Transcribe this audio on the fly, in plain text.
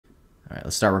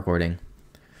let's start recording.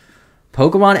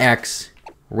 Pokemon X,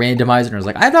 Randomizer. And I was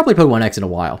like, I have not played Pokemon X in a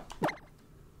while.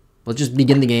 Let's just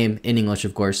begin the game in English,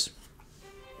 of course.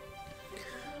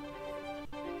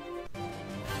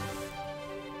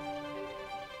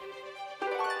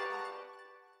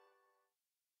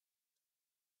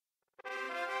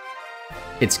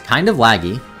 It's kind of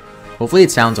laggy. Hopefully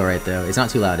it sounds alright though. It's not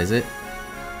too loud, is it?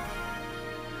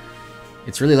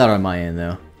 It's really loud on my end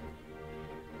though.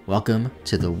 Welcome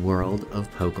to the world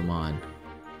of Pokemon.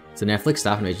 It's a Netflix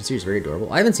stop animation series, very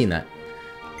adorable. I haven't seen that.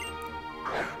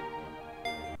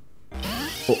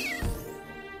 Oh.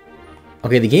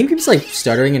 Okay, the game keeps like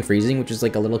stuttering and freezing, which is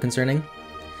like a little concerning.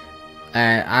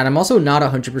 And I'm also not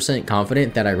 100%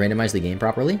 confident that I randomized the game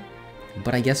properly,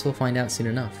 but I guess we'll find out soon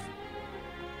enough.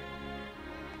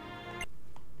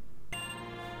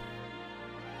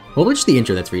 Hopefully just the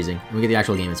intro that's freezing. When we get the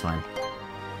actual game, it's fine.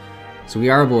 So we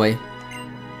are a boy.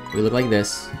 We look like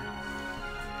this.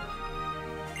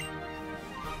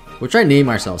 We'll try to name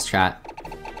ourselves, chat.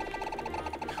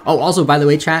 Oh, also, by the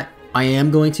way, chat, I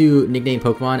am going to nickname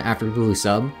Pokemon after people who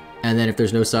sub. And then if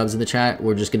there's no subs in the chat,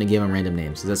 we're just going to give them random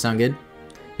names. Does that sound good?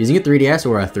 Using a 3DS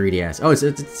or a 3DS? Oh, it's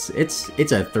a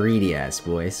 3DS,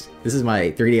 boys. This is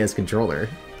my 3DS controller.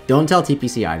 Don't tell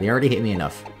PaPaSea. They already hate me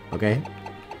enough, okay?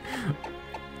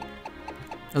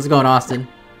 How's it going, Austin?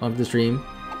 Welcome to the stream.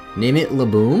 Name it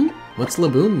Laboom? What's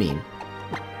Laboom mean?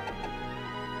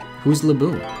 Who's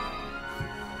Laboom?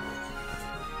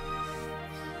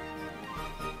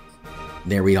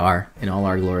 There we are, in all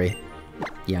our glory.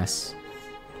 Yes.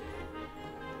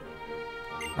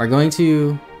 Are going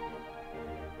to...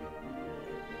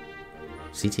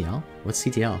 CTL? What's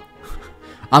CTL?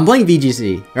 I'm playing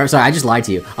VGC. Or, sorry, I just lied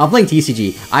to you. I'm playing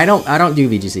TCG. I don't do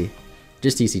VGC.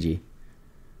 Just TCG.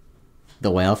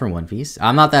 The whale from One Piece?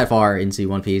 I'm not that far into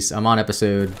One Piece. I'm on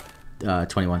episode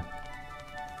 21.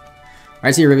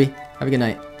 Alright, see you, Ruby. Have a good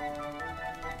night.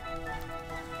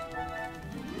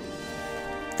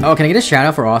 Oh, can I get a shout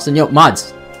out for Austin? Yo,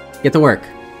 mods, get to work.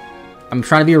 I'm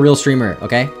trying to be a real streamer,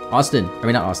 okay? Austin. I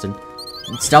mean, not Austin.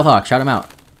 Stealthhawk, shout him out.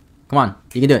 Come on,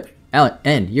 you can do it.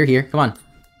 N, you're here. Come on.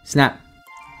 Snap.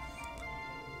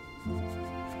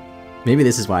 Maybe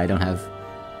this is why I don't have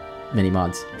many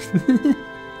mods.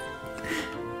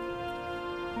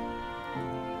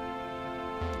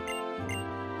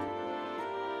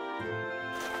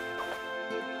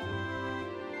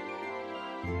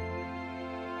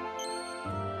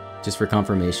 Just for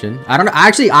confirmation. I don't know. I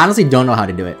actually honestly don't know how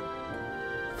to do it.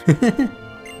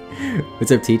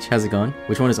 What's up, Teach? How's it going?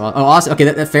 Which one is Austin? Oh, Austin. Okay,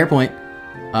 that fair point.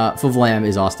 Favlam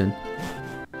is Austin.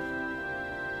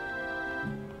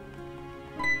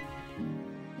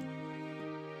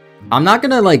 I'm not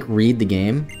gonna like read the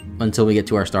game until we get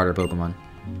to our starter Pokemon.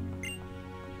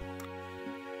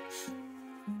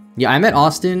 Yeah, I met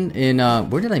Austin in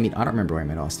where did I meet? I don't remember where I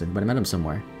met Austin, but I met him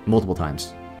somewhere. Multiple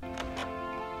times.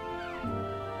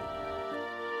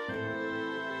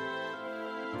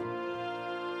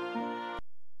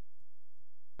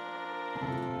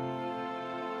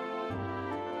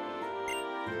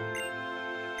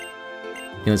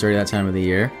 You know, it's already that time of the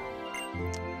year.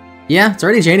 Yeah, it's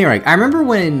already January. I remember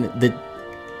when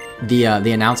they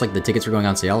announced like the tickets were going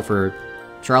on sale for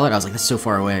Charlotte. I was like, that's so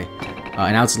far away.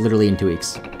 And now it's literally in 2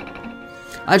 weeks.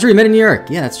 That's true, we met in New York.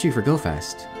 Yeah, that's true for Go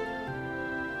Fest.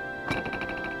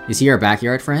 Is he our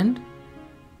backyard friend?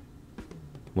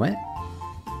 What?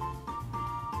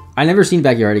 I never seen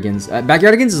Backyardigans.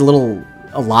 Backyardigans is a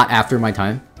lot after my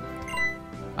time.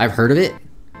 I've heard of it.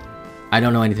 I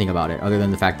don't know anything about it, other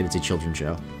than the fact that it's a children's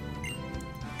show.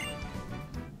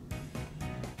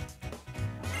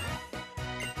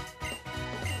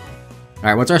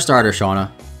 Alright, what's our starter, Shauna?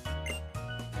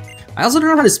 I also don't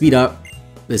know how to speed up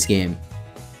this game,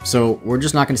 so we're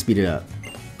just not going to speed it up.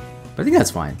 But I think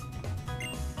that's fine.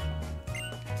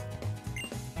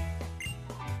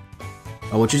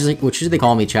 Oh, what should they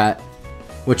call me, chat?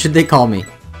 What should they call me?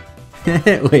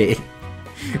 Wait.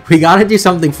 We gotta do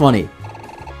something funny.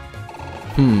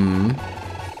 No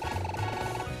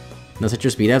such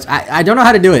your speed ups. I don't know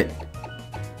how to do it.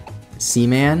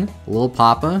 Seaman, Lil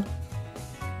Papa.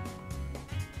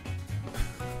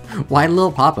 Why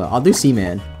Lil Papa? I'll do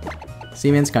Seaman.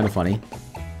 Seaman's kind of funny.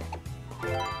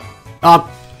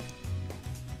 Oh,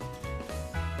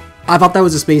 I thought that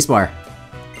was a spacebar.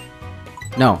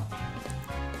 No.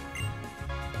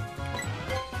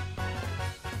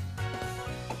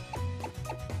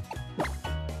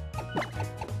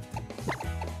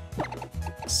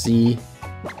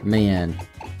 Seaman.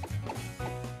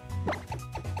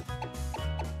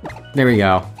 There we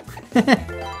go.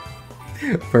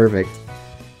 Perfect.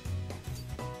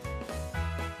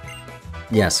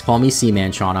 Yes, call me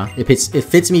Seaman, Shauna. It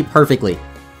fits me perfectly.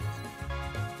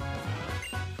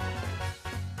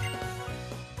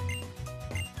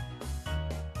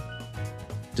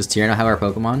 Does Tierno have our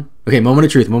Pokemon? Okay, moment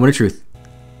of truth, moment of truth.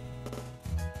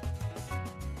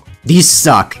 These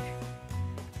suck.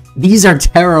 These are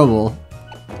terrible.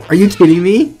 Are you kidding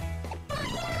me?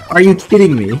 Are you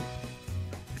kidding me?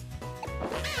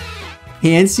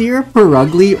 Pansear,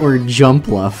 Perugly, or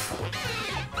Jumpluff?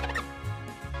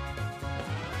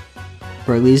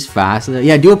 Perugly's fast.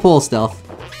 Yeah, do a poll, Stealth.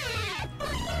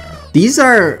 These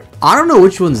are... I don't know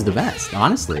which one's the best,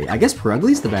 honestly. I guess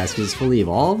Perugly's the best because it's fully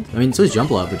evolved. I mean, so is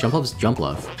Jumpluff, but Jumpluff's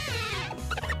Jumpluff.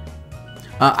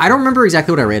 I don't remember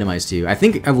exactly what I randomized to. I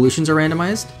think evolutions are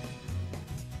randomized.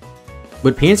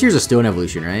 But Pansear's a stone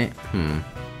evolution, right?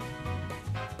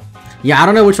 Yeah, I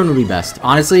don't know which one would be best.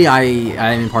 Honestly,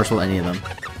 I'm impartial to any of them.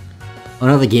 Oh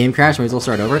no, the game crashed, might as well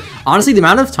start over. Honestly, the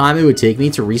amount of time it would take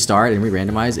me to restart and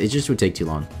re-randomize, it just would take too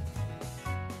long.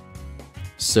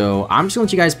 So, I'm just gonna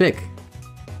let you guys pick.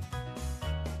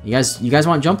 You guys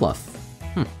want Jumpluff?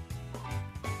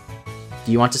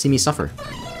 Do you want to see me suffer?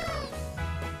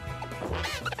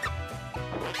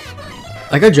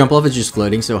 Like how Jumpluff is just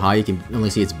floating so high you can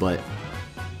only see its butt.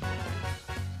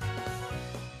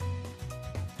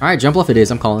 Alright, Jumpluff it is,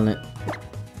 I'm calling it.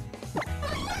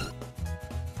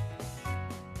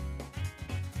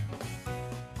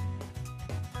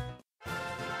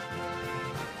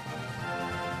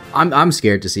 I'm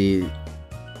scared to see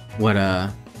what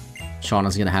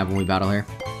Shauna's gonna have when we battle her.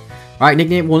 Alright,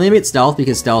 nickname, we'll name it Stealth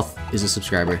because Stealth is a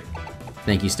subscriber.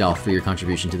 Thank you, Stealth, for your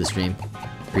contribution to the stream.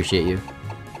 Appreciate you.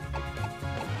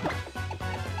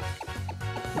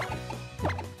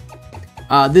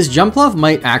 This Jumpluff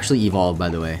might actually evolve, by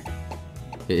the way.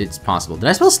 It's possible. Did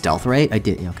I spell Stealth right? I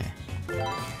did, okay.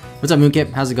 What's up,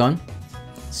 Moonkip? How's it going?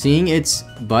 Seeing its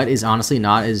butt is honestly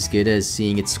not as good as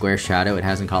seeing its square shadow it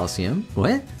has in Coliseum.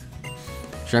 What?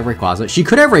 Should I have Rayquaza? She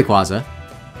could have Rayquaza.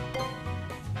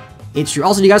 It's true.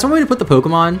 Also, do you guys want me to put the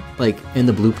Pokemon, like, in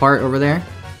the blue part over there?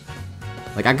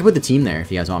 Like, I could put the team there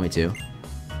if you guys want me to.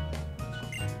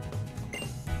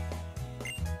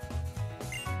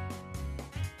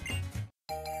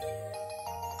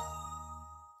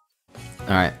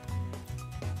 Alright.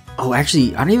 Oh,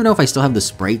 actually, I don't even know if I still have the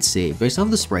sprites saved. Do I still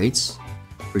have the sprites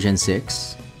for Gen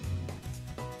 6?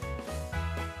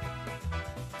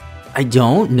 I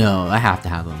don't know. I have to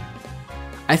have them.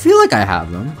 I feel like I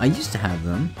have them. I used to have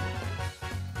them.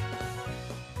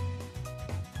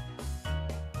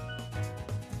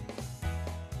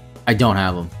 I don't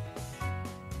have them.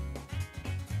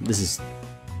 This is...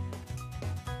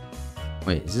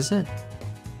 Wait, is this it?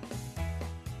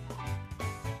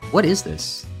 What is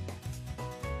this?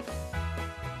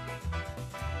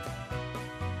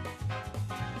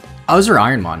 Oh, those are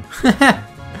Ironmon.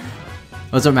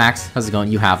 What's up, Max? How's it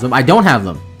going? You have them? I don't have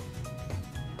them.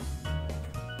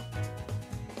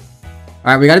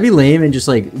 Alright, we gotta be lame and just,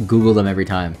 like, Google them every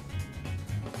time.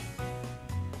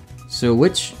 So,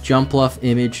 which Jumpluff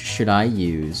image should I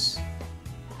use?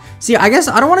 See, I guess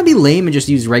I don't want to be lame and just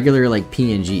use regular, like,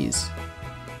 PNGs.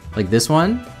 Like this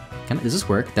one? Does this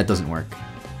work? That doesn't work.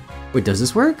 Wait, does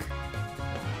this work?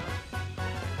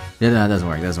 Yeah, no, it doesn't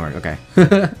work. It doesn't work. Okay.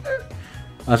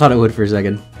 I thought it would for a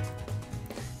second.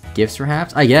 Gifts,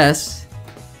 perhaps? I guess.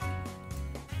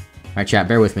 Alright, chat,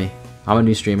 bear with me. I'm a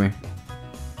new streamer.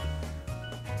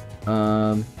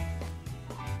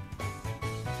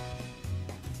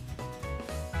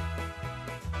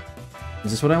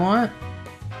 Is this what I want?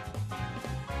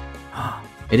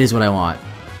 It is what I want.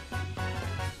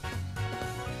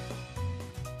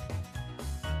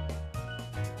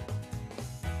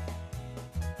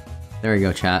 There we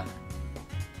go, chat.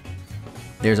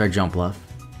 There's our Jumpluff.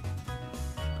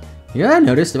 You know what I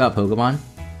noticed about Pokemon?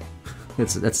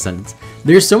 that's a sentence.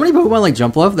 There's so many Pokemon like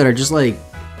Jumpluff that are just like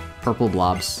purple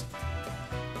blobs.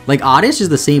 Like Oddish is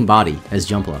the same body as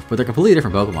Jumpluff, but they're completely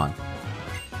different Pokemon.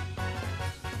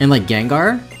 And like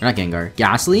Gengar, or not Gengar,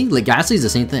 Ghastly, like Ghastly is the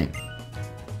same thing.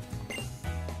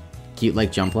 Cute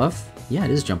like Jumpluff? Yeah,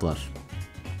 it is Jumpluff.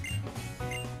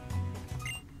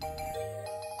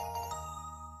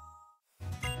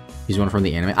 Use one from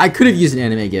the anime. I could have used an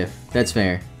anime GIF. That's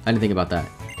fair. I didn't think about that.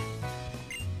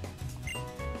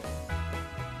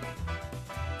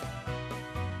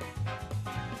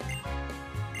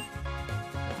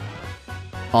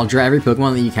 I'll draw every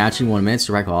Pokemon that you catch in 1 minute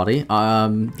to high quality.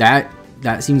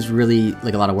 That seems really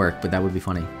like a lot of work, but that would be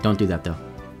funny. Don't do that though.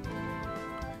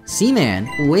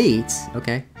 Seaman, wait.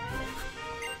 Okay.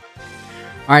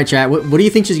 All right, chat. What do you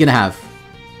think she's gonna have?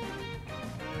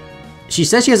 She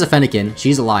says she has a Fennekin.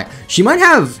 She's a lie. She might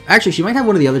have... Actually, she might have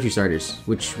one of the other two starters.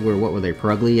 Which were... What were they?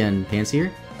 Perugly and PaPaSea?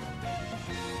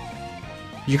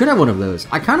 You could have one of those.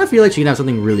 I kind of feel like she could have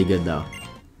something really good, though.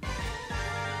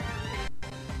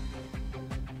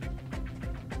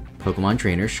 Pokemon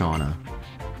Trainer, Shauna.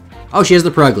 Oh, she has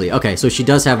the Perugly. Okay, so she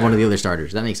does have one of the other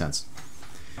starters. That makes sense.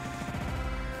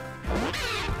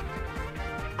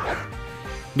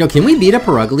 Yo, can we beat a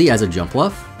Perugly as a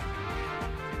Jumpluff?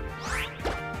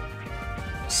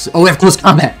 Oh, we have close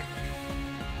combat!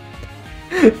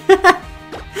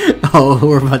 Oh,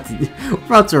 we're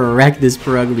about to wreck this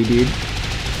Perugly, dude.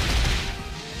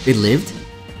 It lived?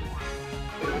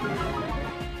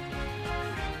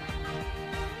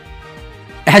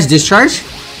 It has discharge?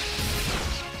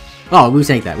 Oh, we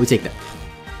take that. We take that.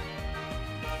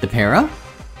 The para?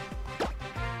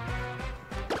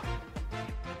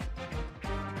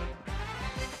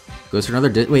 Goes for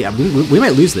another wait, we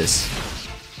might lose this.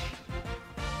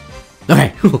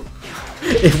 Okay.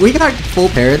 If we got full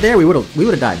para there, we would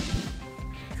have died.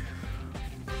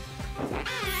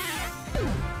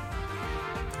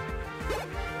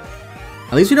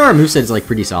 At least we know our moveset is like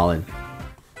pretty solid.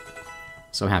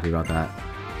 So happy about that.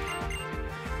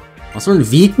 Also in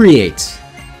V-Create.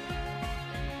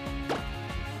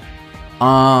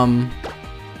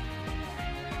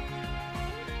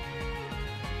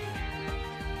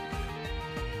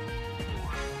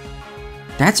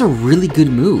 That's a really good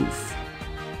move.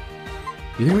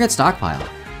 You can get Stockpile.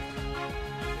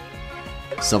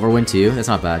 Silver Wind 2, that's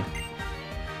not bad.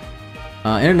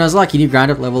 In a Nuzlocke, can you grind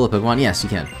up level of Pokemon? Yes, you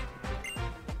can.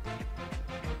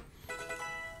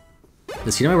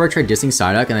 Does he know my work tried dissing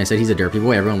Psyduck and I said he's a derpy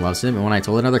boy, everyone loves him, and when I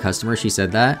told another customer she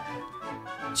said that,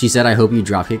 she said I hope you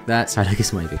dropkick that, Psyduck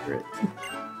is my favorite.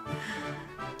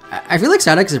 I feel like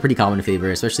Psyduck is a pretty common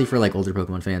favorite, especially for like older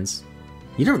Pokemon fans.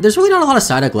 You know, there's really not a lot of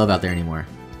Psyduck love out there anymore.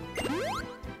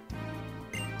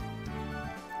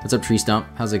 What's up, Tree Stump?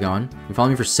 How's it going? You followed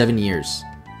me for 7 years.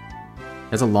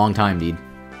 That's a long time, dude.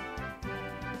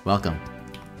 Welcome.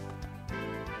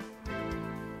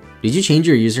 Did you change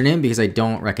your username? Because I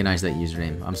don't recognize that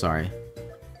username. I'm sorry.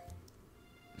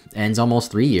 Ends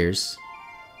almost 3 years.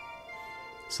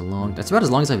 It's a long... That's about as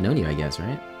long as I've known you, I guess,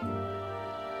 right?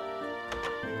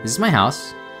 Is this my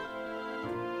house?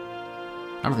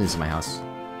 I don't think this is my house.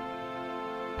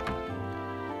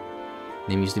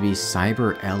 Name used to be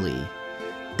Cyber Ellie.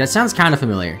 That sounds kind of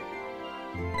familiar.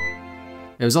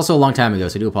 It was also a long time ago,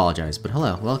 so I do apologize. But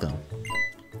hello, welcome.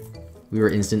 We were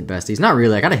instant besties. Not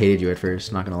really, I kinda hated you at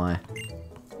first, not gonna lie.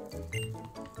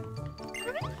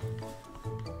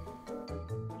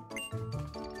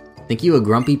 Thank you, a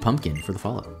grumpy pumpkin, for the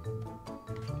follow.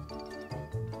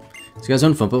 This guy's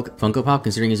own Funko Pop,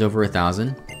 considering he's over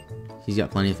 1,000. He's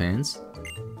got plenty of fans.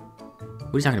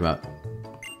 What are you talking about?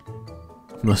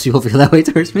 Most people feel that way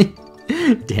towards me?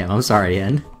 Damn, I'm sorry,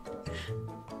 Ann.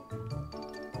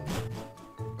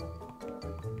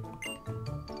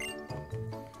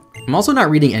 I'm also not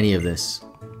reading any of this,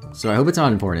 so I hope it's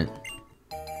not important.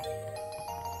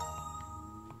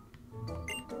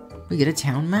 We get a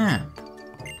town map.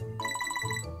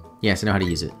 Yes, I know how to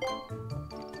use it.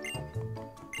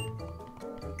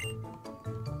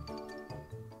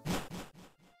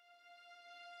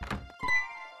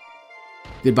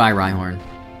 Goodbye, Rhyhorn.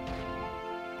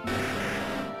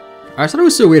 I thought it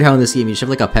was so weird how in this game you should have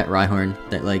like a pet Rhyhorn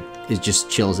that like is just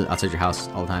chills outside your house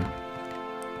all the time.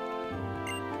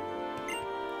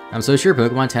 I'm so sure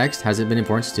Pokemon text hasn't been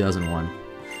important since 2001.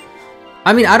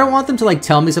 I mean, I don't want them to like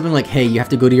tell me something like, hey, you have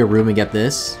to go to your room and get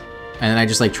this. And then I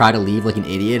just like try to leave like an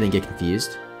idiot and get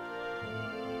confused.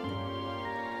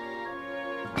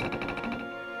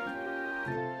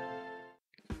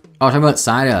 Oh, talking about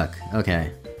Psyduck.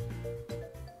 Okay.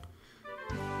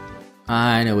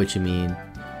 I know what you mean.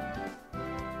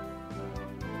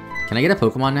 Can I get a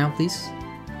Pokemon now, please?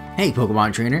 Hey,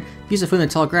 Pokemon Trainer. Use a foot in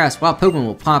the tall grass while Pokemon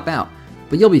will pop out.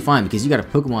 But you'll be fine because you got a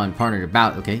Pokemon partnered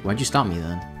about. Okay, why'd you stop me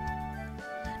then?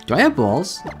 Do I have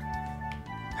balls?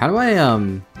 How do I,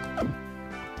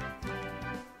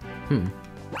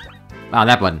 Ah,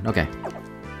 that button. Okay.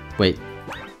 Wait.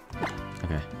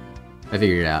 Okay. I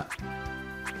figured it out.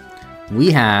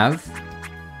 We have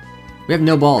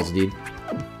no balls, dude.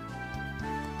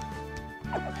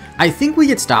 I think we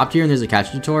get stopped here and there's a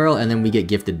catch tutorial and then we get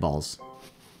gifted balls.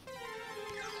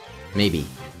 Maybe.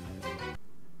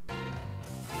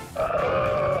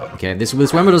 Okay, this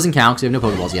Whelmer doesn't count because we have no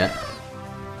Pokeballs yet.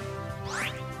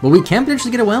 But we can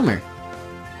potentially get a Whelmer.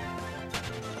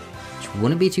 Which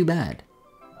wouldn't be too bad.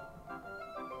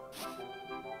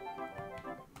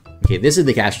 Okay, this is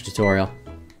the catch tutorial.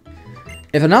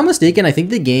 If I'm not mistaken, I think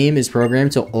the game is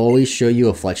programmed to always show you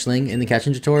a Fletchling in the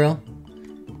catching tutorial.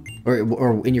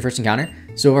 Or in your first encounter.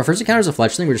 So if our first encounter is a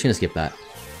fletchling, we're just gonna skip that.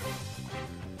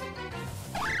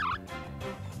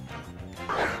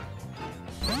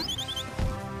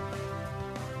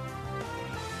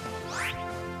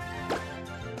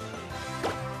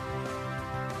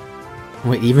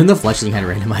 Wait, even the fletchling had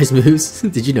randomized moves?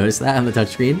 Did you notice that on the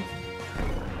touchscreen?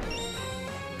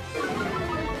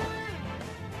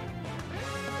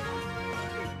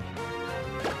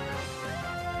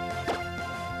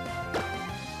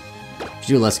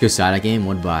 Do a Let's Go Psyduck game,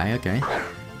 one buy, okay.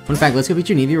 Fun fact, Let's Go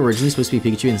Pikachu and Eevee were originally supposed to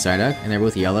be Pikachu and Psyduck, and they're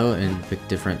both yellow and picked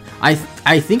different. I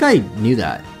think I knew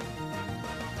that.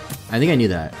 I think I knew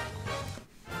that.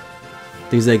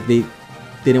 Things like they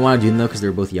didn't want to do them though because they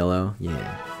were both yellow.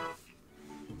 Yeah.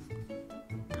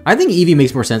 I think Eevee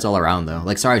makes more sense all around though.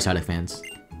 Like, sorry, Psyduck fans.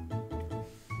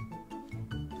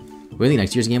 What do you think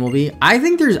next year's game will be? I don't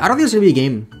think there's gonna be a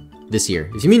game this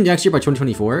year. If you mean next year by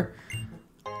 2024,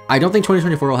 I don't think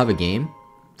 2024 will have a game.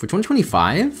 For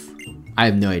 2025, I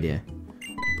have no idea.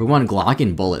 Pokemon Glock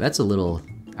and Bullet. That's a little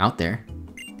out there.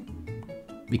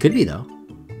 We could be though.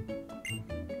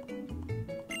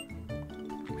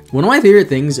 One of my favorite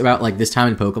things about like this time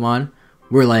in Pokemon,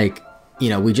 where like, you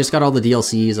know, we just got all the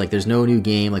DLCs, like there's no new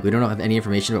game, like we don't have any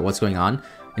information about what's going on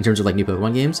in terms of like new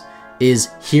Pokemon games, is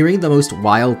hearing the most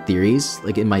wild theories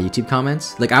like in my YouTube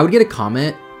comments. Like I would get a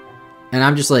comment, and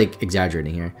I'm just like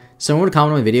exaggerating here. Someone would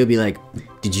comment on my video, be like,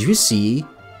 "Did you see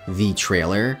the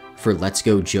trailer for Let's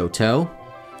Go Johto?"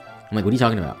 I'm like, "What are you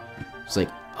talking about?" It's like,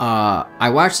 I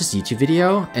watched this YouTube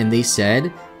video and they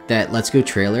said that Let's Go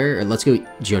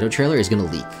Johto trailer is gonna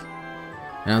leak.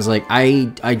 And I was like,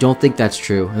 I don't think that's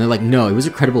true. And they're like, no, it was a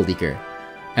credible leaker.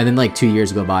 And then like 2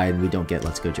 years go by and we don't get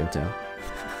Let's Go Johto.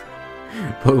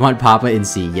 Pokemon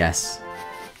PaPaSea, yes.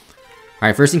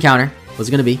 Alright, first encounter. What's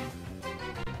it gonna be?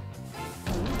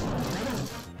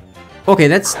 Okay,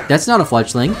 that's not a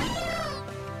fletchling.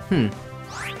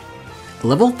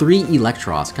 Level 3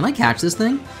 Electros. Can I catch this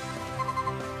thing?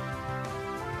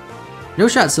 No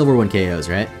shot Silver 1 KOs,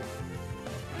 right?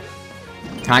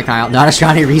 Hi Kyle. Not a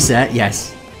shiny reset.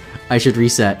 Yes. I should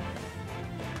reset.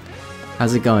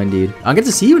 How's it going, dude? I'll get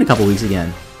to see you in a couple weeks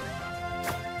again.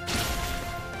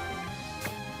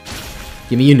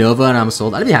 Give me Unova and I'm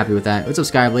sold. I'd be happy with that. What's up,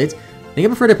 Skyblades? I think I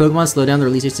prefer to Pokemon slow down the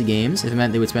release dates of games if it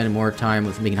meant they would spend more time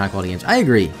with making high quality games. I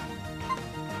agree.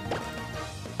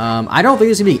 I don't think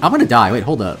there's gonna be. I'm gonna die. Wait,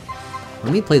 hold up.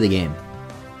 Let me play the game.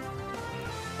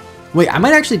 Wait, I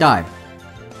might actually die.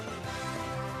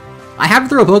 I have to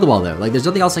throw a Pokeball though. Like, there's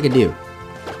nothing else I can do.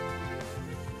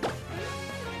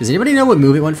 Does anybody know what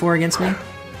move it went for against me?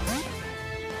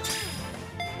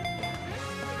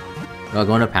 Well,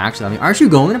 going to PAX. I mean, aren't you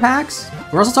going to PAX?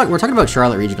 We're talking about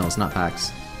Charlotte Regionals, not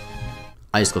PAX.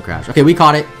 Icicle Crash. Okay, we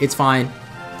caught it. It's fine.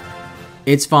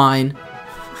 It's fine.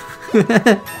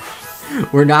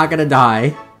 We're not gonna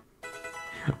die.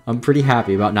 I'm pretty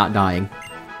happy about not dying.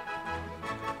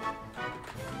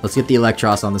 Let's get the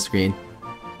Electros on the screen.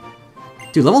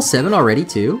 Dude, level 7 already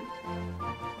too?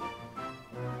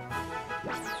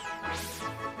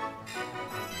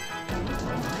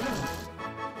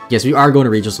 Yes, we are going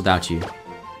to Regionals without you.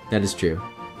 That is true.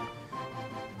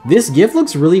 This GIF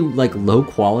looks really, like, low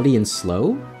quality and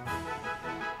slow.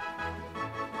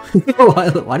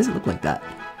 Why does it look like that?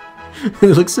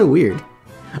 It looks so weird.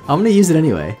 I'm gonna use it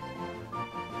anyway.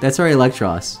 That's our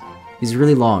Electros. He's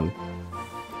really long.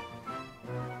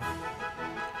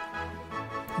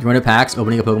 You want to PAX?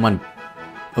 Opening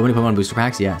Pokemon booster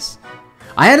packs? Yes.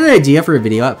 I had an idea for a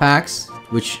video at PAX,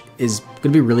 which is going to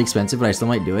be really expensive, but I still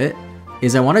might do it.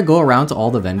 Is I want to go around to all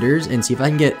the vendors and see if I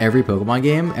can get every Pokemon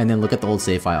game and then look at the old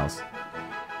save files.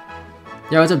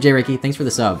 Yeah, what's up, J. Ricky? Thanks for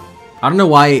the sub. I don't know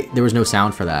why there was no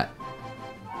sound for that,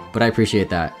 but I appreciate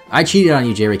that. I cheated on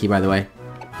you, J. Ricky, by the way.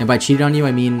 And by cheated on you,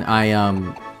 I mean I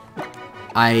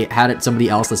had somebody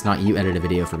else that's not you edit a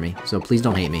video for me. So please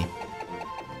don't hate me.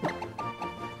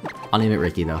 I'll name it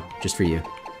Ricky, though, just for you.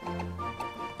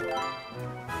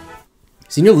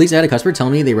 So you know, leaks, I had a customer tell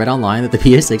me they read online that the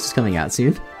PS6 is coming out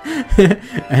soon.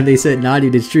 And they said, nah,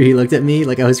 dude, it's true. He looked at me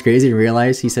like I was crazy and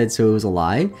realized he said so it was a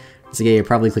lie. It's like, yeah,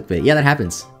 probably clickbait. Yeah, that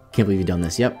happens. Can't believe you've done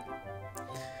this. Yep.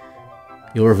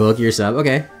 You'll revoke your sub.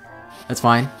 Okay. That's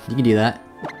fine. You can do that.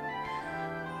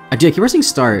 Dude, I keep pressing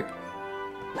start.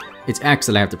 It's X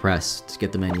that I have to press to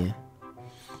get the menu.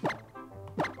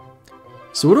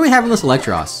 So what do we have in this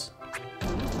Electros?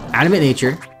 Animate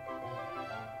Nature,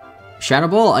 Shadow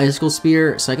Ball, Icicle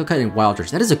Spear, Psycho Cut, and Wild Charge.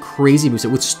 That is a crazy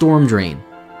moveset with Storm Drain.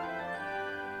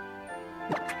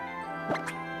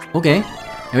 Okay.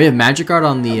 And we have Magic Guard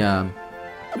on the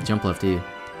jump left too.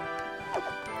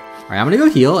 Alright, I'm gonna go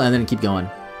heal and then keep going.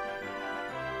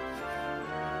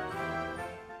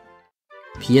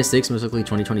 PS6 most likely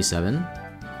 2027?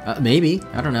 Maybe.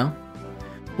 I don't know.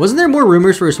 Wasn't there more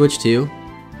rumors for a Switch 2?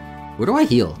 Where do I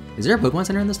heal? Is there a Pokemon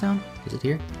Center in this town? Is it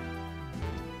here?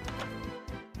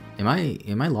 Am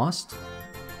I lost?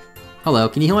 Hello,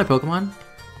 can you heal my Pokemon?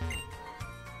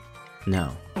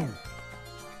 No.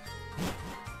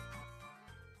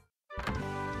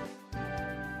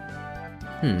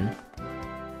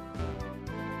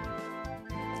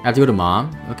 I have to go to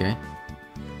mom? Okay.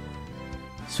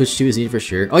 Switch 2 is needed for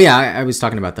sure. Oh yeah, I was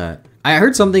talking about that. I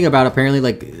heard something about apparently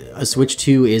like a Switch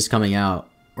 2 is coming out.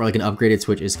 Or like an upgraded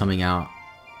Switch is coming out.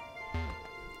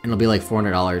 And it'll be like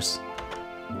 $400.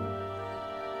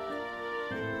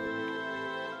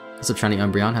 What's up, Shiny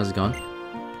Umbreon? How's it going? Do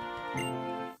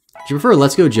you prefer a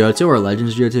Let's Go Johto or a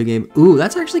Legends Johto game? Ooh,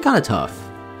 that's actually kind of tough.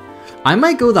 I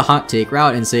might go the hot take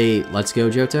route and say Let's Go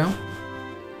Johto.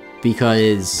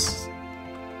 Because...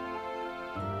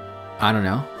 I don't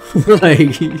know. Like,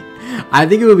 I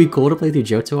think it would be cool to play through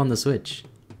Johto on the Switch.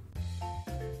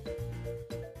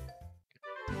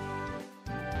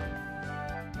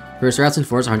 First routes in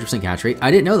 4 is 100% catch rate. I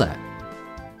didn't know that.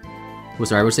 Was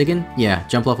sorry, I was thinking? Yeah,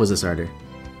 Jump Off was a starter.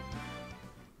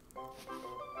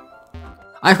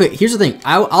 Wait, here's the thing.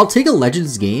 I'll take a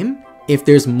Legends game if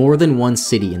there's more than one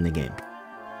city in the game.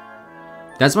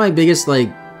 That's my biggest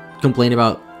like complaint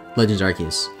about Legends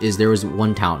Arceus, is there was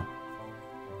one town.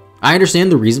 I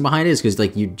understand the reason behind it is because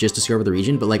like you just discover the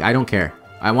region, but like I don't care.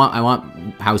 I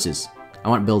want houses. I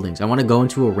want buildings. I want to go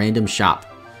into a random shop.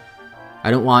 I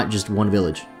don't want just one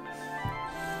village.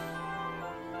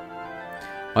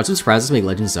 Watch some surprises to make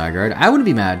Legends Zygarde. I wouldn't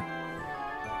be mad.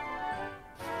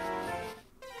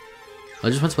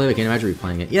 Legends wants to play, but I can't imagine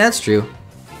replaying it. Yeah, that's true.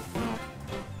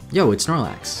 Yo, it's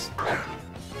Snorlax.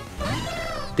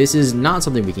 This is not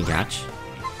something we can catch.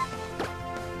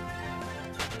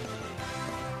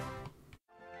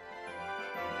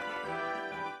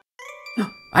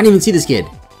 I didn't even see this kid.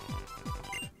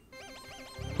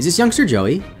 Is this youngster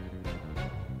Joey?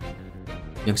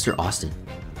 Youngster Austin.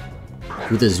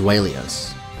 With the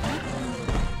Zuelios.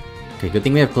 Okay, good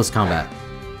thing we have close combat.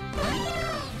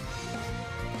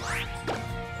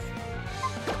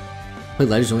 Played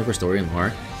Legends only for story and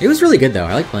lore. It was really good though,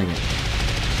 I like playing it.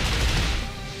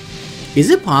 Is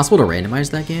it possible to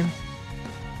randomize that game?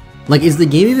 Like, is the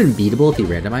game even beatable if you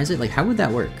randomize it? Like, how would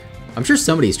that work? I'm sure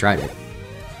somebody's tried it.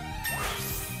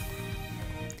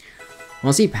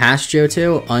 Wanna see past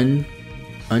Johto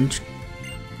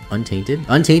untainted?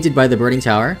 Untainted by the Burning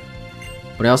Tower.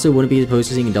 But I also wouldn't be opposed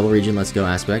to seeing a double region Let's Go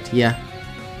aspect. Yeah.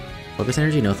 Focus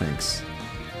Energy? No thanks.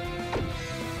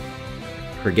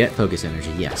 Forget Focus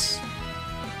Energy, yes.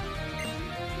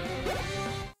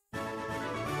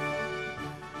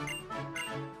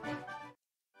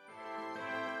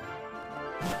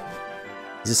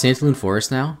 Is it Santaloon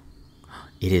Forest now?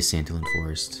 It is Santaloon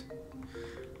Forest.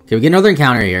 Okay, we get another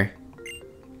encounter here.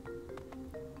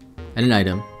 And an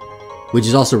item. Which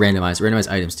is also randomized.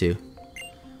 Randomized items too.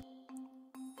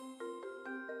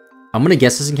 I'm gonna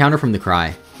guess this encounter from the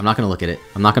cry. I'm not gonna look at it.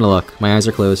 I'm not gonna look. My eyes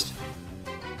are closed.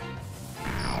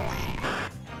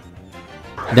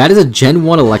 That is a Gen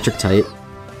 1 electric type.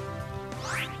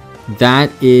 That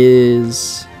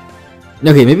is...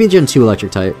 Okay, maybe a Gen 2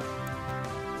 electric type.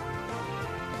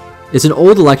 It's an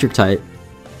old electric type.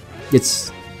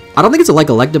 It's... I don't think it's like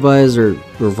Electabuzz or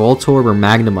Voltorb or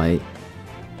Magnemite.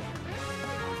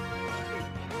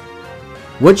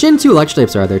 What Gen 2 electric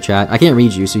types are there, chat? I can't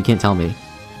read you, so you can't tell me.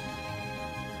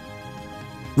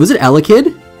 Was it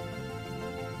Elekid?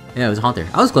 Yeah, it was Haunter.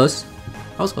 I was close.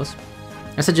 I was close.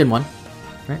 I said Gen 1.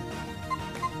 Right?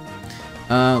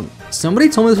 Somebody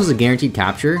told me this was a guaranteed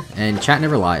capture, and chat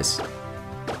never lies.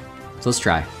 So let's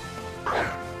try.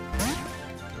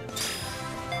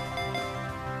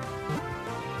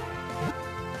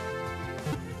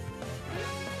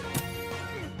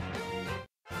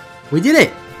 We did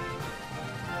it!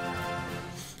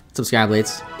 What's up,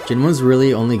 Skyblades? Gen 1's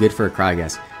really only good for a cry, I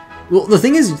guess. Well, the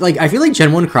thing is, like, I feel like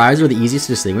Gen 1 cries are the easiest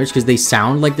to distinguish because they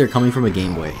sound like they're coming from a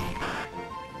Game Boy.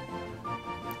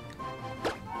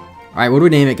 Alright, what do we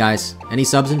name it, guys? Any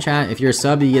subs in chat? If you're a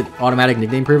sub, you get automatic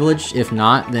nickname privilege. If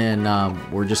not, then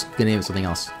we're just gonna name it something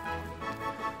else.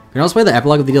 You can also play the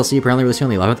epilogue of the DLC, apparently releasing on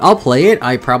the 11th. I'll play it,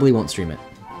 I probably won't stream it.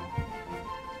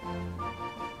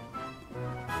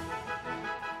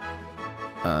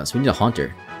 So we need a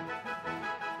Haunter.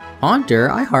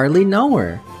 Haunter? I hardly know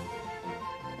her.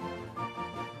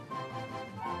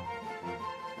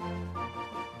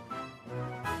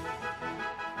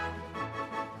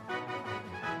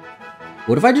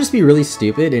 What if I just be really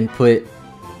stupid and put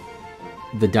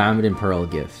the Diamond and Pearl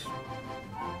gif?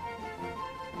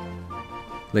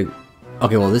 Like,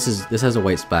 Okay, well this has a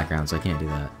white background, so I can't do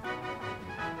that.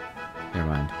 Never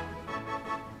mind.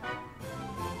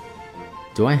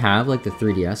 Do I have like the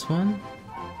 3DS one?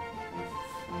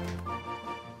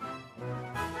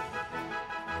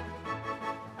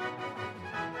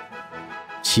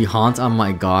 She haunts on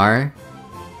my gar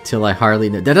till I hardly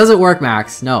know. That doesn't work,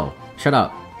 Max. No, shut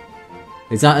up.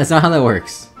 It's not how that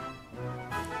works.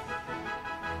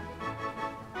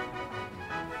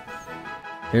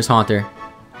 There's Haunter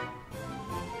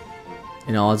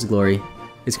in all its glory.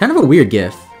 It's kind of a weird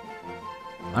GIF.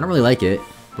 I don't really like it,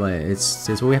 but it's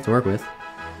what we have to work with.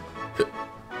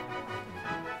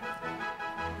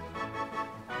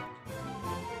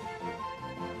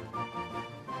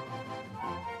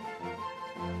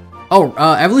 Oh,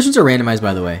 evolutions are randomized,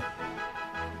 by the way.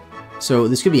 So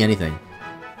this could be anything.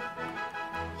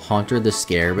 Haunter the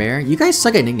Scare Bear. You guys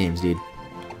suck at nicknames, dude.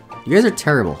 You guys are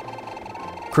terrible.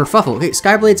 Kerfuffle. Okay,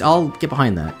 Skyblades, I'll get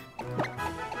behind that.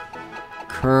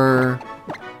 I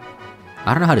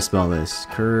don't know how to spell this.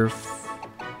 Kerfuffle.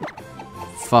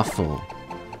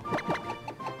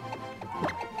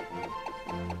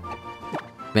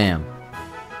 Bam.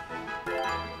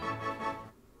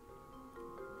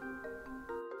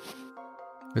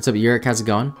 What's up, Yurik? How's it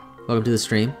going? Welcome to the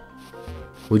stream.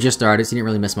 We just started, so you didn't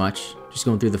really miss much. Just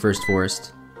going through the first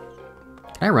forest.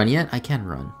 Can I run yet? I can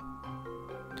run.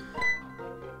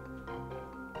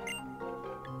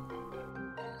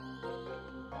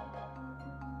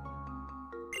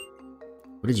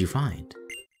 What did you find?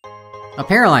 A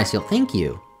paralyzed field. Thank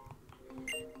you.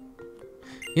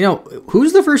 You know,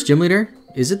 who's the first gym leader?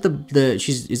 Is it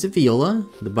is it Viola,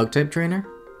 the bug type trainer?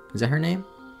 Is that her name?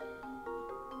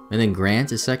 And then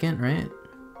Grant is second, right?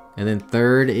 And then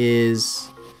third is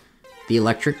the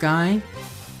electric guy.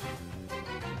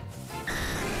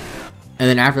 And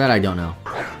then after that, I don't know.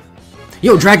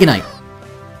 Yo, Dragonite!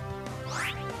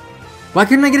 Why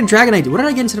couldn't I get a Dragonite? What did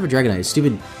I get instead of a Dragonite?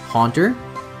 Stupid Haunter?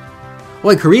 Oh,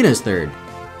 wait, Karina's third.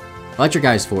 Electric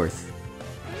guy's fourth.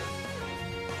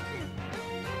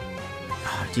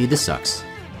 Dude, this sucks.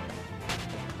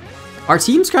 Our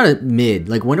team's kind of mid.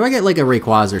 Like, when do I get like a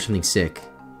Rayquaza or something sick?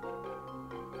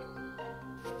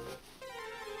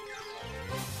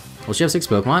 Will she have 6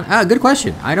 Pokemon? Ah, good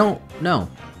question. I don't know.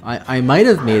 I might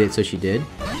have made it so she did.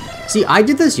 See, I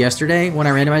did this yesterday when I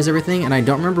randomized everything, and I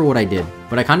don't remember what I did.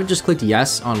 But I kind of just clicked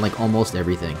yes on, like, almost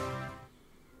everything.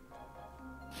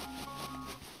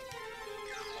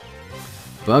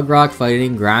 Bug, Rock,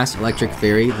 Fighting, Grass, Electric,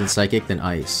 Fairy, then Psychic, then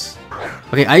Ice.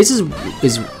 Okay, Ice is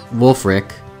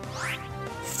Wolfric.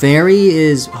 Fairy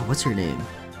is... Oh, what's her name?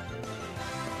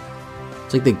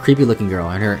 It's like the creepy-looking girl,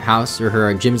 and her house, or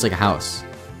her gym is like a house.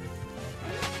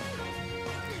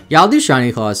 Yeah, I'll do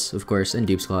Shiny Claws, of course, and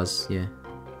Dupe's Claws, yeah.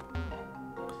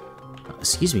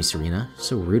 Excuse me, Serena.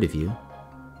 So rude of you.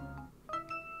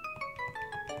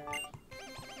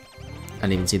 I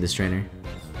didn't even see this trainer.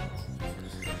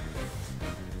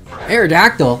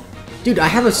 Aerodactyl? Dude, I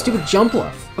have a stupid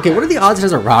Jumpluff. Okay, what are the odds it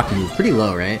has a rock move? Pretty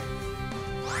low, right?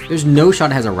 There's no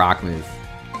shot it has a rock move.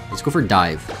 Let's go for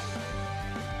Dive.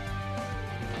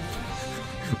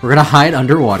 We're gonna hide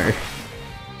underwater.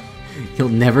 He'll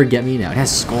never get me now. It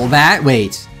has Skull Bat?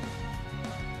 Wait.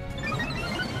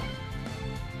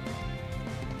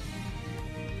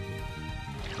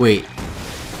 Wait.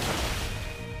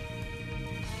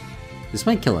 This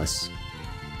might kill us.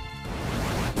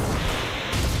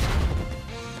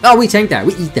 Oh, we tanked that.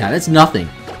 We eat that. That's nothing.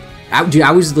 Dude,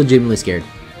 I was legitimately scared.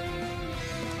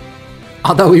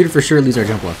 I thought we would for sure lose our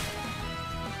Jumpluff.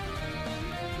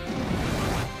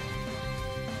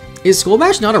 Is Skull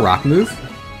Bash not a rock move?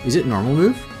 Is it normal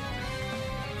move?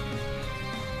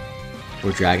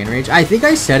 Or Dragon Rage? I think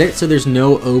I said it so there's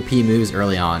no OP moves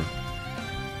early on.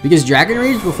 Because Dragon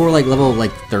Rage before like level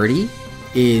like 30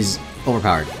 is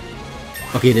overpowered.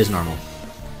 Okay, it is normal.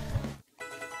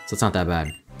 So it's not that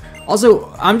bad.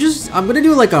 Also, I'm gonna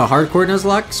do like a hardcore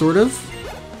Nuzlocke, sort of.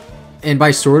 And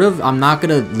by sort of, I'm not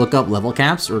gonna look up level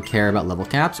caps or care about level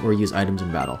caps or use items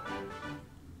in battle.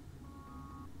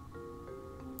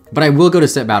 But I will go to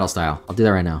set battle style. I'll do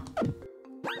that right now.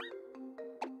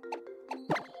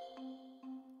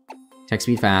 Tech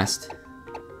speed fast.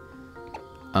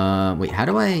 Wait, how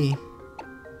do I...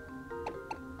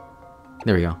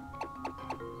 There we go.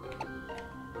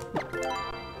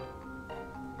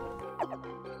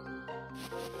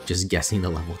 Just guessing the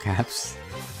level caps.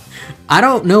 I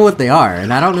don't know what they are,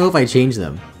 and I don't know if I changed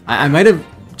them. I might have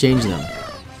changed them.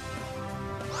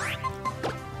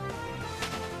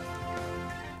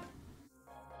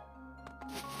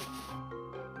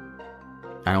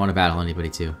 I don't want to battle anybody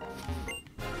too.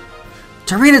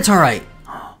 Tyranitarite!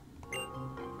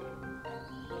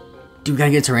 Dude, we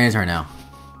gotta get Tyranitar now.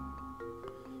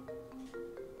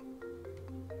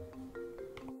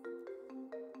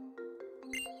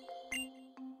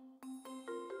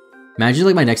 Imagine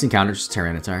like my next encounter is just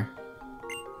Tyranitar.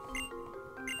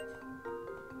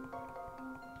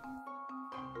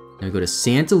 Now we go to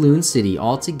Santaloon City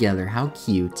all together. How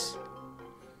cute.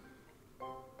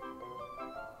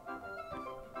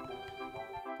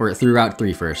 Or through Route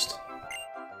 3 first.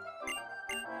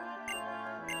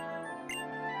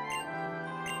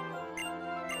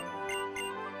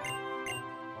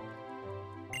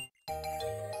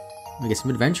 I get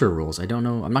some adventure rules. I don't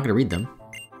know. I'm not gonna read them.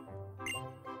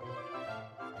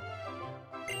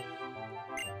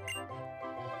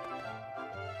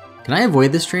 Can I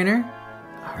avoid this trainer?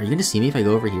 Are you gonna see me if I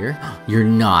go over here? You're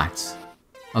not.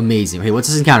 Amazing. Hey, what's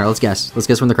this encounter? Let's guess. Let's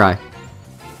guess from the cry.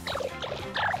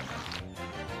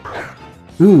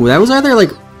 Ooh, that was either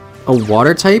like a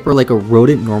water type or like a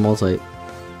rodent normal type.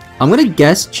 I'm gonna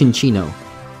guess Chinchino.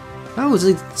 Oh, it's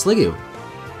like Sliggoo.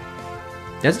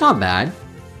 That's not bad.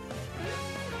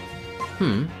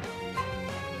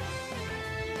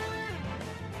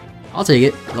 I'll take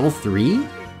it. Level 3?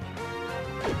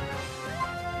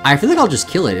 I feel like I'll just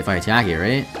kill it if I attack it,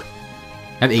 right?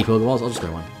 I have 8 Pokeballs, I'll just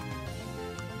throw one.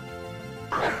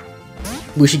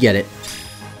 We should get it.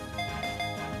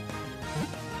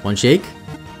 1 shake?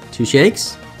 2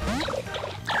 shakes?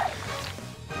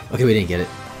 Okay, we didn't get it.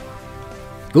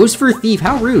 Goes for a thief,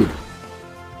 how rude!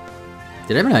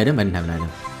 Did I have an item? I didn't have an item.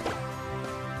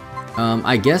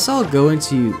 I guess I'll go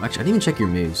into... Actually, I didn't even check your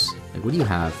moves. Like, what do you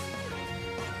have?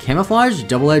 Camouflage,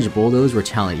 Double-Edged, Bulldoze,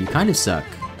 Repellent. You kind of suck.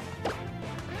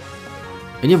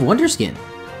 And you have Wonder Skin.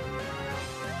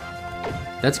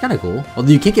 That's kind of cool.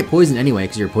 Although you can't get poisoned anyway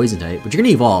because you're a poison type. But you're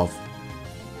going to evolve.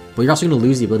 But you're also going to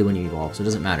lose the ability when you evolve, so it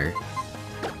doesn't matter.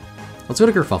 Let's go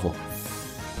to Kerfuffle.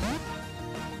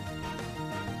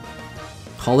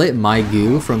 Call it My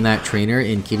Goo from that trainer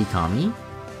in Kitakami?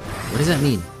 What does that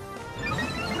mean?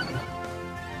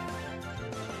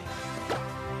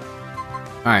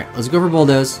 Alright, let's go for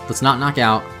Bulldoze. Let's not knock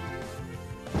out.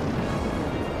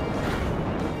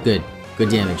 Good. Good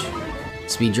damage.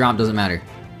 Speed drop doesn't matter.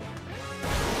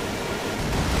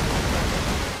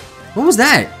 What was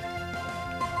that?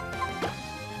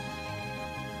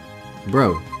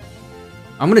 Bro.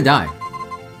 I'm gonna die.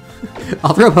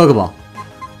 I'll throw a Pokeball.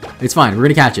 It's fine. We're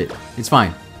gonna catch it. It's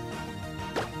fine.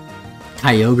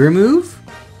 Kyogre move?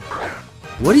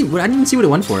 What? I didn't even see what it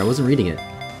went for. I wasn't reading it.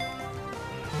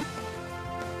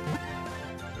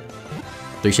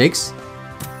 3 shakes?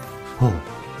 Oh.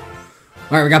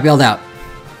 Alright, we got bailed out.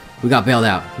 We got bailed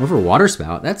out. Went for Water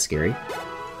Spout. That's scary.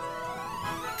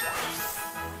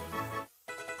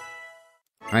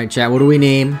 Alright, chat. What do we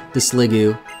name the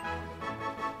Sliggoo?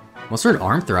 What's for an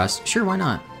Arm Thrust? Sure, why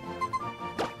not?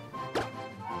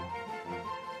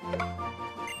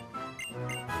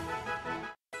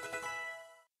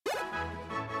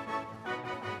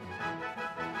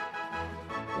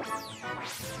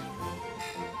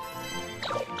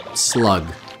 Slug.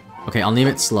 Okay, I'll name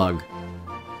it Slug.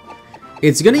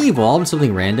 It's gonna evolve into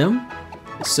something random,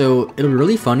 so it'll be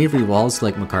really funny if it evolves to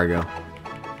like Macargo.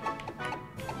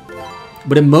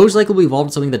 But it most likely will evolve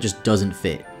into something that just doesn't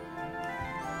fit.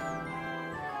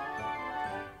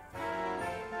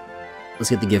 Let's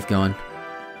get the GIF going.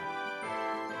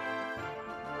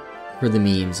 For the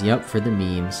memes, yep, for the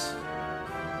memes.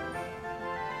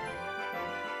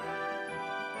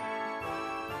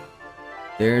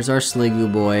 There's our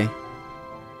Sliggoo boy.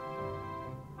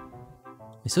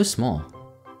 It's so small.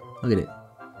 Look at it.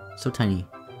 So tiny.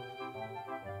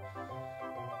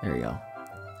 There we go.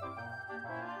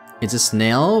 It's a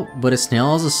snail, but a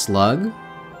snail is a slug?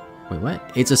 Wait,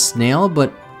 what? It's a snail,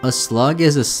 but a slug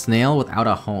is a snail without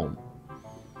a home.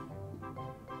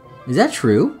 Is that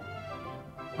true?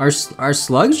 Are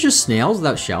slugs just snails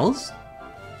without shells?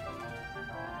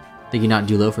 Thank you, not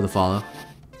Dulo, for the follow.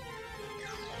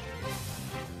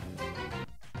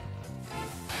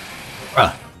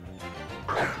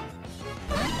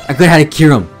 I could've had a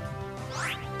Kyurem.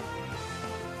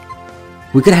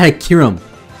 We could've had a Kyurem.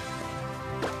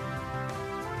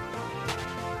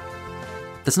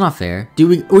 That's not fair.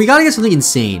 Dude, we gotta get something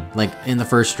insane, like, in the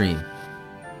first stream.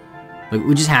 Like,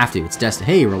 we just have to. It's destined.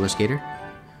 Hey, roller skater.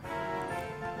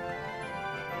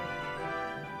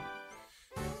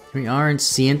 Here we are in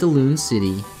Santaloon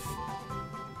City.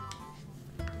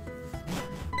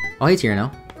 Oh, hey,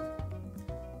 Tierno.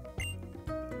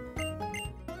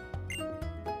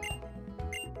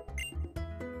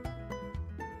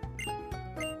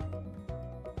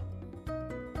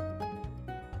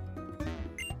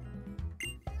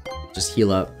 Just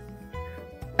heal up.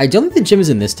 I don't think the gym is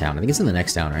in this town. I think it's in the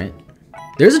next town, right?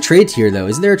 There's a trade tier though.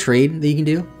 Isn't there a trade that you can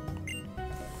do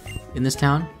in this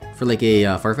town for like a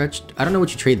Farfetch'd? I don't know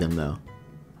what you trade them though.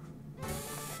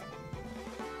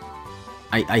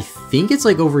 I think it's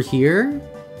like over here.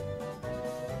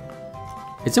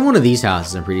 It's in one of these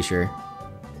houses, I'm pretty sure.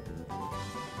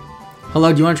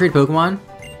 Hello, do you want to trade Pokemon?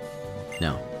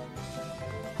 No.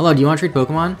 Hello, do you want to trade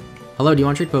Pokemon? Hello, do you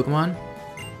want to trade Pokemon?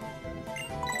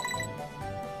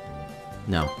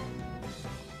 No.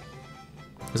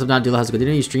 What's up, Not How's it going? Didn't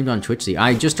know you streamed on Twitch? See,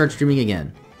 I just started streaming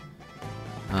again.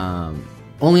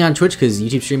 Only on Twitch because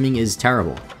YouTube streaming is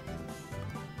terrible.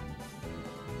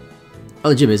 Oh,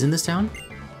 the gym is in this town?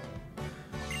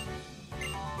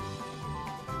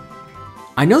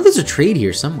 I know there's a trade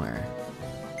here somewhere.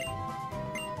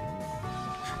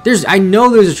 I know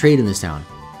there's a trade in this town.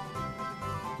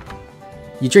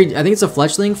 You trade, I think it's a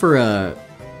fletchling for a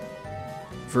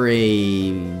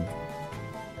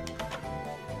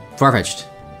Farfetch'd.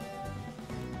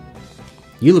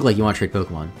 You look like you want to trade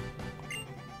Pokemon.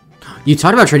 You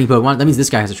talked about trading Pokemon, that means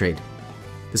this guy has a trade.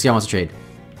 This guy wants to trade.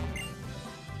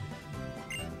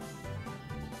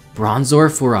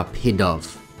 Bronzor for a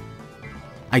Pidove.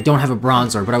 I don't have a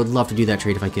Bronzor, but I would love to do that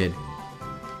trade if I could.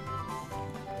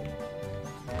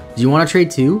 Do you want to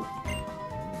trade too?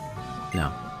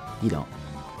 No, you don't.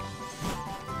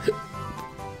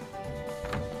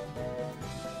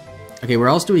 Okay, where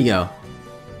else do we go?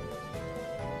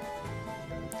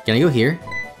 Can I go here?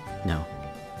 No.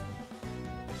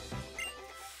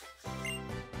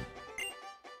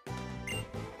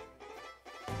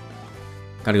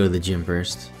 Gotta go to the gym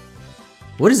first.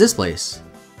 What is this place?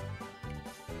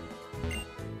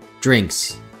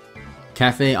 Drinks.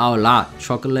 Cafe au lait,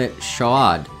 chocolate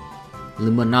chaude,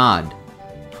 limonade.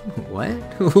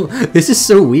 What? This is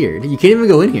so weird. You can't even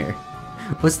go in here.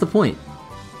 What's the point?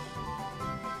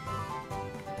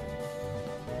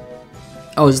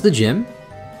 Oh, is this the gym?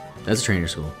 That's a trainer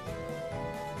school.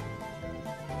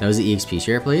 That was the EXP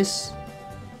share place?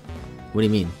 What do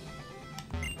you mean?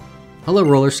 Hello,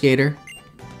 roller skater.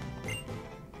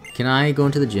 Can I go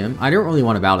into the gym? I don't really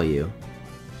want to battle you.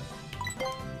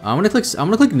 I'm gonna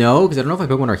click no, because I don't know if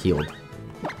my Pokemon are healed.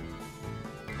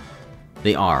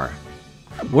 They are.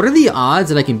 What are the odds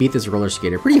that I can beat this roller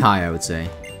skater? Pretty high, I would say.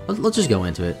 Let's just go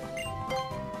into it.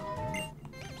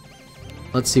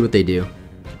 Let's see what they do.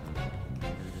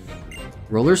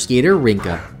 Roller skater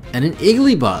Rinka and an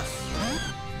Igglybuff.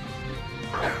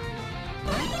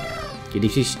 Get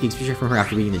XP from her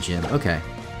after beating the gym. Okay.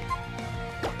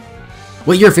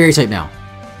 Wait, you're a fairy type now.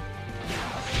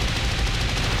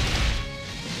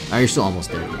 Oh, you're still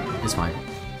almost there. It's fine.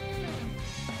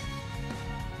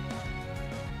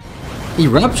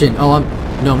 Eruption. Oh,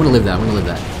 no, I'm gonna live that. I'm gonna live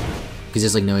that because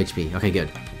there's like no HP. Okay, good.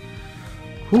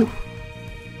 Whew.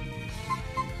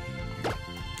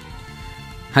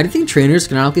 How do you think trainers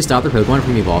can automatically stop their Pokemon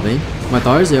from evolving? My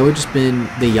thought is they always just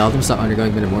they yell at them to stop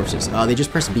undergoing metamorphosis. They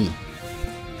just press B.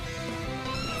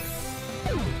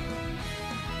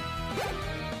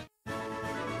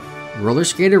 Roller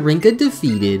skater Rinka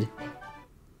defeated.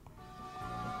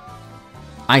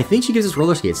 I think she gives us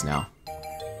roller skates now.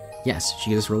 Yes, she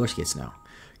gives us roller skates now.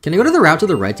 Can I go to the route to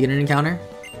the right to get an encounter?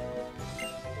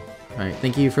 Alright,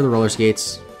 thank you for the roller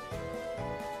skates.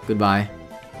 Goodbye.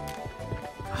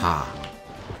 Ha.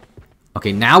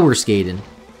 Okay, now we're skating.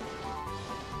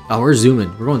 Oh, we're zooming.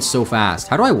 We're going so fast.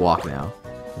 How do I walk now?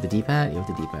 With the D-pad? Yeah, with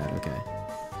the D-pad. Okay.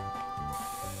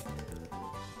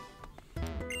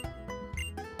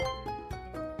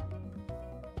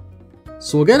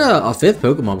 So we'll get a fifth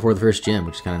Pokemon before the first gym,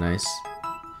 which is kind of nice.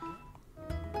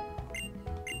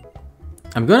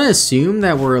 I'm going to assume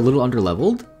that we're a little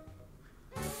underleveled,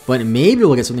 but maybe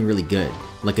we'll get something really good,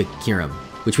 like a Kyurem,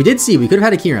 which we did see. We could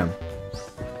have had a Kyurem,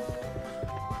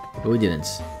 but we didn't.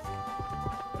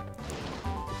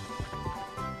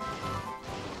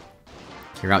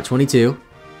 Okay, Route 22.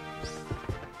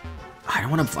 I don't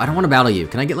want to battle you.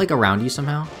 Can I get like around you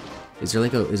somehow? Is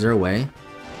there a way?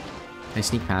 Can I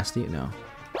sneak past you? No.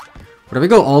 What if I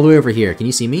go all the way over here? Can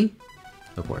you see me?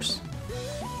 Of course.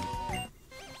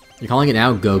 You're calling it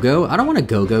now Go-Go? I don't want a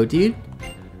Go-Go, dude.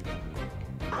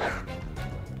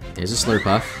 There's a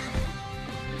Slurpuff.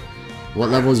 What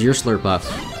level is your Slurpuff?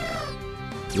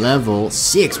 Level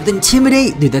 6 with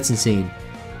Intimidate! Dude, that's insane.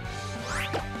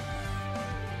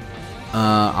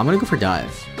 I'm gonna go for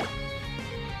Dive.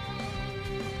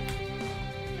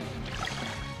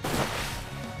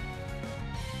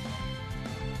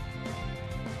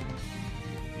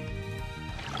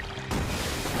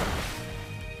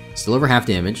 Still over half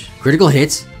damage. Critical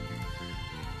hit.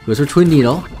 Goes for Twin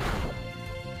Needle.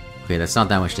 Okay, that's not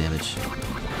that much damage.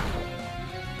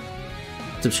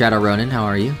 What's up, Shadow Ronin? How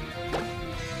are you?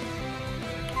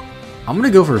 I'm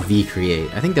gonna go for V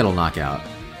Create. I think that'll knock out.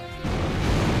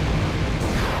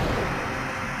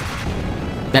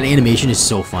 That animation is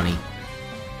so funny.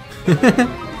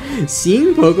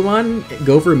 Seeing Pokemon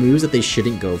go for moves that they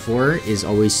shouldn't go for is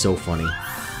always so funny.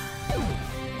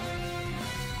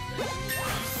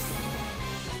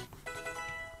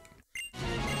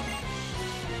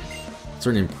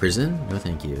 Starting in prison? No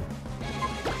thank you.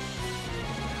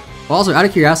 Also, out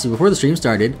of curiosity, before the stream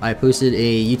started, I posted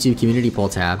a YouTube community poll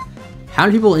tab. How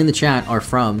many people in the chat are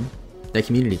from that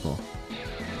community poll?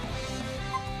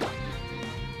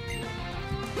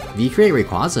 V-Create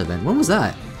Rayquaza event? When was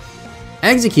that?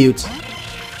 Execute!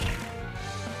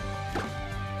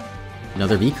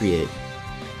 Another V-Create.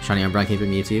 Shiny Umbreon came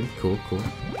from YouTube. Cool, cool.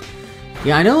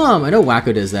 Yeah, I know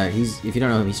Wacko does that. If you don't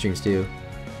know him, he streams too.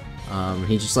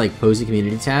 He just like posts a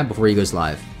community tab before he goes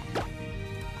live.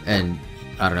 And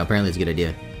I don't know, apparently it's a good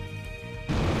idea.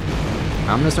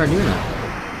 I'm gonna start doing that.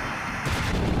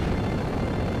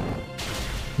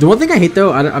 The one thing I hate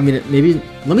though, I mean, maybe,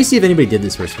 let me see if anybody did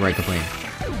this first before I complain.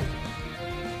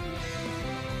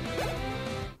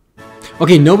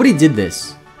 Okay, nobody did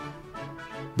this,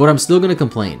 but I'm still gonna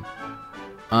complain.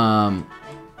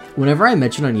 Whenever I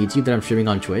mention on YouTube that I'm streaming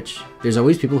on Twitch, there's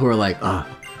always people who are like, why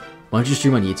don't you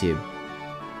stream on YouTube?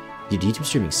 Dude, YouTube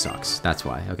streaming sucks. That's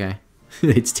why, okay?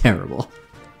 It's terrible.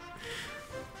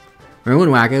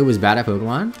 Remember when Wacko was bad at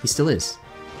Pokemon? He still is.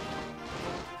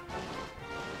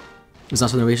 I saw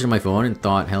some notification on my phone and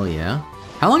thought, hell yeah.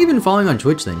 How long have you been following on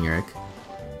Twitch then, Yurik?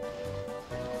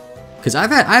 Because I've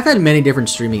had many different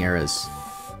streaming eras.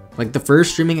 Like the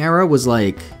first streaming era was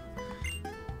like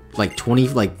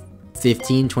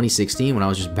 2015, 2016 when I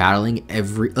was just battling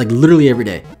literally every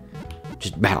day.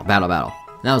 Just battle. That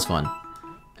was fun.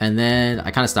 And then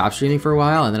I kind of stopped streaming for a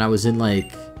while, and then I was in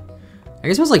like, I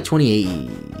guess it was like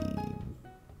 2018,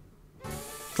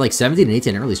 like 17 and 18,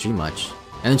 I didn't really stream much.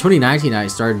 And then 2019 I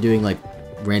started doing like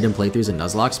random playthroughs and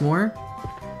Nuzlocke more.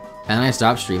 And then I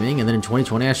stopped streaming, and then in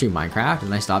 2020 I streamed Minecraft,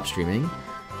 and I stopped streaming.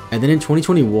 And then in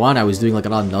 2021 I was doing like a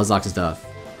lot of Nuzlocke and stuff.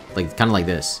 Like, kind of like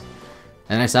this.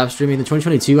 And then I stopped streaming. In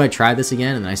 2022 I tried this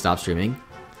again, and then I stopped streaming.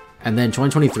 And then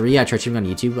 2023 I tried streaming on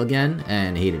YouTube again,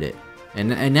 and hated it.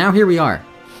 And now here we are.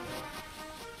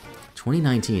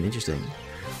 2019, interesting.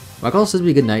 Wacko says to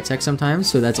be a good night tech sometimes,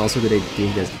 so that's also a good idea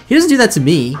he does. He doesn't do that to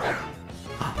me!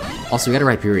 Also, we got a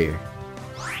Rhyperior.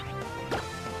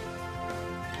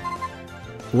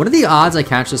 What are the odds I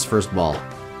catch this first ball?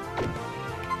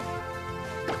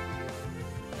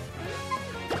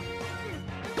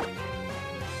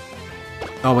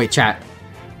 Oh wait, chat.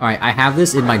 Alright, I have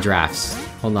this in my drafts.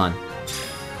 Hold on.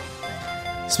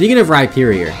 Speaking of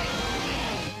Rhyperior.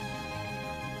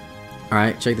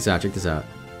 Alright, check this out, check this out.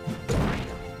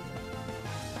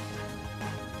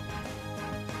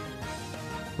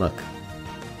 Look.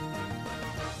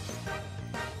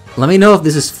 Let me know if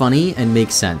this is funny and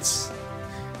makes sense.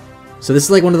 So this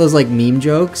is like one of those like meme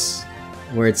jokes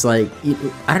where it's like,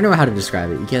 I don't know how to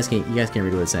describe it. You guys can't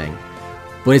read what it's saying.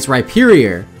 But it's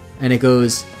Rhyperior, and it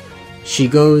goes, she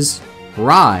goes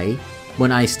Rye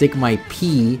when I stick my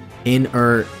P in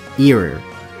her ear.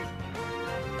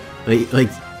 Like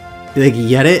you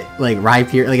get it? Like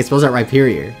Rhyperior, like it spells out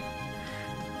Rhyperior.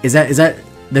 Is that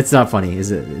that's not funny,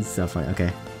 is it? It's not funny.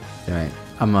 Okay. Alright.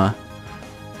 I'm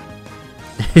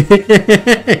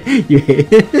you hate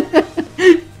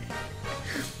it?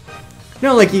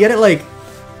 No, like you get it,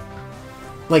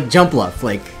 like jump luff,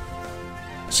 like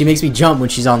she makes me jump when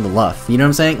she's on the luff, you know what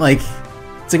I'm saying? Like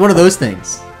it's like one of those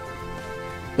things.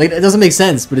 Like it doesn't make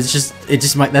sense, but it's just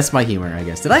that's my humor, I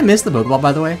guess. Did I miss the Pokeball,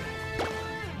 by the way?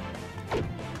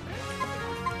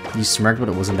 You smirked, but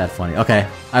it wasn't that funny. Okay,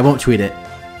 I won't tweet it.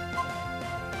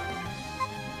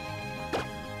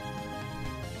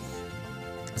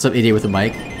 What's up, idiot with a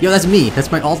mic? Yo, that's me.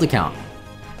 That's my alt account.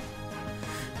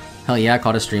 Hell yeah, I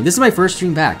caught a stream. This is my first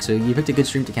stream back, so you picked a good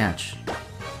stream to catch.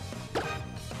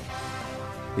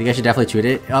 I think I should definitely tweet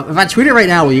it. If I tweet it right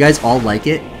now, will you guys all like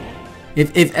it?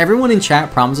 If everyone in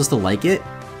chat promises to like it,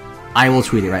 I will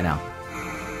tweet it right now.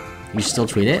 You should still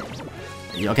tweet it?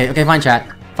 Okay, fine chat.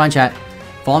 Fine chat.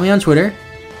 Follow me on Twitter.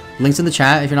 Links in the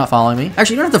chat if you're not following me.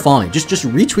 Actually, you don't have to follow me. Just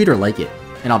retweet or like it,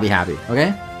 and I'll be happy,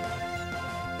 okay?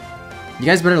 You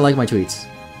guys better like my tweets.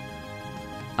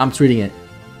 I'm tweeting it.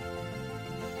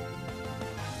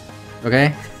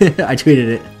 Okay? I tweeted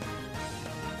it.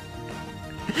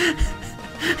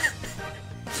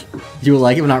 You will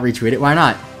like it but not retweet it? Why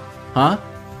not? Huh?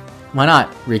 Why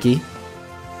not, Ricky?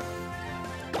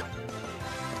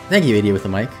 Thank you, idiot with the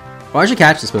mic. Why should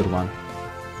catch this Pokemon?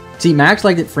 See, Max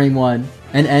liked it frame 1,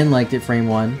 and N liked it frame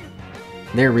 1.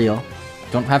 They're real.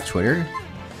 Don't have Twitter?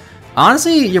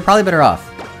 Honestly, you're probably better off.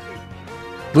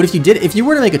 But if you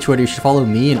were to make a Twitter, you should follow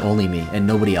me and only me, and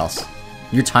nobody else.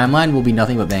 Your timeline will be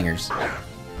nothing but bangers.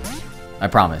 I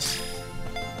promise.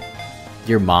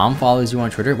 Your mom follows you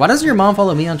on Twitter? Why doesn't your mom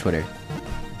follow me on Twitter?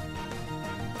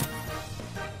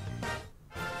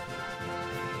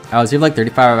 I would save like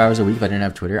 35 hours a week if I didn't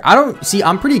have Twitter. I don't see.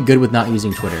 I'm pretty good with not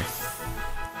using Twitter.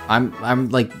 I'm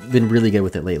like been really good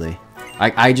with it lately.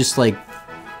 I just like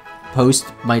post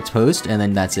my post and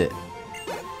then that's it.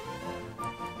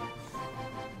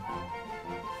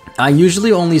 I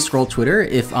usually only scroll Twitter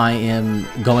if I am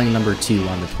going number 2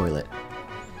 on the toilet.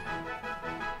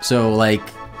 So like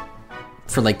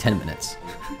for like 10 minutes.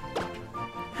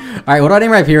 All right, what do I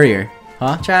name Rhyperior?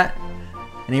 Huh, chat?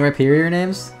 Any Rhyperior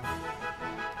names?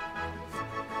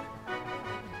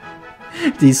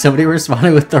 Dude, somebody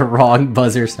responded with the wrong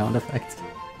buzzer sound effect.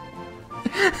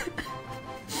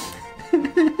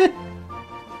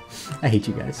 I hate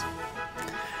you guys.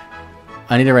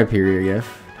 I need a Rhyperior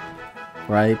gif.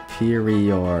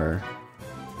 Rhyperior.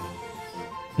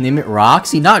 Name it Rock?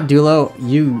 See, not Dulo.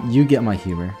 You get my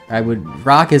humor.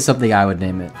 Rock is something I would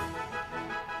name it.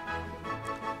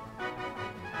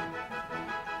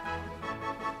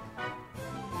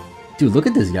 Dude, look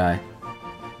at this guy.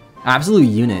 Absolute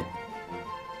unit.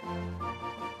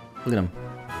 Look at him.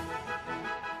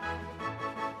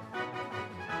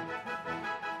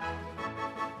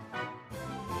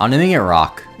 I'm naming it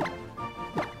Rock.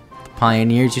 The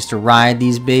pioneers used to ride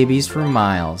these babies for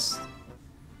miles.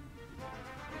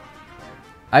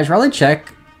 I should probably check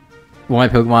what my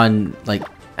Pokemon like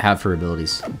have for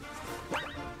abilities.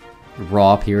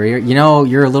 Raw period. You know,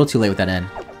 you're a little too late with that N.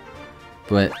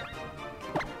 But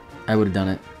I would have done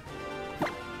it.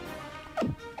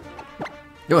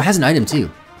 Oh, it has an item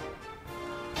too.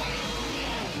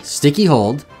 Sticky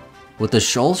Hold with the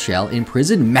Shoal Shell,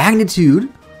 Imprisoned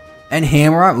Magnitude, and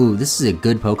Hammer Arm. Ooh, this is a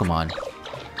good Pokemon.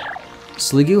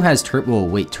 Sliggoo has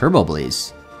Turbo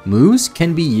Blaze. Moves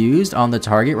can be used on the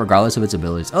target regardless of its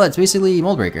abilities. Oh, that's basically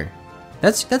Mold Breaker.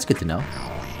 That's good to know.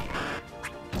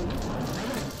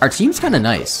 Our team's kind of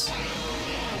nice.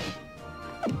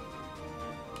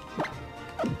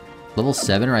 Level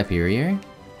 7 Rhyperior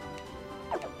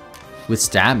with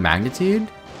Stab Magnitude.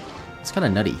 It's kind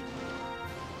of nutty.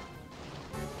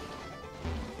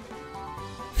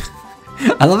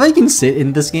 I love how you can sit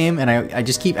in this game and I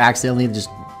just keep accidentally just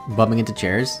bumping into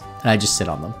chairs and I just sit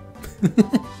on them.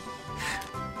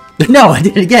 No, I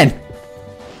did it again!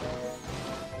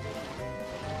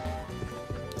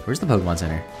 Where's the Pokemon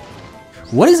Center?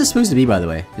 What is this supposed to be, by the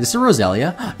way? Is this a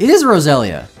Roselia? It is a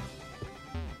Roselia!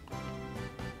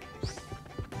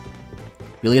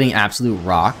 Really getting absolute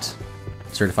rocked.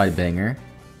 Certified banger.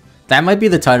 That might be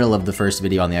the title of the first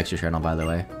video on the extra channel, by the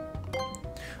way.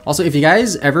 Also, if you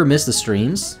guys ever miss the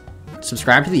streams,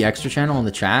 subscribe to the extra channel in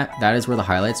the chat. That is where the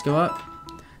highlights go up.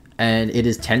 And it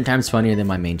is 10 times funnier than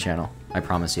my main channel. I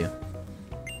promise you.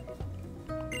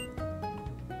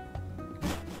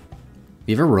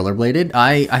 You ever rollerbladed?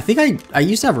 I think I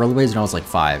used to have rollerblades when I was like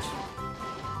 5.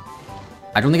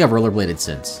 I don't think I've rollerbladed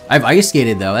since. I've ice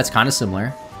skated though. That's kind of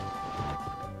similar.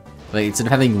 Like instead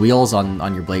of having wheels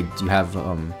on your blade, you have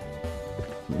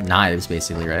knives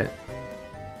basically, right?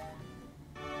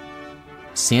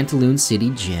 Santaloon City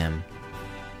Gym.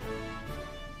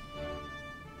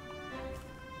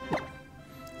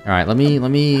 All right, let me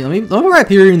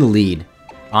Rhyperior in the lead.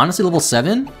 Honestly, level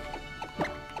 7.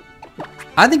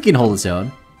 I think he can hold his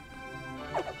own.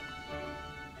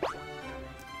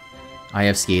 I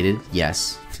have skated,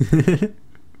 yes.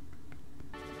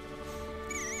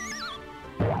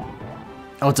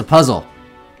 Oh, it's a puzzle.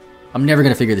 I'm never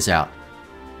gonna figure this out.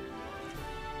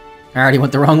 I already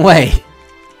went the wrong way.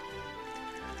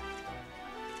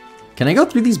 Can I go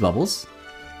through these bubbles?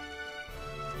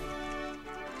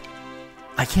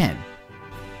 I can.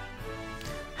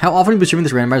 How often are you streaming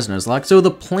this randomized Nuzlocke? So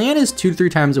the plan is 2 to 3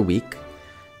 times a week.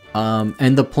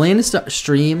 And the plan is to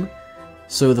stream.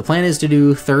 So the plan is to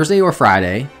do Thursday or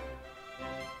Friday.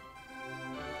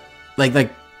 Like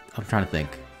I'm trying to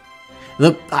think.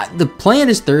 The plan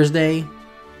is Thursday.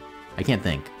 I can't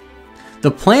think.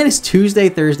 The plan is Tuesday,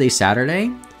 Thursday,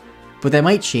 Saturday. But that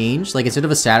might change. Like instead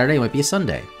of a Saturday, it might be a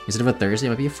Sunday. Instead of a Thursday, it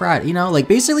might be a Friday. You know, like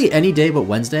basically any day but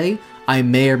Wednesday, I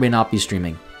may or may not be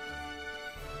streaming.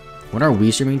 When are we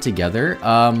streaming together?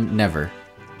 Never.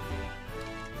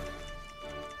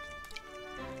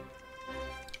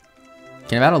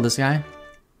 Can I battle this guy?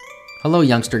 Hello,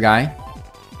 youngster guy.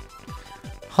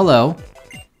 Hello.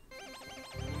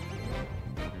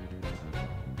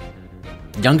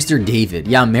 Youngster David.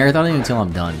 Yeah, I'm marathoning until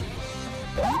I'm done.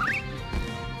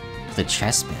 The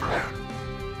chestman.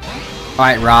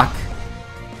 Alright, Rock.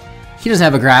 He doesn't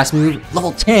have a grass move.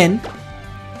 Level 10.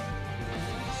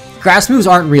 Grass moves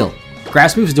aren't real.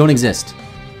 Grass moves don't exist.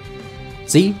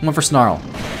 See? Went for Snarl.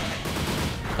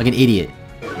 Like an idiot.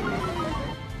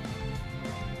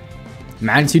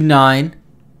 Magnitude 9.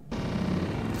 I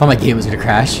thought my game was gonna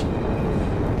crash.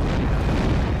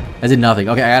 I did nothing.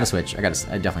 Okay, I gotta switch. I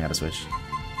definitely gotta switch.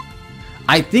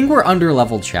 I think we're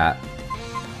under-leveled, chat.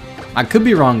 I could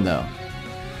be wrong, though.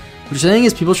 What you're saying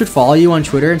is people should follow you on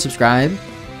Twitter and subscribe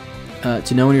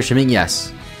to know when you're streaming?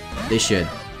 Yes, they should.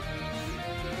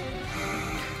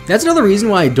 That's another reason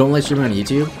why I don't like streaming on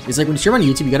YouTube. It's like when you stream on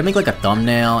YouTube, you gotta make like a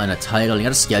thumbnail and a title. And you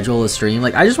gotta schedule a stream.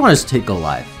 Like, I just want to go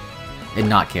live and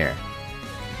not care.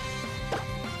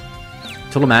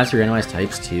 Total master randomized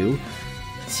types too.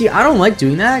 See, I don't like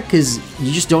doing that because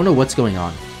you just don't know what's going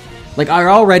on. Like, I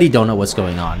already don't know what's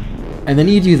going on. And then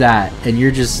you do that, and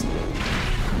you're just...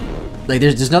 Like,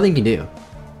 there's nothing you can do.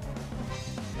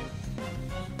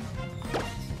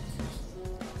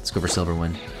 Let's go for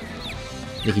Silverwind.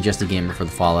 Make you just a gamer for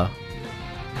the follow.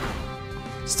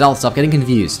 Stealth, stop getting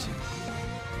confused.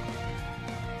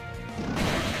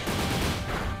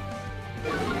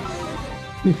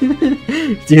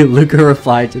 Dude, Luca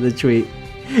replied to the tweet.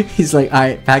 He's like,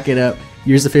 alright, pack it up.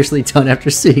 Yours officially done after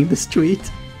seeing this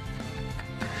tweet.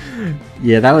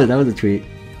 Yeah, that was a tweet.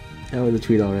 That was a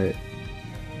tweet, alright.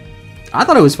 I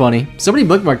thought it was funny. Somebody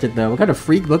bookmarked it though. What kind of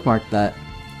freak bookmarked that?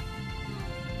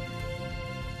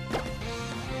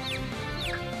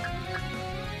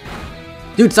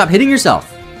 Dude, stop hitting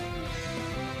yourself.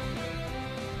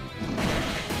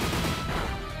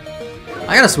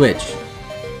 I gotta switch.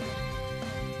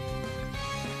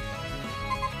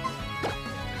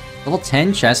 Level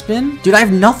 10 chestpin? Dude, I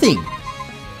have nothing!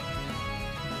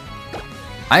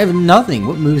 I have nothing!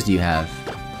 What moves do you have?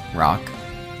 Rock?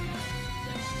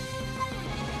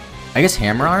 I guess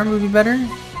Hammer Arm would be better?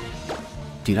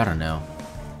 Dude, I don't know.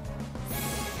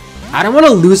 I don't want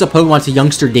to lose a Pokemon to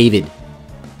youngster David.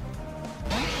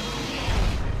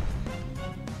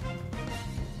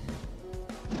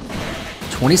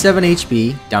 $27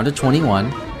 HP, down to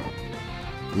 21.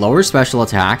 Lower special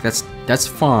attack, that's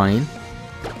fine.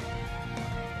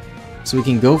 So we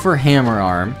can go for Hammer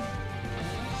Arm.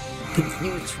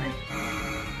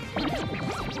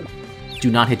 Do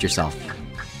not hit yourself.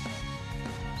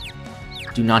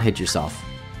 Do not hit yourself.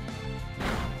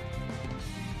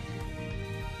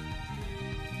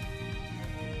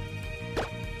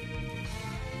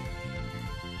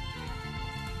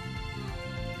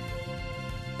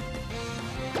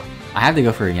 I have to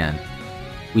go for it again.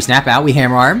 We snap out, we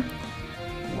Hammer Arm.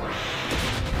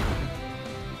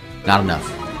 Not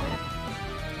enough.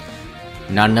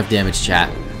 Not enough damage, chat.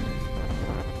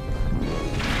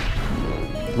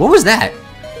 What was that?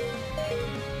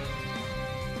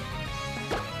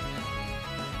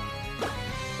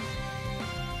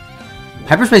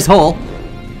 Hyperspace hole?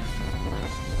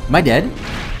 Am I dead?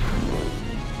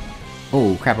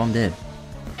 Oh crap, I'm dead.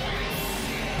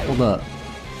 Hold up.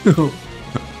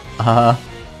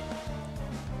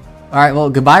 Alright, well,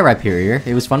 goodbye, Rhyperior.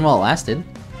 It was fun while it lasted.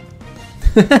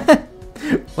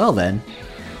 Well then.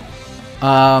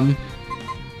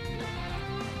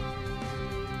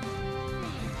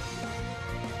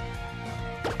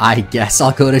 I guess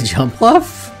I'll go to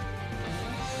Jumpluff?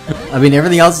 I mean,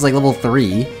 everything else is like level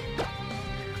 3.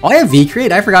 Oh, I have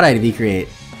V-Create? I forgot I had V-Create.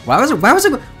 Why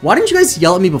didn't you guys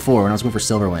yell at me before when I was going for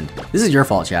Silverwind? This is your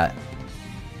fault, chat.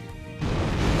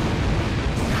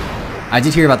 I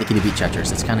did hear about the key to beat Tetris.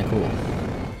 That's kind of cool.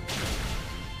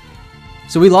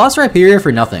 So we lost Rhyperior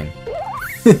for nothing.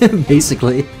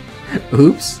 Basically.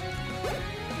 Oops.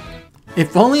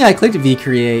 If only I clicked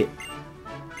V-Create.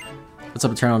 What's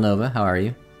up, Eternal Nova? How are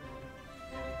you?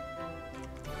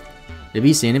 It'd be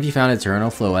insane if you found Eternal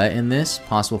Floette in this.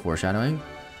 Possible foreshadowing.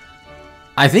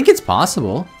 I think it's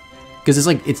possible. Because it's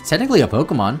like, it's technically a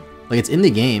Pokemon. Like, it's in the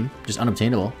game, just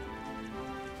unobtainable.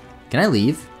 Can I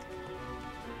leave?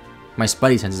 My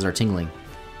Spidey senses are tingling.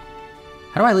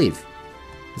 How do I leave?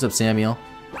 What's up, Samuel?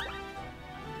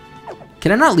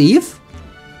 Can I not leave?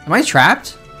 Am I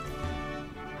trapped?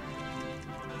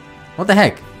 What the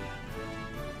heck?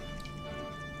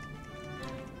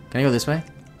 Can I go this way?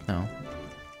 No.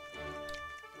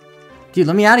 Dude,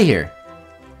 let me out of here.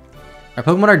 Our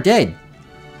Pokemon are dead.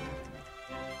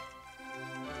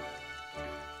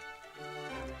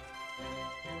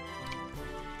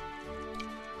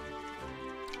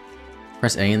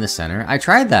 Press A in the center. I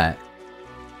tried that.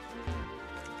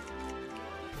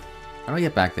 How do I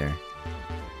get back there?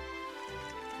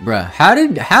 Bruh, how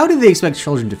did they expect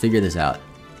children to figure this out?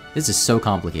 This is so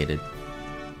complicated.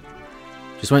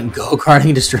 Just went go-karting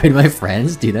and destroyed my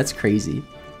friends? Dude, that's crazy.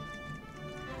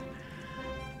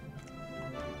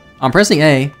 I'm pressing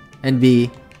A and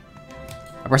B.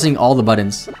 I'm pressing all the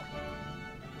buttons.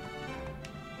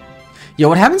 Yo,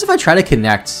 what happens if I try to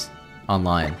connect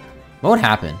online? What would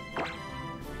happen?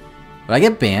 Would I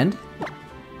get banned?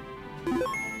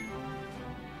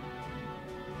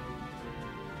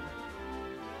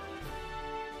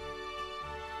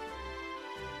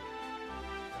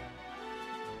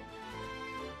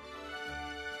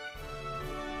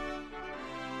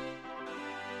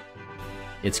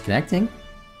 It's connecting.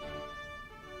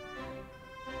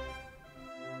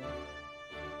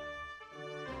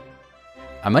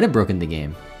 I might have broken the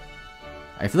game.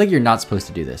 I feel like you're not supposed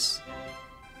to do this.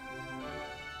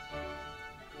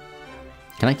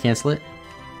 Can I cancel it?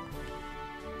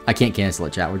 I can't cancel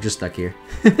it, chat. We're just stuck here.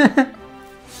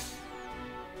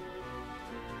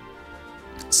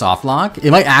 Soft lock? It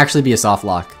might actually be a soft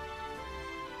lock.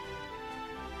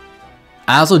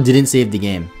 I also didn't save the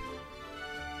game.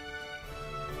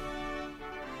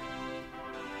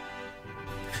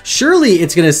 Surely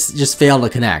it's gonna just fail to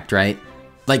connect, right?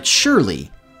 Like,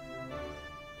 surely.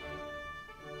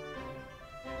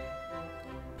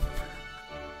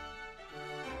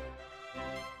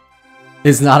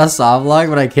 It's not a soft lock,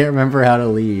 but I can't remember how to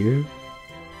leave.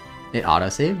 It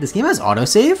autosaved? This game has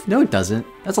autosave? No, it doesn't.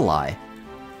 That's a lie.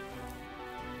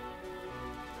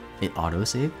 It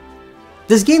autosave?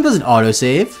 This game doesn't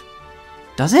autosave.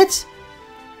 Does it?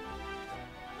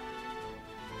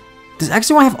 Does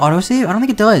XY have autosave? I don't think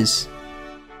it does.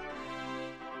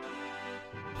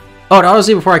 Oh, it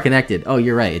autosaved before I connected. Oh,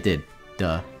 you're right, it did.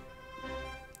 Duh.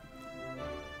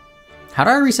 How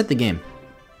do I reset the game?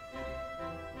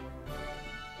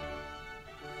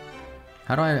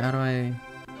 How do I...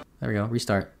 There we go,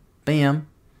 restart. Bam.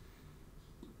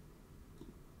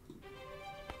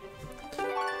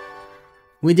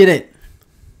 We did it.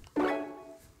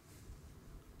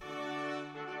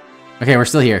 Okay, we're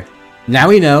still here. Now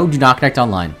we know, do not connect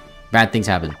online. Bad things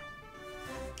happen.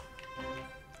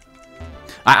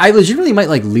 I legitimately might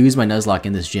like lose my Nuzlocke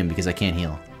in this gym because I can't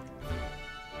heal.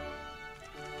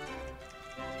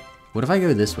 What if I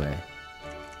go this way?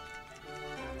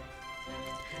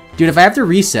 Dude, if I have to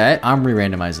reset, I'm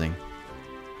re-randomizing.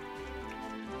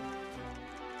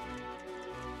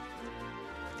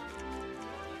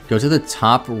 Go to the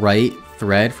top right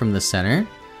thread from the center.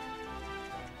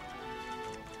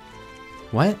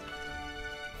 What?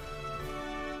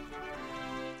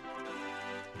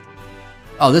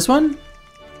 Oh, this one?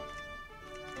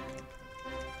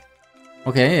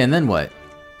 Okay, and then what?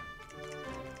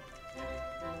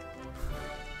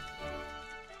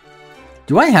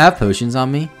 Do I have potions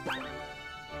on me?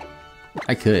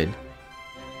 I could.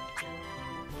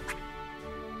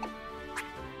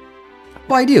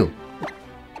 Well, I do.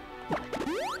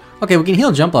 Okay, we can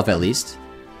heal jump off at least.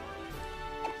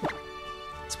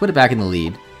 Let's put it back in the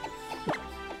lead.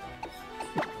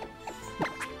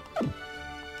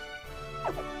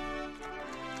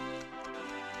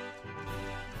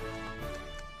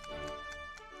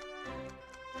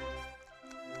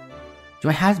 Do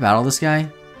I have to battle this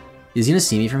guy? Is he gonna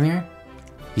see me from here?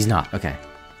 He's not. Okay.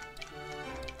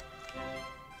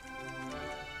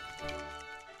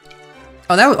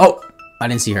 Oh, that was... Oh! I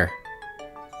didn't see her.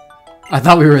 I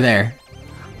thought we were there.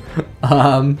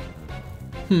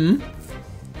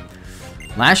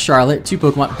 Last Charlotte, 2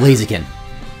 Pokemon. Blaziken.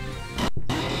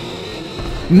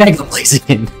 Mega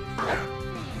Blaziken.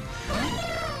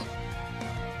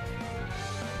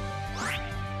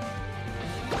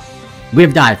 We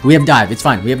have dive. We have dive. It's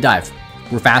fine. We have dive.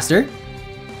 We're faster.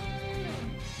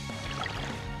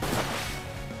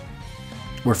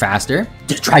 We're faster.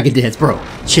 Just Dragon Dance, bro.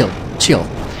 Chill. Chill.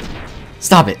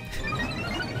 Stop it.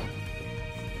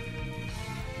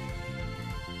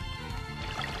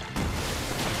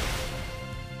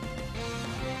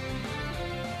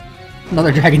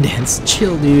 Another Dragon Dance.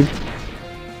 Chill, dude.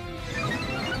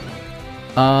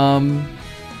 I'm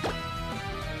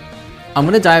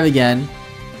gonna dive again.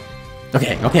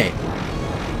 Okay, okay.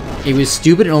 It was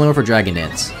stupid and only went for Dragon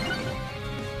Dance.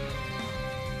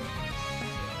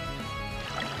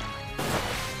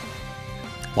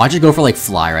 Why'd you go for, like,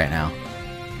 Fly right now?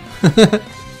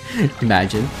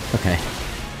 Imagine. Okay.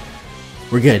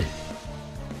 We're good.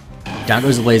 Down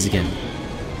goes the Blaziken.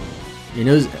 You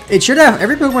know, it should have...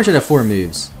 Every Pokemon should have 4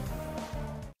 moves.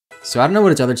 So I don't know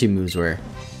what its other 2 moves were.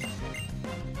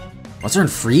 Let's learn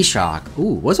Free Shock.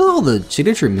 Ooh, what's with all the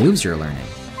signature moves you're learning?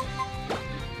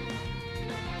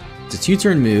 It's a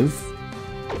 2-turn move.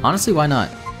 Honestly, why not?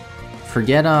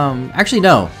 Forget, actually,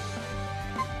 no.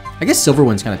 I guess Silver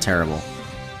Wind's kind of terrible.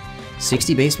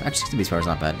 60 base... Actually, 60 base power is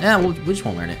not bad. Yeah, we just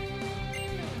won't learn it.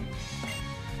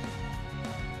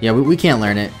 Yeah, we can't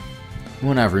learn it. We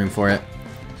won't have room for it.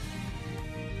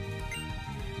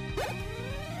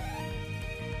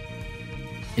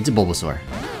 It's a Bulbasaur.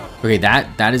 Okay,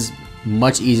 that is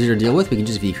much easier to deal with. We can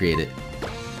just V-create it.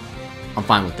 I'm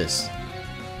fine with this.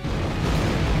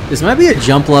 This might be a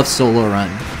Jumpluff solo run,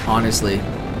 honestly.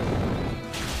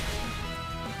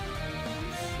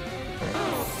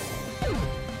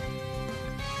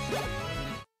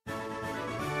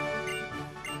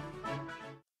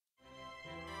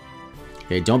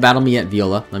 Okay, don't battle me yet,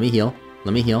 Viola. Let me heal.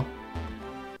 Let me heal.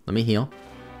 Let me heal.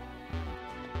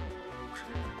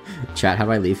 Chat, how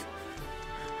do I leave?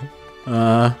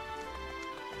 Oh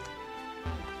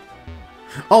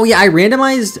yeah, I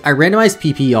randomized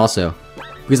PP also.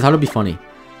 Because I thought it'd be funny.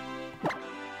 I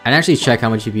didn't actually check how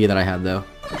much PP that I had though.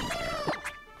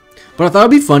 But I thought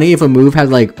it'd be funny if a move had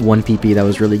like 1 PP that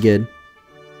was really good.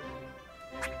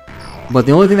 But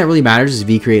the only thing that really matters is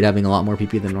V-Create having a lot more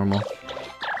PP than normal.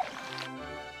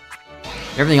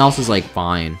 Everything else is like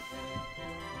fine.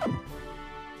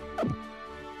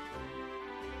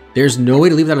 There's no way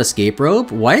to leave that escape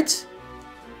rope? What?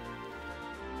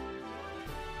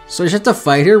 So I just have to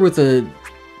fight her with a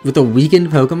weakened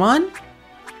Pokemon?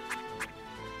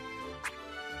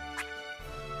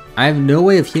 I have no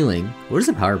way of healing. What does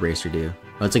a Power Bracer do?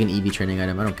 Oh, it's like an EV training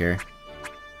item. I don't care.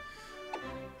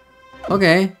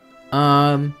 Okay.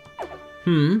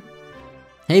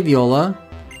 Hey, Viola.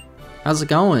 How's it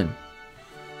going?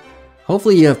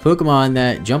 Hopefully you have Pokemon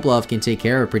that Jumpluff can take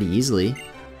care of pretty easily.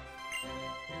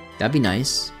 That'd be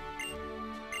nice.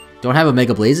 Don't have a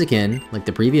Mega Blaziken like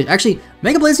the previous... Actually,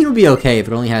 Mega Blaziken would be okay if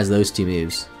it only has those 2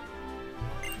 moves.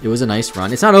 It was a nice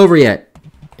run. It's not over yet.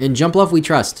 In Jumpluff, we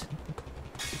trust.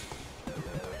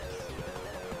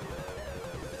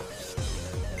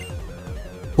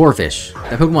 Corphish.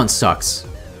 That Pokemon sucks.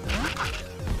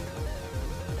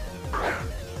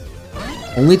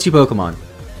 Only 2 Pokemon.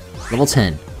 Level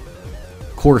 10.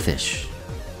 Corphish.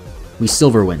 We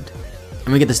Silverwind.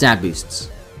 And we get the stat boosts.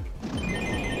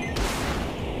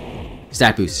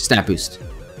 Stat boost. Stat boost.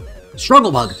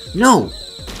 Struggle Bug! No!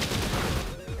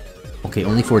 Okay,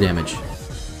 only 4 damage.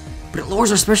 But it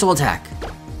lowers our special attack.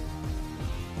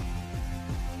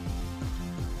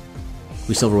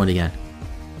 We Silverwind again.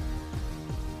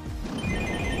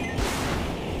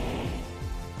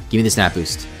 Give me the stat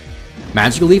boost.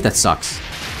 Magical Leaf? That sucks.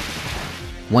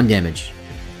 1 damage.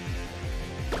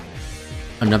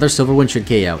 Another Silverwind should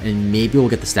KO, and maybe we'll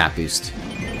get the stat boost.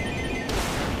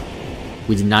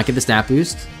 We did not get the stat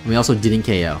boost, and we also didn't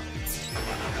KO.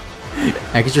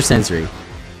 Extra sensory.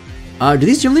 Do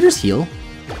these gym leaders heal?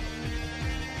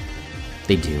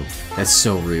 They do. That's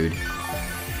so rude.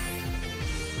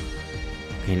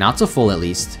 Okay, not so full at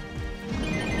least.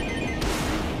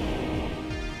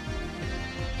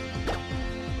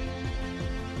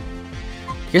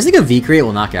 You guys think a V-Create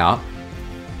will knock out?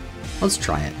 Let's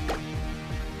try it.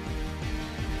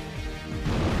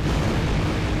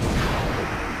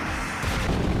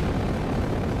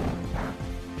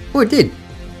 Oh, it did.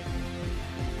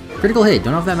 Critical hit.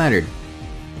 Don't know if that mattered.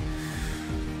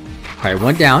 Alright,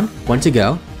 1 down. 1 to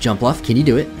go. Jumpluff, can you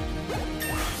do it?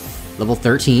 Level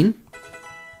 13.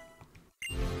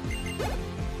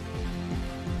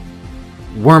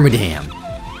 Wormadam.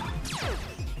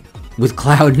 With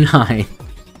Cloud 9.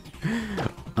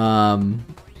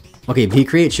 Okay,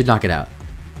 V-Create should knock it out.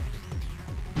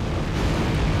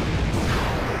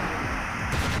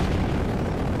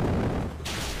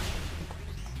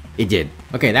 It did.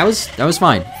 Okay, that was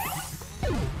fine.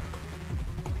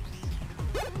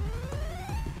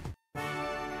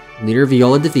 Leader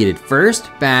Viola defeated. First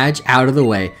badge out of the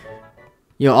way.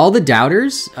 You know, all the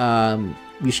doubters,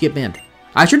 you should get banned.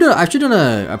 I should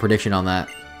done a prediction on that.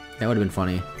 That would have been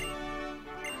funny.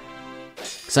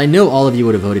 Cause I know all of you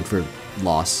would have voted for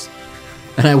loss,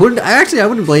 and I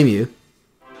wouldn't blame you.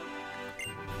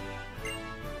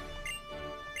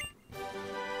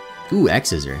 Ooh,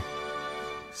 X-Scissor.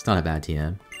 It's not a bad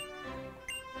TM.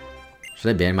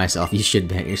 Should I ban myself? You should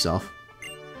ban yourself.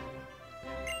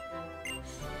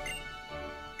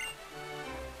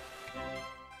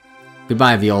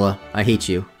 Goodbye, Viola. I hate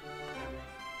you.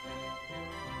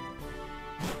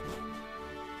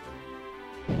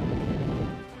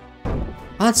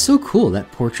 Oh, that's so cool.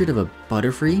 That portrait of a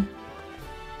Butterfree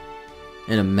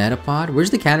and a Metapod. Where's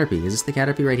the Caterpie? Is this the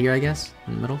Caterpie right here, I guess?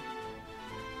 In the middle?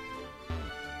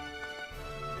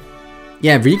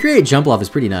 Yeah, Recreate Jumpluff is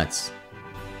pretty nuts.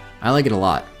 I like it a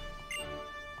lot.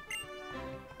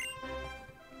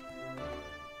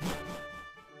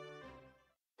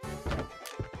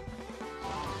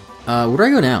 Where do I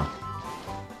go now?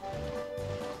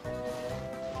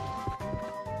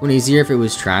 Wouldn't easier if it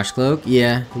was Trash Cloak?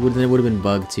 Yeah, it would have been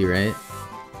Bug too, right?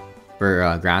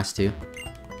 Or Grass too.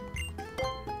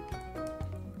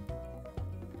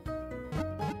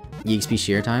 EXP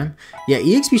share time? Yeah,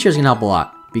 EXP share is gonna help a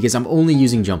lot because I'm only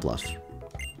using Jump Bluff.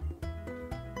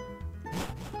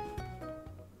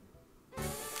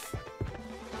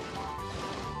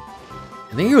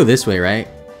 I think I go this way, right?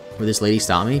 Where this lady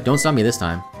stopped me? Don't stop me this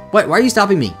time. What? Why are you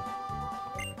stopping me?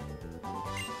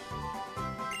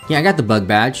 Yeah, I got the bug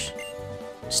badge.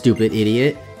 Stupid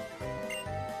idiot.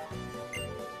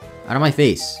 Out of my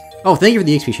face. Oh, thank you for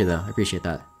the XP share, though. I appreciate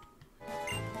that.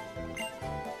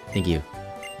 Thank you.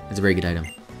 That's a very good item.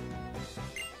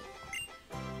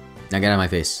 Now get out of my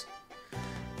face.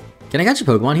 Can I catch a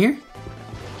Pokemon here?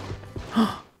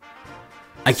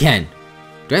 I can.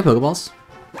 Do I have Pokeballs?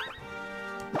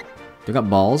 Do I got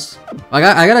balls? I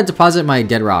gotta deposit my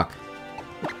dead rock.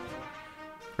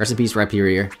 Rest in peace,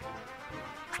 Rhyperior.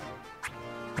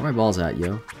 Where are my balls at,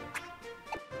 yo?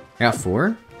 I got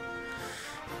 4?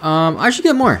 I should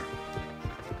get more.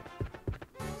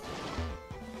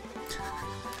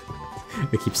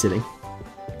 I keep sitting.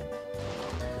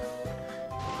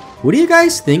 What do you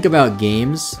guys think about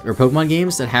games, or Pokemon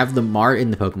games, that have the Mart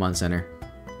in the Pokemon Center?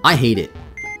 I hate it.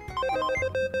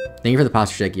 Thank you for the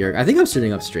posture check, Yerk. I think I'm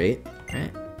sitting up straight,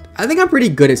 right? I think I'm pretty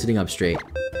good at sitting up straight.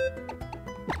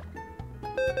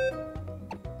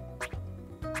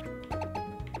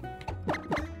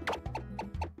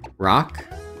 Rock?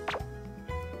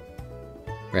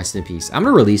 Rest in peace. I'm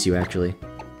gonna release you, actually.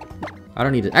 I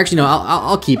don't need to. Actually, no,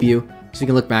 I'll keep you, so we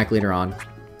can look back later on.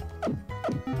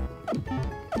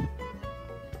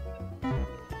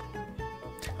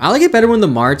 I like it better when the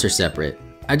marts are separate.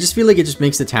 I just feel like it just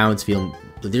makes the towns feel...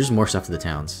 There's more stuff to the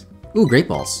towns. Ooh, Great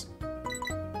Balls.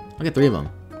 I'll get 3 of them.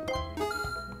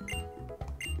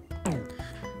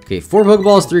 Okay, 4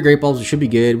 Pokeballs, 3 Great Balls. We should be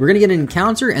good. We're gonna get an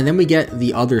encounter, and then we get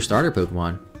the other starter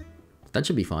Pokemon. That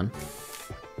should be fun.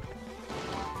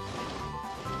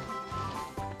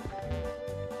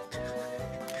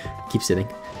 Keep sitting.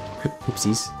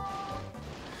 Oopsies.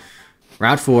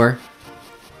 Route 4.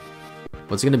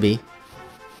 What's it gonna be?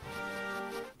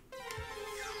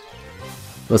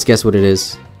 Let's guess what it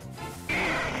is.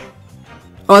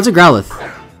 Oh, it's a Growlithe.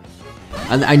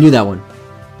 I knew that one.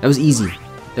 That was easy.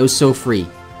 That was so free.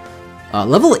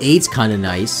 Level 8's kind of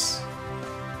nice.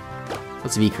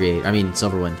 What's V create? I mean,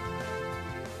 Silverwind.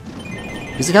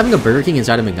 It's like having a Burger King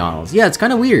inside of McDonald's. Yeah, it's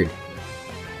kind of weird.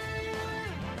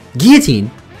 Guillotine?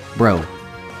 Bro.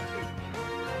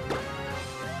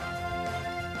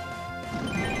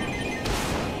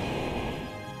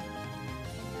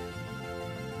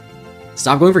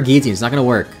 Stop going for Guillotine, it's not gonna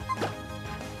work.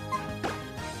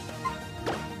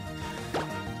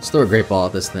 Let's throw a Great Ball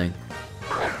at this thing.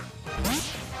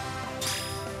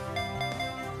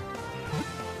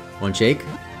 One shake,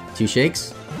 2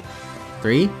 shakes,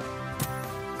 3.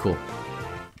 Cool.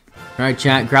 Alright,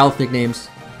 chat, Growlithe nicknames.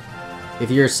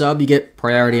 If you're a sub, you get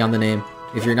priority on the name.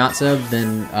 If you're not sub,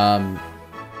 then,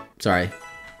 sorry.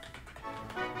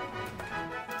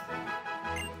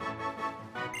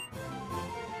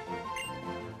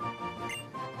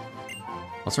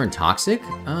 Also, in Toxic?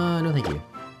 No thank you.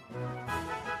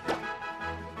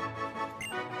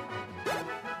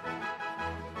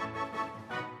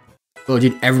 Oh,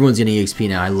 dude, everyone's getting EXP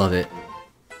now. I love it.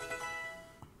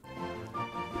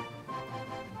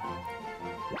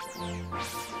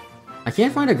 I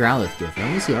can't find a Growlithe gift. I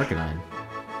only see Arcanine.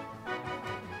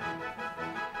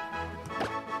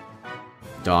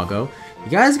 Doggo. You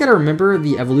guys gotta remember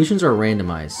the evolutions are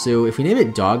randomized. So if we name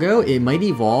it Doggo, it might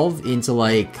evolve into,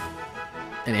 like,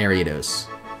 an Ariados.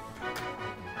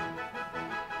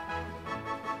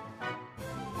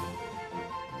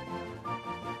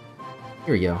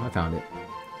 Here we go, I found it.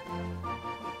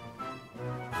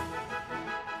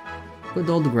 Good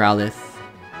old Growlithe.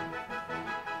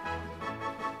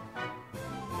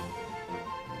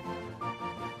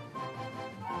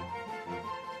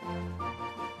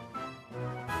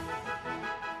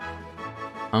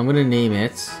 I'm gonna name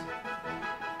it...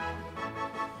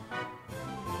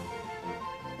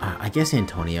 I guess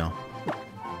Antonio.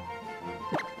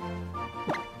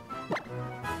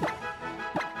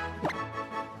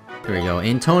 There we go.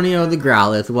 Antonio the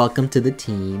Growlithe, welcome to the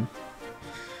team.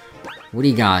 What do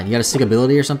you got? You got a sick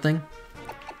ability or something?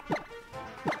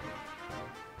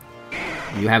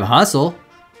 You have Hustle.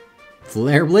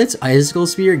 Flare Blitz, Icicle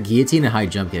Spear, Guillotine, and High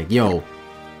Jump Kick. Yo,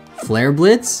 Flare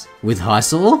Blitz with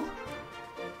Hustle?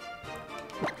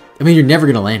 I mean, you're never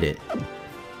gonna land it.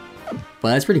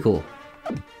 But that's pretty cool.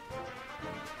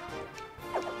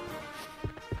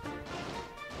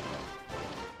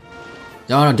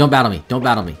 No, no, don't battle me. Don't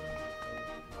battle me.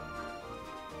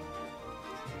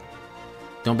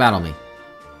 Don't battle me.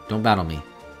 Don't battle me.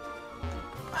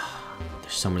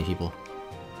 There's so many people.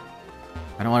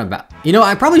 I don't want to you know,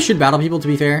 I probably should battle people, to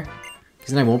be fair.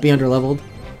 Because then I won't be under-leveled.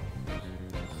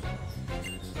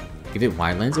 Give it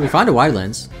wide lens. Oh, we found a wide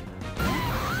lens.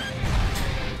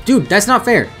 Dude, that's not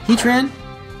fair. Heatran?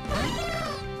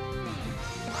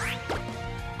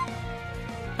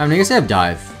 I mean, I guess I have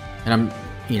dive. And I'm,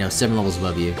 you know, 7 levels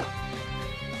above you.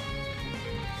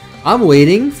 I'm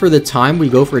waiting for the time we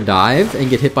go for a dive and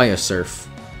get hit by a surf.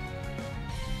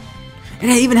 And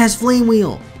it even has Flame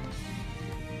Wheel!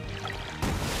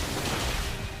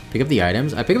 Pick up the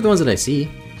items. I pick up the ones that I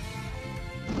see.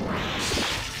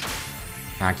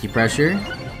 Acupressure.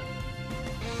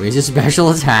 Raise your special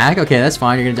attack. Okay, that's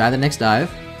fine. You're gonna die the next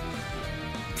dive.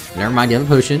 Never mind, you have a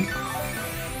potion.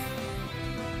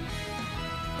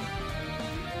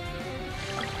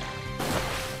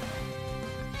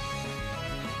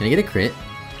 Can I get a crit?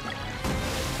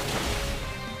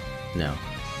 No.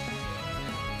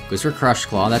 Goes for Crush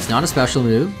Claw. That's not a special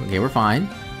move. Okay, we're fine.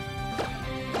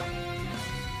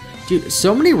 Dude,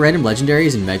 so many random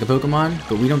legendaries and Mega Pokemon,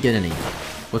 but we don't get any.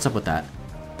 What's up with that?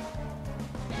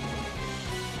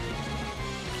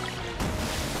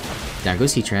 Down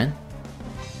goes Heatran.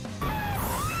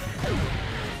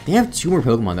 They have 2 more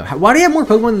Pokemon though. Why do you have more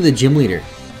Pokemon than the gym leader?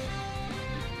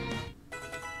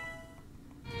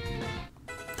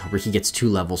 Oh, Ricky gets 2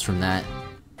 levels from that.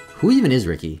 Who even is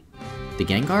Ricky? The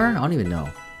Gengar? I don't even know.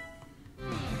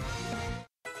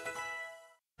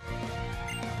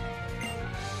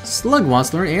 Slug wants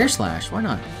to learn Air Slash. Why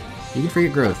not? You can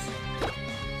forget growth.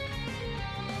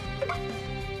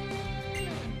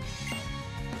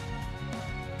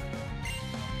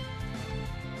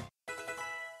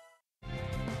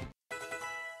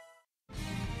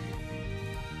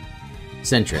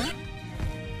 Sentry.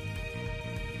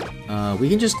 We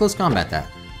can just close combat that.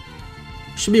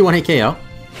 Should be 1-hit KO.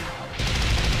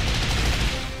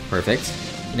 Perfect.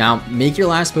 Now, make your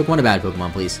last Pokemon a bad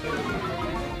Pokemon, please.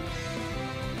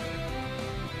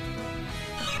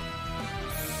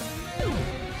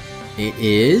 It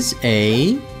is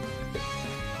a...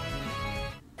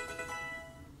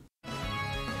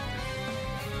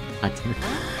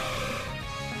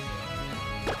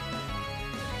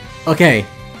 Okay,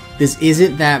 this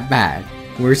isn't that bad.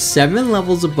 We're 7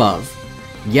 levels above.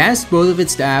 Yes, both of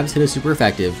its stabs hit us super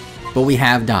effective, but we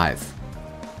have dive.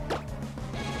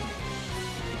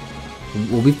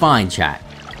 We'll be fine, chat.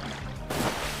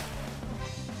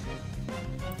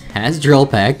 Has Drill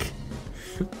Peck.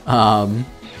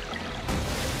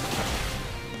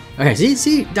 Okay,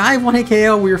 see, dive 1-hit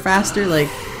KO, we were faster, like,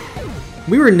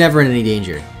 we were never in any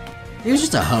danger. It was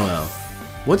just a Ho-Oh.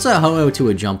 What's a Ho-Oh to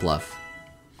a Jumpluff?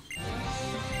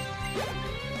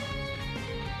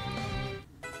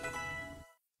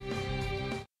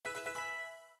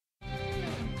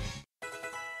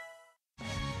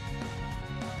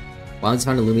 Wildlands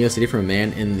found a Lumio City from a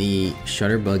man in the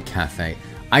Shutterbug Cafe.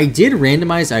 I did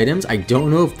randomize items. I don't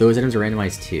know if those items are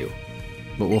randomized too,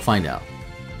 but we'll find out.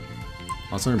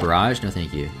 Also in a barrage? No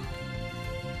thank you.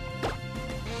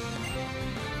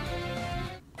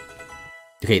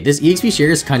 Okay, this EXP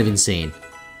share is kind of insane.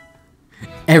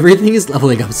 Everything is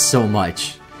leveling up so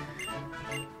much.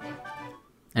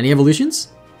 Any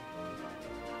evolutions?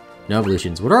 No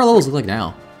evolutions. What do our levels look like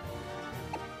now?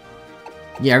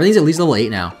 Yeah, everything's at least level 8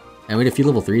 now. And we had a few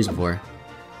level 3s before.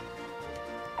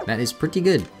 That is pretty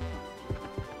good.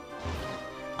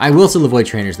 I will still avoid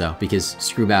trainers though, because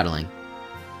screw battling.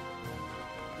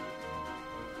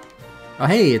 Oh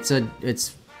hey, it's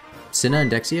Cinna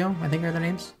and Dexio, I think are their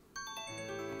names.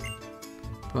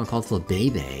 Pokemon called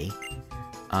Flabebe.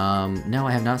 No,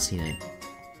 I have not seen it.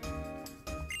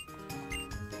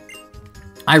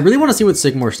 I really want to see what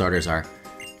Sycamore starters are.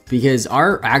 Because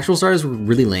our actual starters were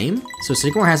really lame, so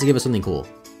Sycamore has to give us something cool.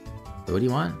 What do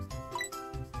you want?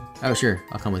 Oh sure,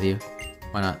 I'll come with you.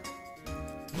 Why not?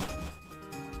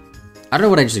 I don't know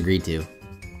what I just agreed to.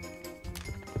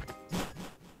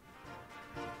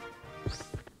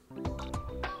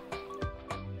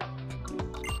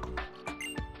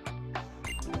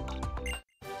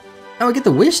 Oh, I get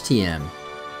the Wish TM.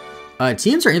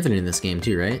 TMs are infinite in this game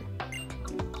too, right?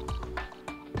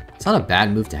 It's not a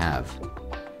bad move to have.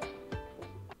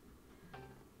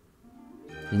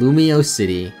 Lumio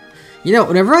City. You know,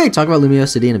 whenever I talk about Lumio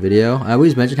City in a video, I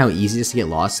always mention how easy it is to get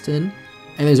lost in.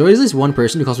 And there's always this one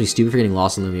person who calls me stupid for getting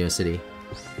lost in Lumio City.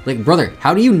 Like, brother,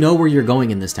 how do you know where you're going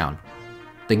in this town?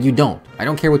 Like, you don't. I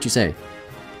don't care what you say.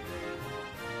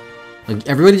 Like,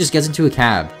 everybody just gets into a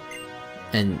cab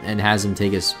and has them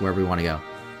take us wherever we want to go.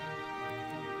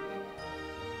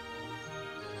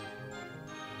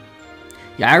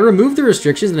 Yeah, I removed the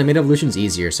restrictions and I made evolutions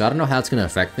easier, so I don't know how it's going to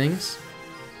affect things.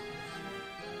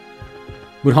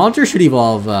 But Haunter should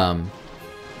evolve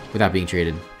without being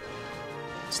traded.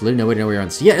 There's literally no way to know where you're on.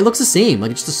 Yeah, it looks the same.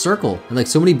 Like, it's just a circle. And, like,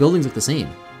 so many buildings look the same.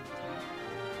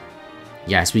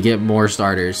 Yes, we get more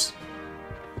starters.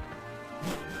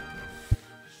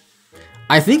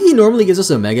 I think he normally gives us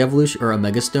a Mega Evolution or a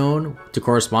Mega Stone to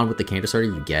correspond with the Canto starter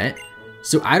you get.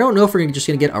 So I don't know if we're just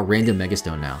going to get a random Mega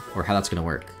Stone now, or how that's going to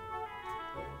work.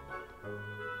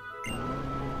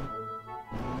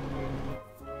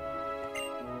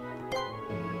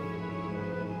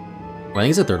 Well, I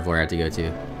think it's the 3rd floor I have to go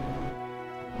to.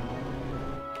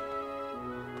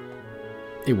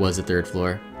 It was the 3rd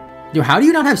floor. Yo, how do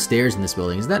you not have stairs in this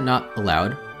building? Is that not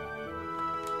allowed?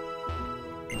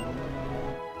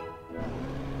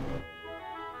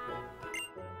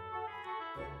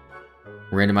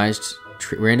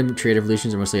 Random trade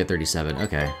evolutions are mostly at 37.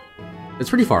 Okay. It's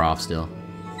pretty far off still.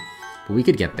 But we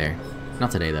could get there.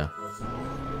 Not today, though.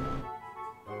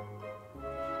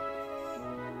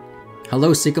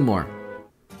 Hello, Sycamore.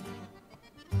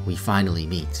 We finally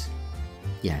meet.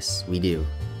 Yes, we do.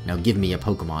 Now give me a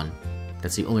Pokemon.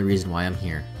 That's the only reason why I'm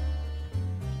here.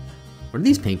 What are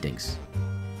these paintings?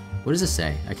 What does this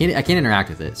say? I can't interact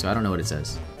with it, so I don't know what it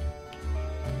says.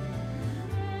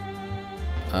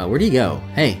 Where do you go?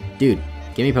 Hey, dude,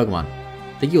 give me Pokemon.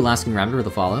 Thank you, Alaskan Rabbit, for the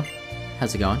follow.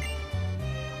 How's it going?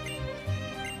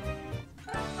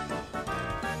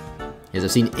 Yes,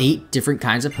 I've seen 8 different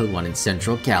kinds of Pokemon in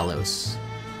Central Kalos.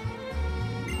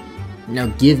 Now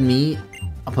give me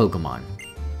a Pokemon.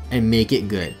 And make it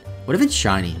good. What if it's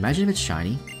shiny? Imagine if it's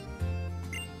shiny.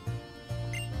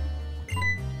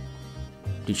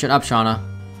 Dude, shut up, Shauna.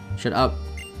 Shut up.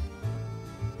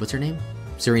 What's her name?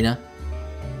 Serena.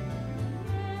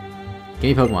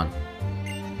 Give me Pokemon.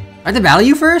 I have to battle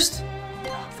you first?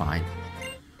 Fine.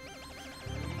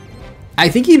 I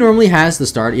think he normally has the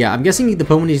start. Yeah, I'm guessing the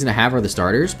Pokemon he's gonna have are the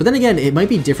starters. But then again, it might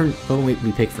be different Pokemon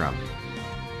we pick from.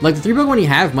 Like, the 3 Pokemon you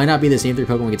have might not be the same 3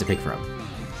 Pokemon we get to pick from.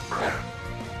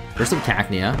 First up,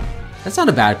 Cacnea. That's not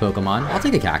a bad Pokemon. I'll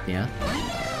take a Cacnea.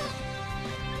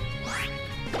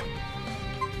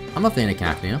 I'm a fan of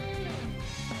Cacnea.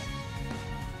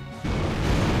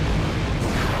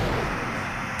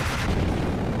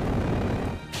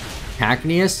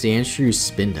 Cacnea, Sandshrew,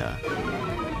 Spinda.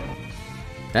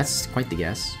 That's quite the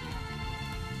guess.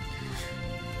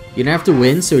 You don't have to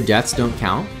win, so deaths don't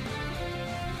count.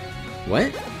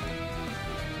 What?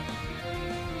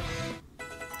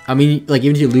 I mean, like,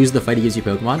 even if you lose the fight, he gives you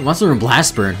Pokemon. Wants to learn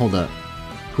Blast Burn. Hold up.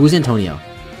 Who's Antonio?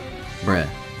 Bruh.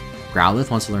 Growlithe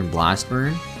wants to learn Blast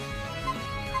Burn.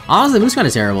 Honestly, the move's kind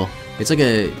of terrible. It's like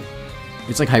a...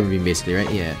 It's like Hyper Beam, basically, right?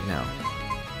 Yeah, no.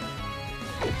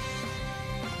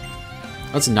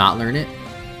 Let's not learn it.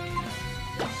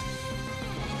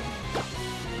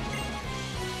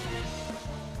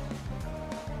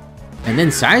 And then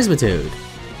Seismitoad.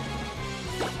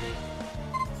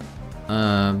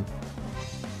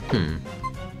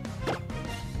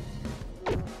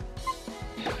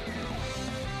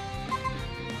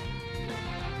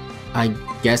 I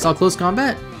guess I'll close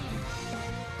combat.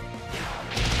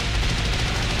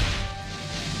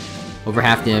 Over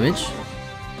half damage.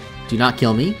 Do not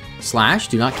kill me. Slash,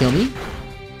 do not kill me.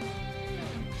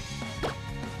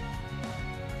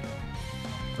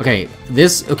 Okay,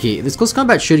 this close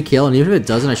combat should kill, and even if it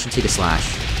doesn't, I should take a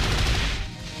slash.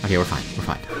 Okay, we're fine, we're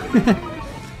fine.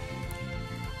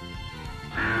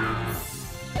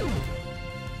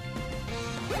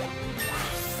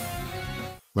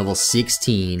 Level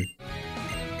 16.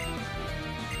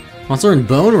 Wants to learn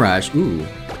Bone Rush, ooh.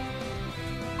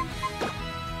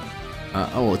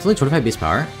 Oh, it's only 25 base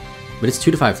power, but it's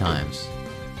 2 to 5 times.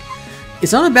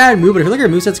 It's not a bad move, but I feel like our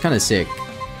moveset's kind of sick.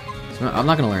 So I'm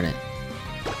not gonna learn it.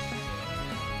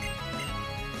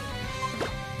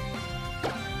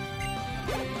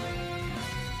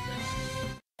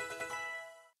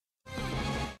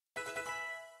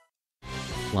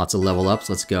 Lots of level ups,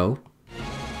 let's go.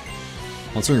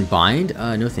 Wants to learn Bind?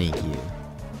 No thank you.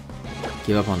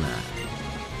 Give up on that.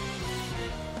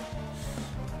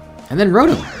 And then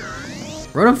Rotom.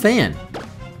 Rotom Fan.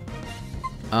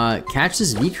 Catch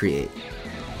this V-Create.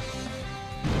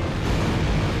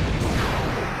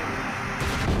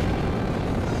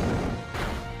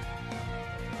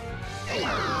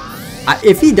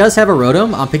 If he does have a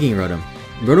Rotom, I'm picking Rotom.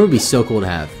 Rotom would be so cool to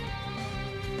have.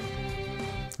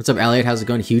 What's up, Elliot? How's it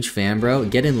going? Huge fan, bro.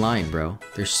 Get in line, bro.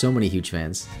 There's so many huge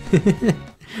fans.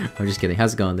 I'm just kidding.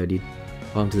 How's it going, though, dude?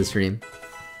 Welcome to the stream.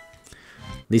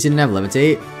 At least it didn't have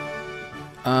Levitate.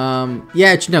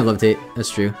 Yeah, it shouldn't have Levitate.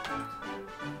 That's true.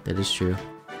 That is true.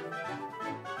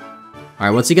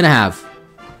 Alright, what's he gonna have?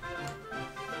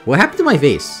 What happened to my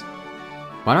face?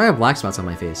 Why do I have black spots on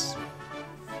my face?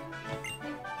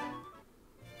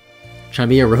 Trying to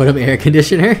be a Rotom air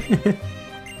conditioner?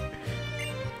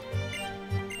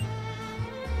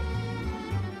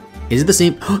 Is it the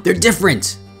same? Oh, they're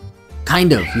different!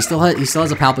 Kind of. He still has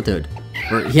a Palpitoad.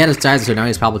 Or he had a Charizard, so now he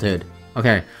has Palpitoad.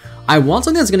 Okay. I want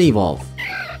something that's gonna evolve.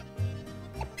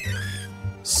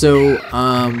 So,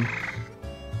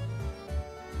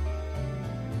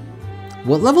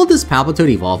 what level does Palpitoad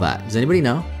evolve at? Does anybody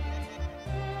know?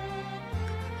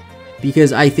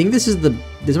 Because I think this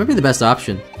might be the best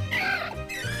option.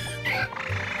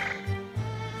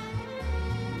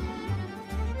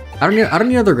 I don't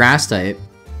need another grass type.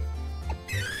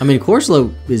 I mean,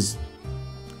 Corsola is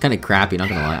kind of crappy, not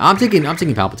gonna lie. I'm taking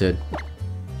Palpitoad.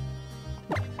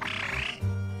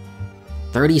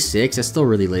 36? That's still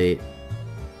really late.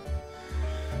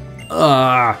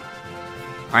 Alright,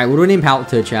 what do we name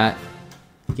Palpitoad, chat?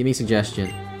 Give me a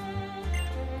suggestion.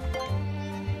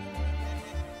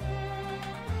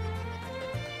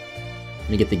 Let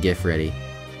me get the GIF ready.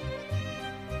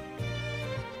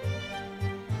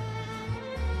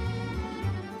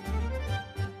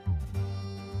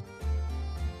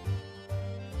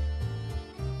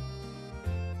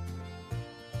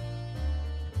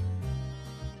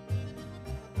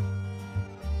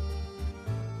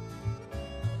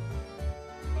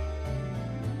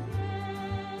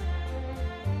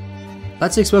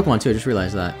 That's 6 Pokemon too, I just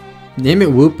realized that. Name it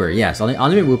Wooper, yes, I'll name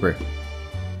it Wooper.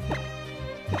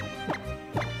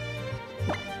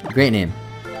 Great name.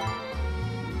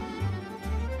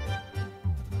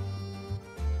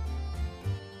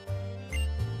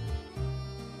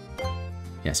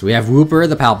 Yeah, so we have Wooper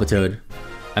the Palpitoad.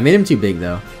 I made him too big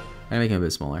though. I'm gonna make him a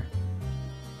bit smaller.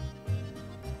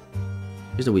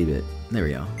 Just a wee bit. There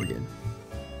we go, we're good.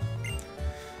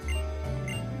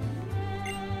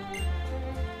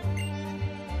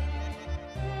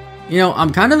 You know,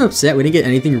 I'm kind of upset we didn't get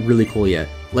anything really cool yet.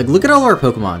 Like, look at all our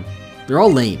Pokemon. They're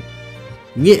all lame.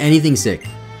 You can get anything sick.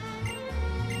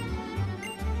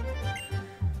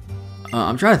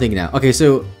 I'm trying to think now. Okay,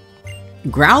 so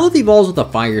Growlithe evolves with a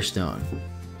Firestone.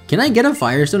 Can I get a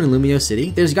Firestone in Lumio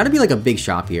City? There's got to be like a big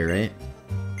shop here, right?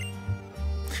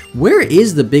 Where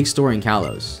is the big store in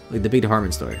Kalos? Like the big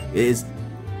department store?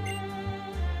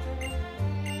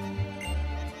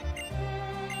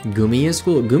 Gumi is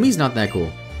cool? Gumi's not that cool.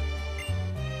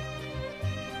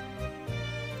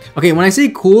 Okay, when I say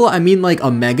cool, I mean like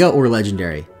a mega or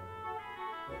legendary.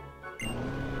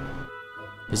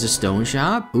 There's a stone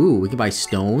shop? Ooh, we can buy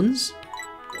stones?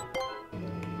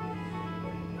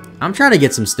 I'm trying to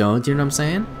get some stones, you know what I'm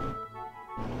saying?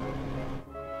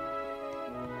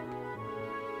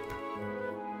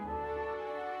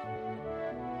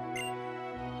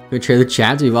 Go trade the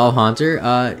chat to evolve Haunter?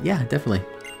 Yeah, definitely.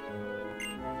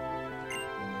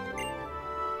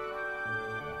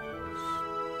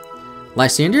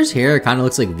 Lysander's hair kind of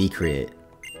looks like V-Create,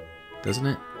 doesn't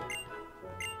it?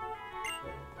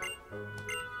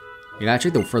 You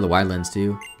gotta check for the wide lens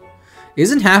too.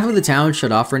 Isn't half of the town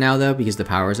shut off for now though because the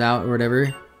power's out or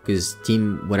whatever? Because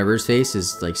Team whatever's face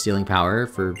is like stealing power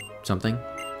for something,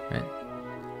 right?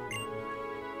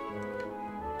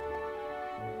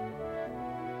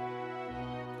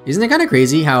 Isn't it kind of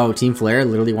crazy how Team Flare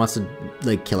literally wants to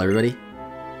like kill everybody?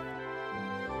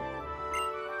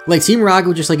 Like, Team Rocket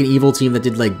was just, like, an evil team that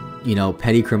did, like, you know,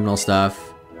 petty criminal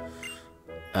stuff.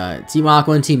 Team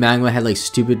Aqua and Team Magma had, like,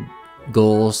 stupid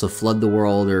goals to flood the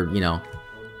world or, you know,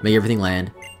 make everything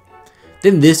land.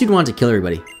 Then this dude wanted to kill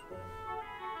everybody.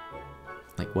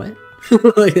 Like, what?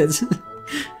 Like, that's...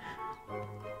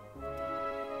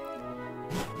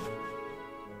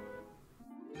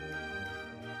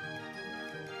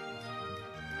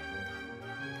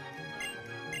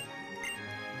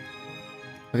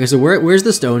 Okay, so where's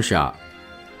the stone shop?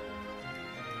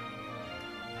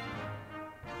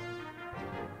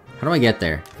 How do I get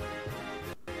there?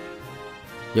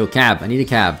 Yo, cab. I need a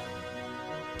cab.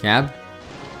 Cab?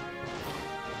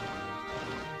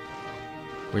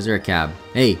 Where's there a cab?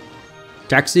 Hey!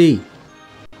 Taxi!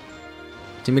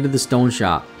 Take me to the stone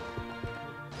shop.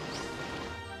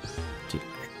 Dude.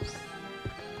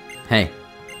 Hey.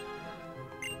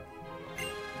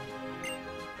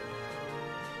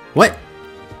 What?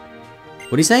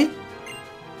 What'd he say?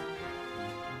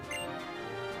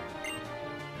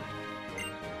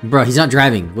 Bro, he's not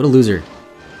driving. What a loser.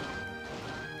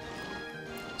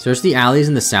 Search the alleys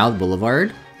in the South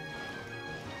Boulevard.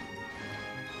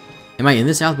 Am I in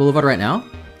the South Boulevard right now?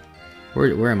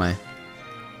 Where am I?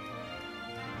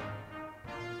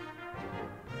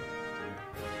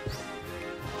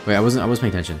 Wait, I wasn't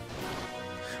paying attention.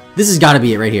 This has got to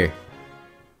be it right here.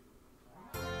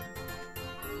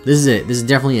 This is it. This is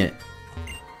definitely it.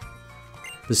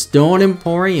 The Stone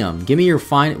Emporium. Give me your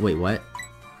fine... Wait, what?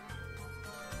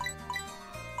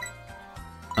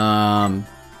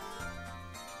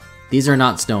 These are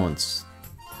not stones.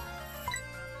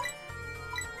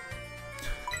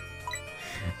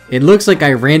 It looks like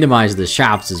I randomized the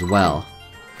shops as well.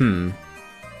 On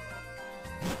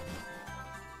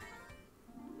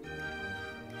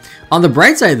the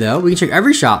bright side though, we can check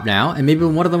every shop now, and maybe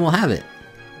one of them will have it.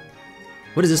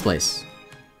 What is this place?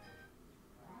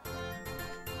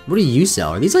 What do you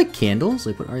sell? Are these like candles?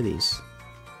 Like, what are these?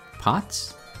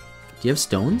 Pots? Do you have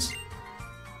stones?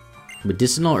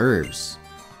 Medicinal herbs.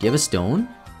 Do you have a stone?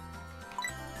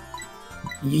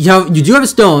 You do have a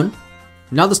stone.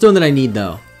 Not the stone that I need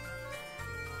though.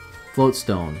 Float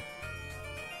stone.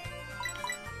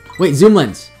 Wait, zoom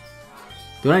lens.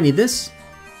 Do I need this?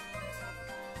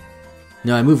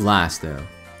 No, I moved last though.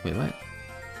 Wait, what?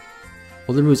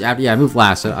 Holder moves after. Yeah, I moved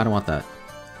last, so I don't want that.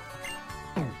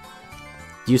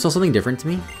 Do you sell something different to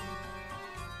me?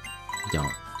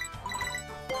 Don't.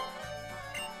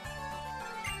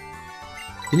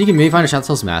 Then you can maybe find a shop that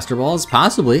sells Master Balls?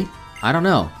 Possibly. I don't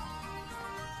know.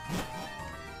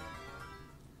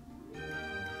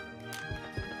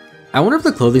 I wonder if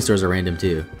the clothing stores are random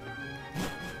too.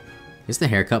 Is the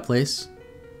haircut place?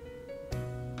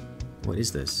 What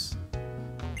is this?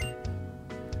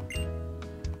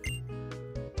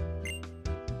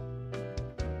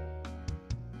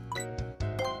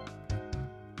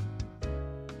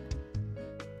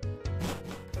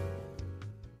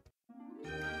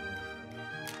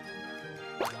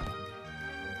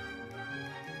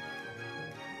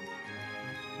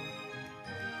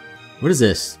 What is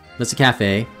this? That's a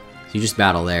cafe. So you just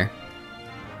battle there.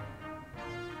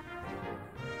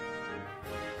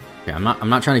 Okay, I'm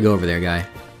not trying to go over there, guy.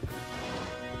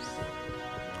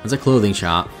 That's a clothing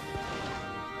shop.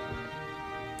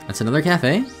 That's another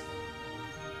cafe?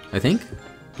 I think?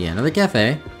 Yeah, another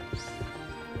cafe.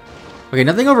 Okay,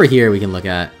 nothing over here we can look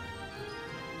at.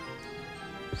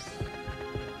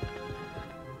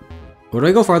 Where do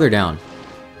I go farther down?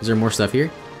 Is there more stuff here?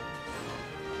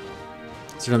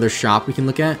 Is there another shop we can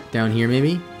look at? Down here,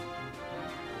 maybe?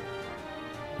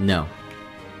 No.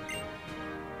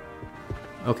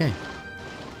 Okay.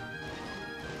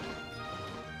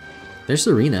 There's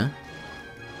Serena.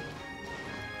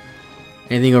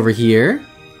 Anything over here?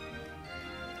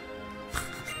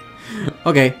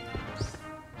 Okay.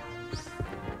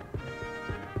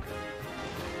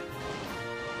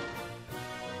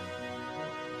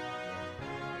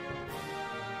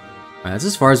 Alright, that's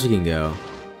as far as we can go.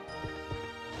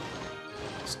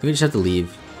 We just have to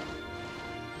leave.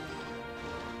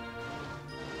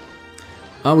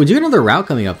 Oh, we do another route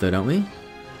coming up though, don't we?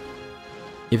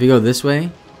 If we go this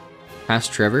way,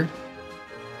 past Trevor.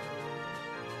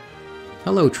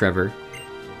 Hello, Trevor.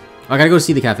 Oh, I gotta go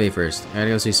see the cafe first. I gotta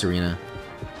go see Serena.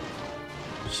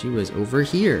 She was over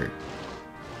here.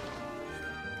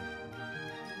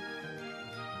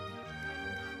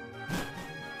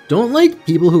 Don't like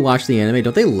people who watch the anime,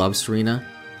 don't they love Serena?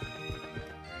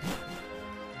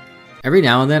 Every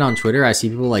now and then on Twitter, I see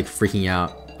people like freaking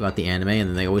out about the anime, and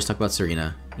then they always talk about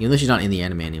Serena, even though she's not in the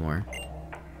anime anymore.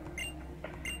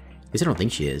 At least I don't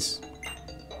think she is.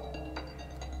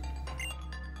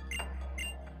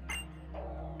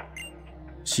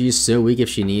 She's so weak if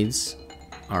she needs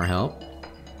our help.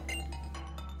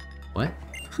 What?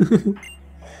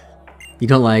 You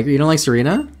don't like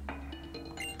Serena?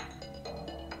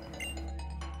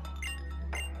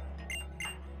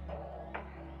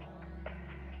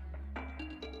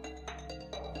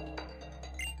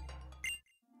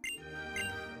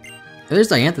 There's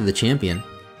Diantha, the champion.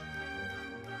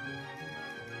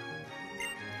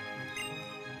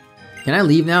 Can I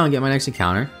leave now and get my next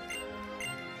encounter?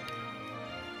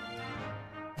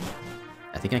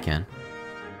 I think I can.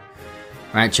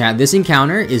 Alright, chat. This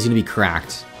encounter is going to be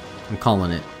cracked. I'm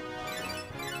calling it.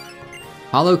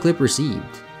 Hollow clip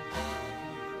received.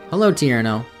 Hello,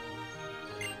 Tierno.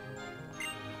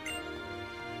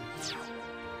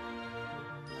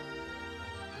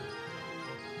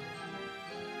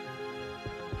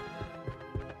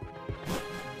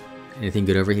 Anything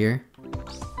good over here?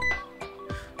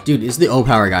 Dude, it's the O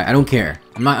power guy. I don't care.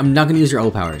 I'm not gonna use your O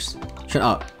powers. Shut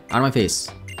up. Out of my face.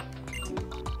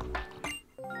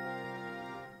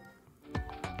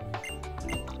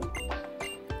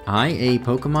 I, a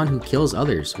Pokemon who kills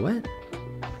others. What?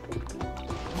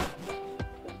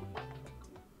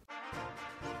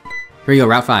 Here you go,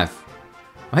 Route 5.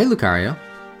 Oh, hey, Lucario.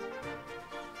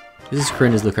 This is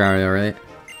Corinna's Lucario, right?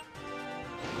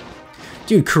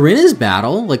 Dude, Corinna's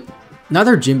battle, like, not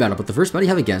their gym battle, but the first battle you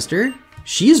have against her,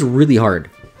 she is really hard.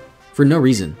 For no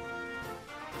reason.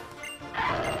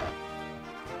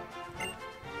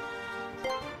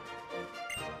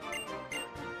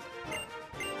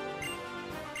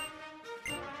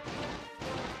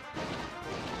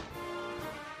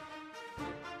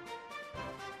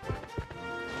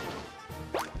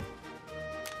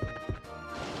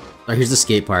 Oh, here's the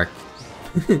skate park.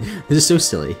 This is so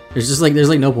silly. There's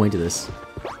like no point to this.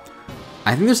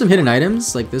 I think there's some hidden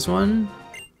items, like this one.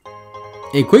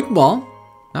 A quick ball.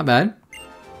 Not bad.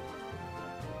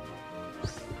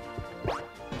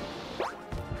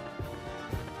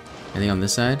 Anything on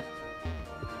this side?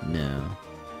 No.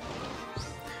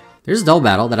 There's a double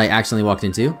battle that I accidentally walked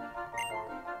into.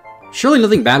 Surely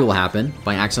nothing bad will happen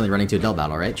by accidentally running to a double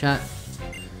battle, right, chat?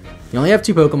 You only have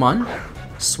 2 Pokemon.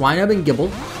 Swinub and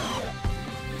Gibble.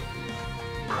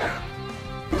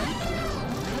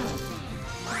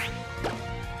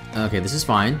 Okay, this is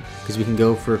fine, because we can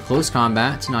go for close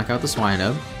combat to knock out the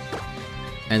Swinub.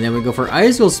 And then we go for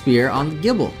Icicle Spear on the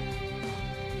Gibble.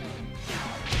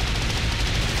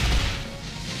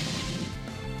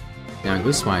 Down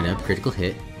goes Swinub, critical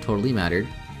hit, totally mattered.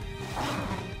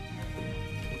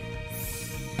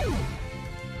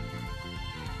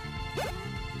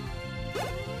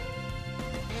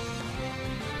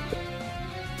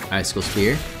 Icicle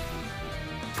Spear.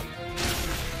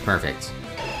 Perfect.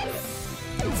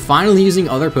 Finally using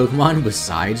other Pokemon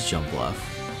besides Jumpluff.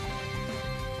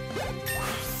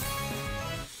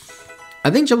 I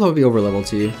think Jumpluff will be over level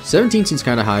 2. 17 seems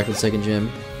kind of high for the second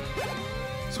gym.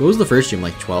 So what was the first gym,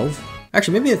 like 12?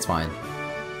 Actually, maybe it's fine.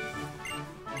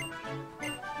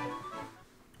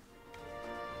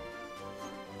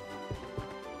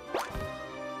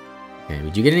 Okay, we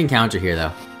do get an encounter here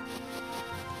though.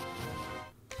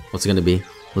 What's it gonna be?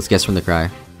 Let's guess from the cry.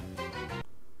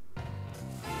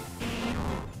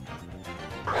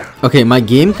 Okay, my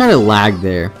game kind of lagged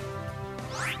there.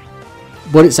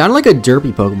 But it sounded like a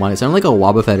derpy Pokemon. It sounded like a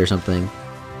Wobbuffet or something.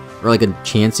 Or like a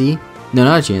Chansey. No,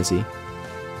 not a Chansey.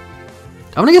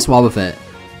 I'm gonna guess Wobbuffet.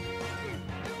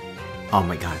 Oh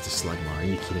my god, it's a Slugma. Are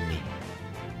you kidding me?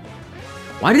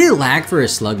 Why did it lag for a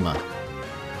Slugma?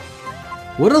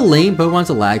 What a lame Pokemon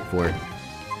to lag for.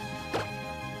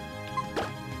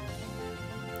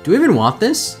 Do we even want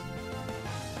this?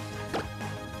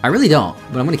 I really don't,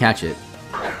 but I'm gonna catch it.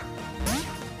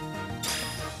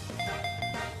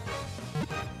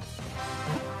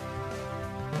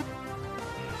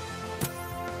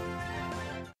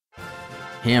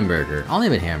 Hamburger. I'll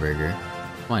name it Hamburger.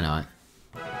 Why not?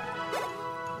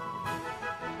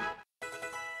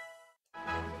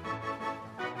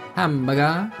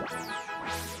 Hamburger.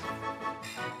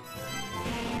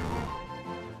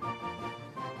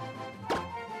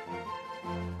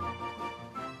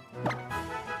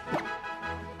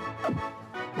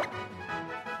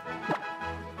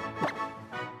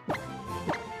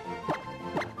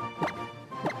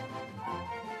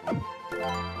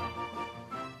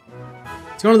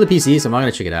 It's going to the PC, so I'm not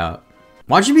gonna check it out.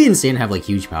 Watch it be insane and have like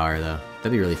huge power though.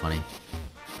 That'd be really funny.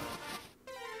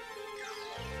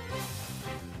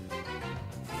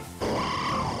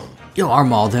 Yo,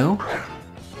 Armaldo.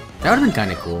 That would've been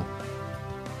kinda cool.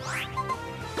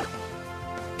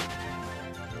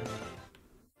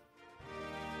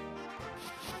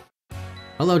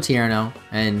 Hello, Tierno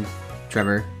and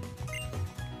Trevor.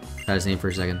 Got his name for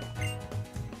a second.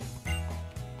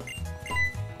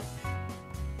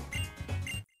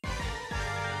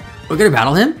 We're gonna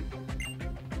battle him?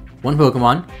 One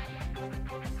Pokemon.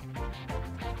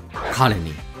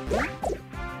 Colony.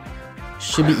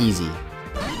 Should be easy.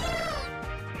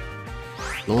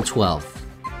 Level 12.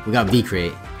 We got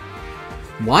V-Crate.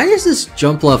 Why is this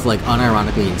Jumpluff like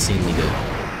unironically insanely good?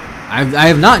 I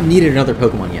have not needed another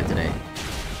Pokemon yet today.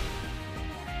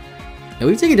 Now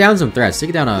we've taken down some threats.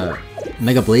 Taken down a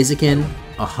Mega Blaziken,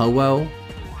 a Ho-Oh.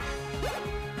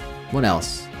 What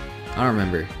else? I don't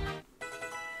remember.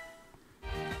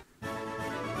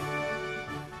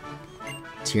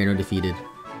 Tierno defeated.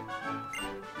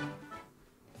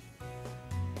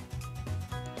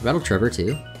 Battle Trevor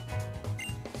too.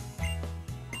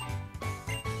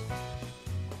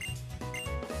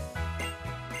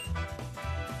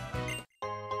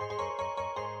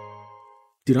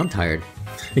 Dude, I'm tired.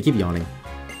 I keep yawning.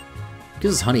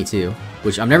 Gives us honey too,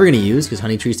 which I'm never gonna use because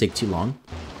honey trees take too long.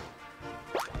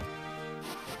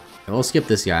 I will skip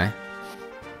this guy.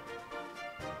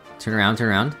 Turn around, turn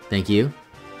around. Thank you.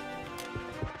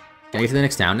 Can I get to the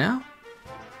next town now?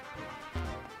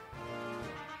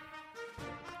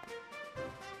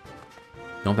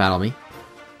 Don't battle me.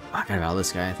 Oh, I gotta battle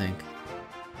this guy, I think.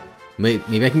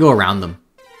 Maybe I can go around them.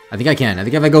 I think I can. I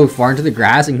think if I go far into the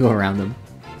grass, I can go around them.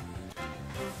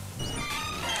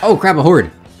 Oh crap, a horde!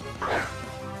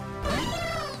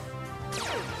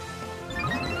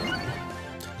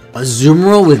 A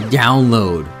Zoomerl with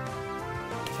download.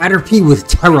 Caterpie with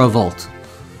Terravolt.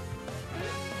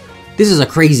 This is a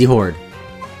crazy horde.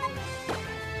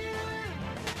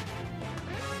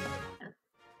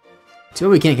 Too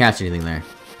bad we can't catch anything there.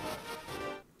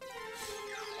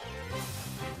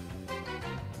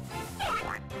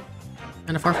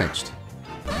 And a Farfetch'd.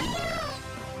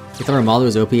 You thought Romaldo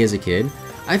was OP as a kid?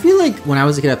 I feel like when I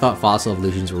was a kid I thought fossil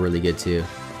evolutions were really good too.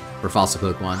 Or fossil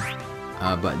Pokemon.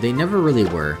 But they never really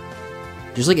were.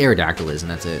 Just like Aerodactyl is,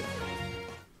 and that's it.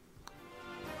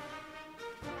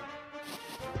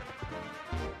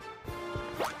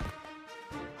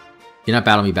 Do not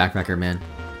battle me, Backpacker man.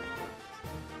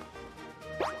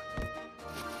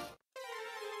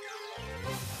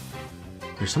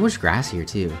 There's so much grass here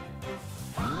too.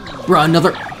 Bruh,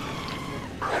 another...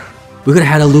 We could've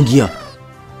had a Lugia.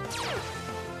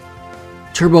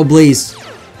 Turbo Blaze.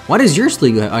 Why does yours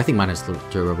Lugia? I think mine has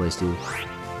Turbo Blaze too.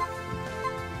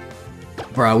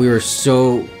 Bruh, we were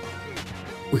so...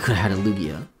 We could've had a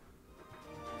Lugia.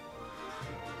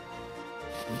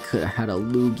 We could've had a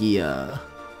Lugia.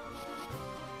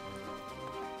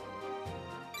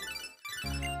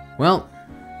 Well,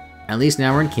 at least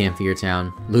now we're in Camphor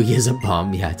Town. Lugia's a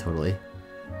bum. Yeah, totally.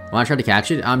 Wanna try to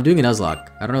catch it? I'm doing a Nuzlocke.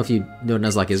 I don't know if you know what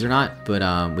Nuzlocke is or not,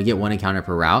 but we get one encounter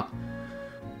per route.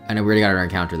 And we already got our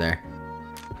encounter there.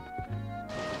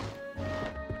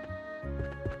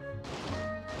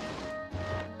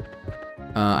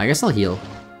 I guess I'll heal.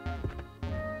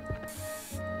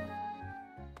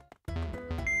 And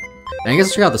I guess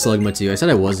I'll check out the Slugma too. I said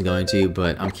I wasn't going to,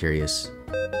 but I'm curious.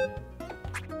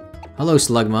 Hello,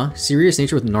 Slugma. Serious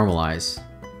nature with normal eyes.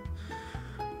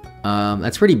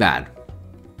 That's pretty bad.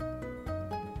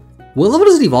 What level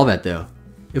does it evolve at, though?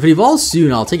 If it evolves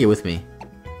soon, I'll take it with me.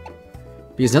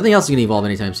 Because nothing else is gonna evolve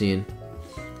anytime soon.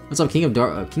 What's up, King of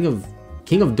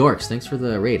Dorks? Thanks for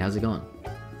the raid. How's it going?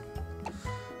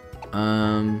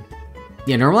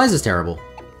 Yeah, normalize is terrible.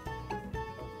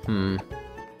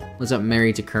 What's up,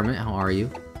 Mary to Kermit? How are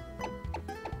you?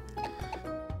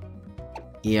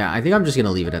 Yeah, I think I'm just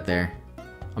gonna leave it at there.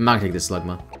 I'm not gonna take this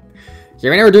Slugma. Yeah,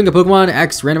 right now we're doing a Pokemon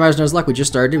X Randomizer Nuzlocke. We just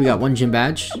started. We got one gym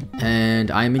badge, and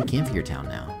I'm in Camphor Town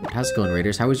now. How's it going,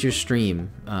 Raiders? How was your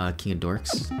stream, King of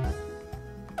Dorks?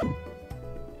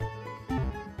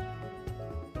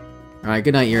 Alright,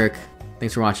 good night, Yurik.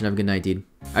 Thanks for watching. Have a good night, dude.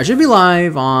 I should be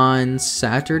live on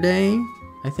Saturday,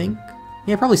 I think.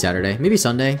 Yeah, probably Saturday. Maybe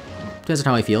Sunday. Depends on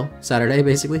how I feel. Saturday,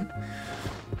 basically.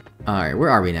 Alright, where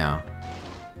are we now?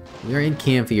 We are in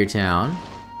Camphor Town.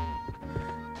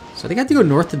 So I think I have to go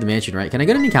north to the mansion, right? Can I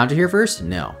get an encounter here first?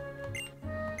 No.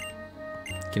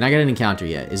 Can I get an encounter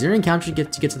yet? Is there an encounter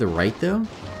to get to the right, though?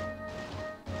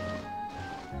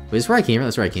 Wait, is this where I came from?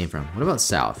 That's where I came from. What about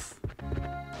south?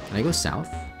 Can I go south?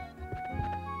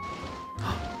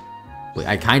 Wait,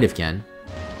 I kind of can.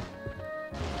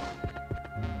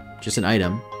 Just an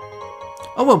item.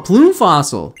 Oh, a plume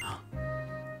fossil!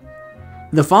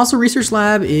 The fossil research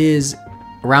lab is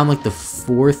around like the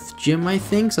 4th gym, I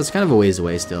think, so it's kind of a ways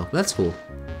away still. But that's cool.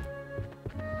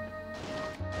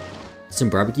 Some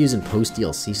barbecues and post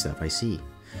DLC stuff, I see.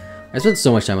 I spent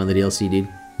so much time on the DLC, dude.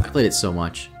 I played it so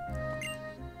much.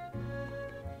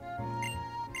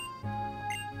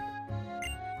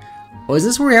 Oh, is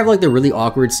this where we have like the really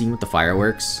awkward scene with the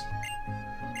fireworks?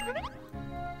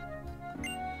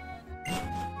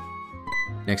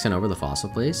 Next time over the fossil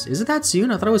place? Is it that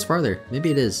soon? I thought it was farther.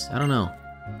 Maybe it is. I don't know.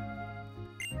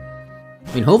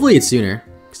 I mean, hopefully it's sooner,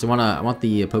 because I want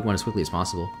the Pokemon as quickly as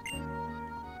possible.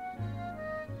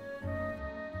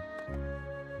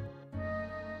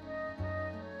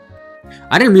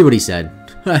 I didn't read what he said.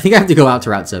 I think I have to go out to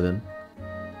Route 7.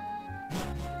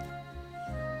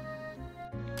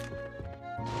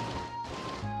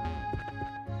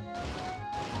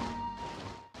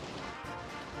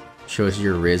 Show us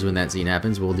your Riz when that scene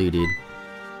happens. Will do, dude.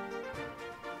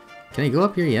 Can I go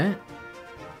up here yet?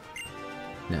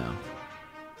 No.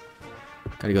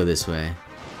 Gotta go this way.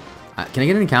 Can I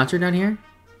get an encounter down here?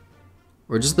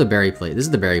 Or just the berry place? This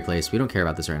is the berry place. We don't care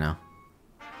about this right now.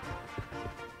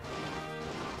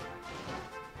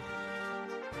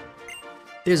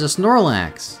 There's a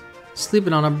Snorlax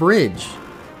sleeping on a bridge.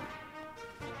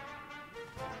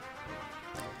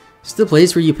 It's the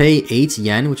place where you pay 8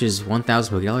 yen, which is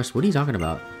 1,000 Pokédollars. What are you talking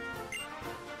about?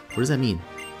 What does that mean?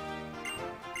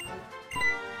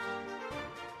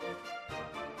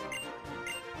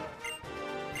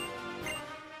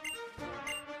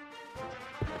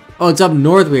 Oh, it's up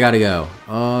north we gotta go.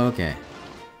 Oh, okay.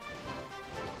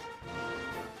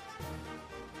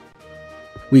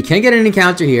 We can get an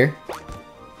encounter here.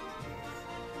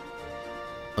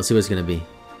 Let's see what it's gonna be.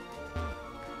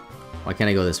 Why can't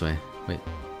I go this way? Wait,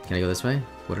 can I go this way?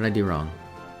 What did I do wrong?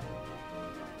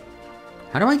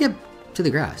 How do I get to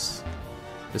the grass?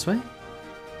 This way?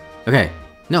 Okay.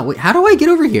 No, wait, how do I get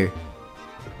over here?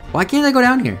 Why can't I go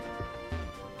down here?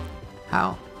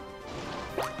 How?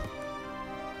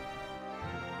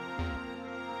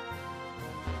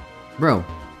 Bro.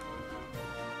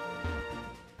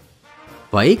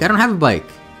 Bike? I don't have a bike.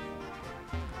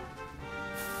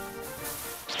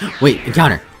 Wait,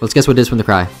 encounter. Let's guess what it is from the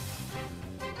cry.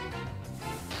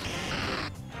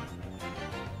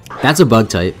 That's a bug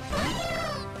type.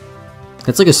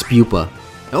 That's like a Spupa.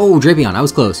 Oh, Drapion. I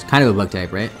was close. Kind of a bug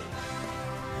type, right?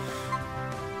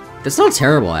 That's not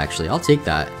terrible, actually. I'll take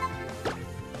that.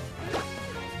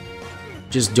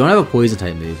 Just don't have a poison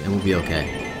type move, and we'll be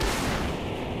okay.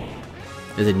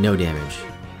 It did no damage.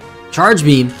 Charge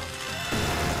beam!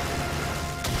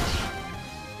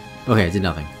 Okay, it did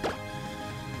nothing.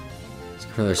 Let's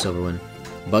go for another silver one.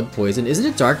 Bug poison. Isn't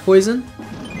it dark poison?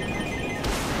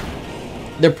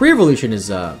 The pre-evolution is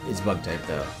bug type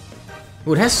though.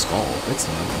 Oh, it has skull. That's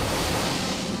new.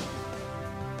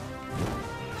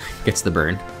 Gets the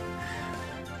burn.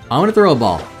 I'm gonna throw a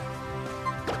ball.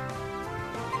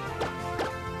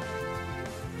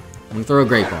 I'm gonna throw a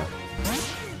great ball.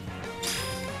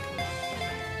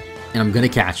 And I'm gonna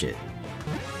catch it.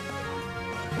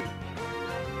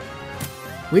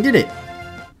 We did it!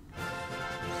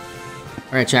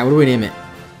 Alright, chat, what do we name it?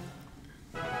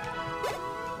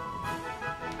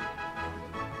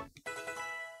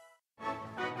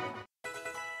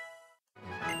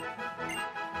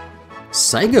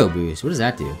 Psycho Boost? What does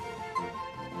that do?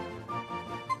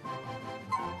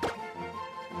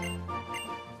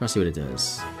 Let's see what it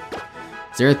does.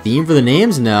 Is there a theme for the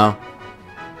names? No.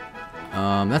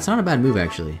 That's not a bad move,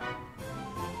 actually.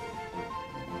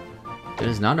 That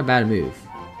is not a bad move.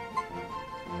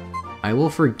 I will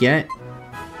forget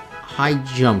high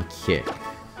jump kick.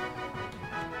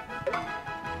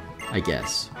 I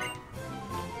guess.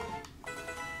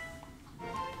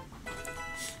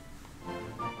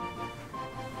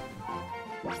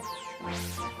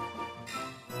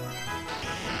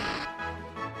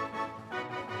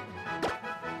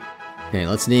 Okay,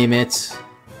 let's name it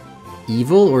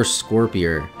Evil or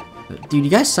Scorpior. Dude,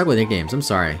 you guys suck with nicknames. I'm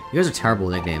sorry. You guys are terrible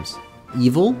with nicknames.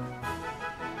 Evil?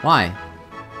 Why?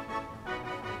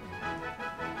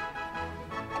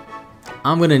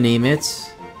 I'm gonna name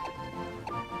it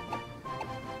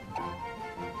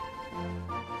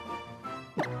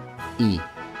E.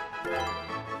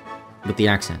 With the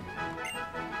accent.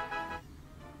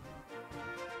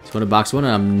 Let's go to box 1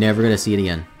 and I'm never gonna see it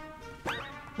again.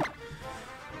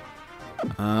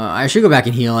 I should go back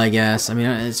and heal, I guess. I mean,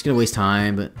 it's gonna waste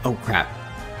time, but... Oh, crap.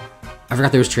 I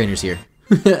forgot there was trainers here.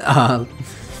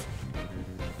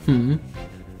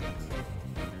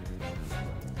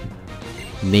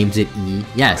 Names it E.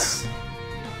 Yes.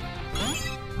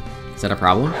 Is that a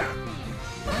problem?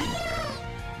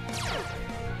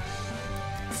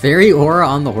 Fairy Aura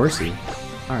on the horsey.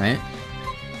 Alright.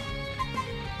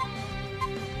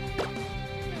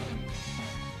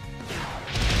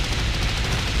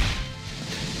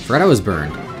 Forgot I was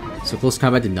burned, so close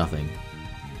combat did nothing.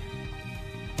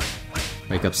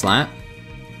 Wake up slap.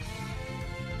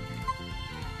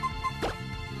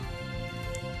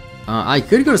 I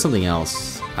could go to something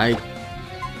else.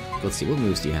 Let's see, what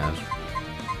moves do you have?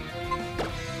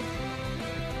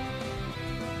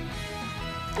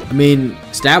 I mean,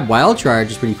 stab wild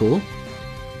charge is pretty cool.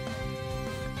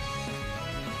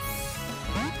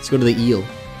 Let's go to the eel.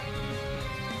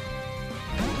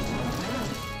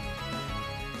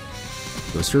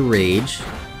 Goes for rage.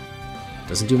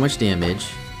 Doesn't do much damage.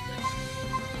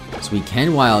 So we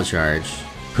can wild charge.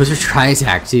 Goes for try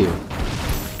attack too.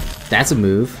 That's a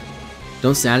move.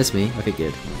 Don't status me. Okay,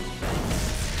 good.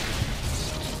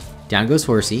 Down goes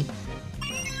horsey.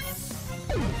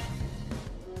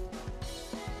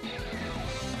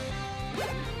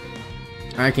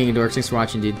 Alright, King of Dorks, thanks for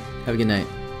watching, dude. Have a good night.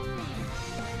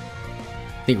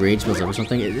 I think rage builds up or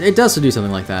something. It does do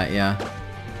something like that, yeah.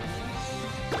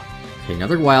 Okay,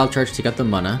 another wild charge to take out the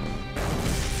mana.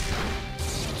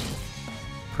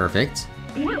 Perfect.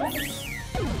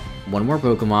 One more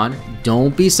Pokemon.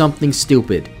 Don't be something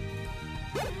stupid.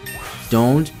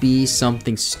 Don't be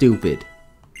something stupid.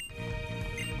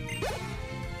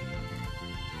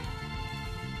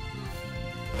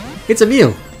 It's a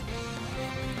Mew!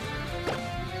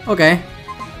 Okay.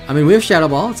 I mean, we have Shadow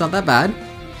Ball. It's not that bad.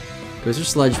 Goes for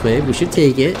Sludge Wave. We should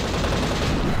take it.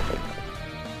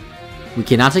 We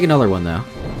cannot take another one, though.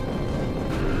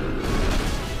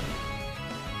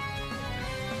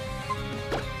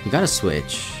 We gotta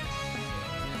switch.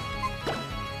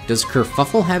 Does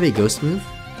Kerfuffle have a ghost move?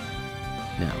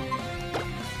 No.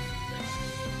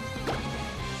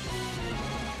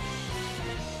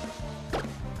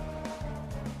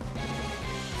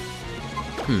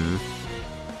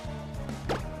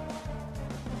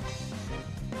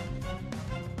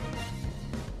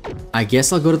 I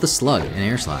guess I'll go to the Slug and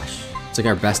Air Slash. It's like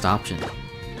our best option.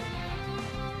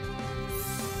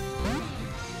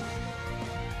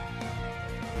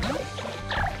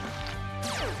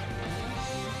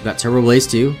 Got Turbo Blaze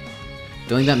too.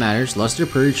 Don't think that matters. Luster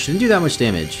Purge shouldn't do that much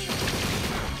damage.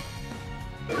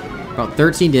 About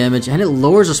 13 damage, and it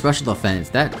lowers the special defense.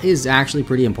 That is actually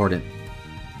pretty important.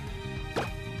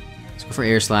 Let's go for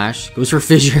Air Slash. Goes for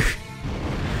Fissure.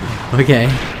 Okay.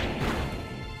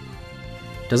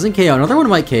 Doesn't KO. Another one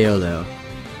might KO though.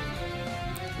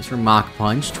 Goes for Mach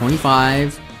Punch.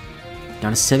 25.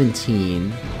 Down to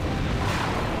 17.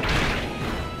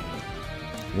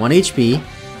 1 HP.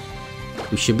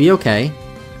 We should be okay.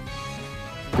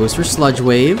 Goes for Sludge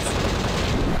Wave.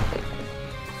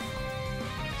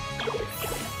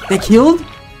 They killed?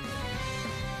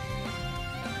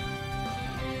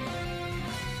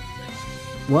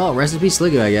 Well, rest in peace,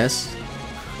 Sligo, I guess.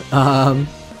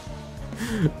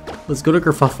 Let's go to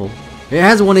Kerfuffle. It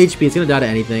has 1 HP, it's gonna die to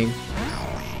anything.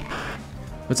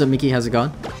 What's up, Mickey? How's it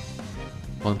going?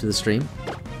 Welcome to the stream.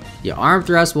 Yeah, Arm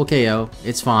Thrust will KO.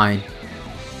 It's fine.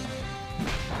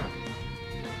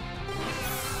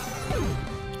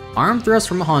 Arm Thrust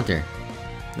from a Haunter.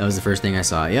 That was the first thing I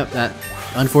saw. Yep, that...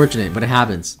 Unfortunate, but it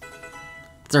happens.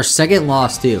 It's our second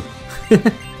loss, too.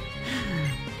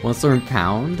 One Storm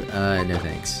Pound? No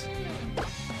thanks.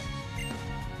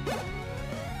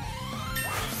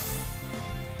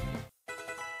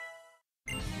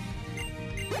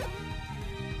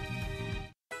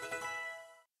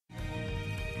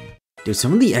 Dude,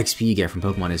 some of the XP you get from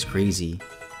Pokemon is crazy.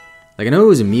 Like, I know it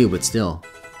was a Mew, but still.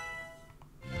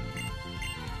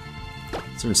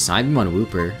 Some Psybeam on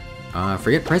Wooper.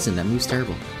 Forget Present, that move's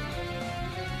terrible.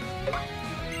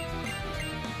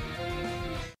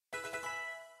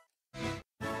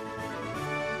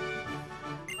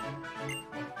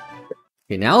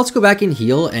 Okay, now let's go back and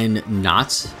heal and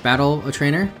not battle a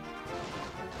trainer.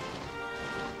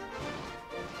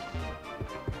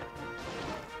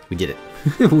 We did it.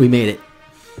 We made it.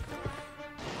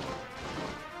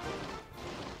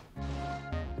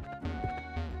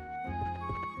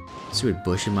 Stupid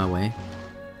bush in my way.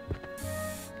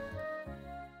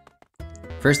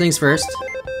 First things first.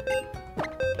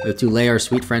 We have to lay our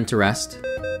sweet friend to rest.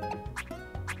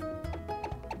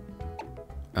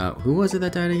 Who was it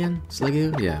that died again?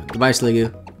 Sliggoo? Yeah. Goodbye,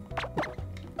 Sliggoo.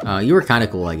 You were kind of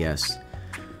cool, I guess.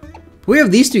 We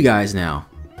have these two guys now.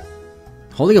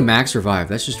 Holding a max revive,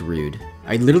 that's just rude.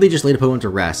 I literally just laid a Pokemon to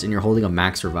rest and you're holding a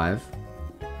max revive.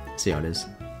 Let's see how it is.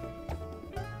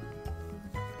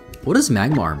 What does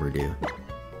Magma Armor do?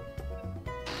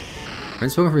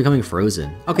 Prevents Pokemon from becoming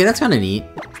frozen. Okay, that's kind of neat.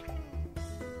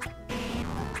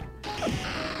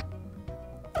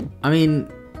 I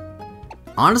mean,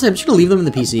 honestly, I'm just gonna leave them in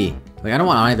the PC. Like, I don't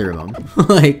want either of them.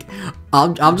 Like,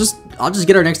 I'll just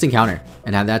get our next encounter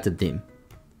and add that to the team.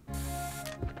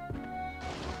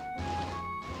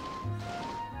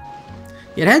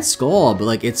 Yeah, it had Skull, but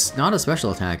like, it's not a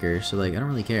special attacker, so like, I don't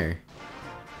really care.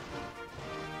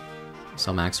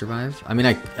 Sell max survive? I mean,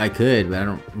 I could, but I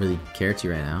don't really care to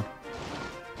right now.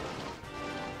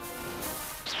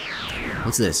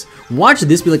 What's this? Watch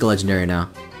this be like a legendary now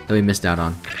that we missed out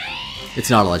on. It's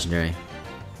not a legendary.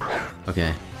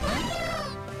 Okay.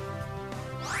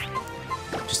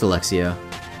 Just Alexio.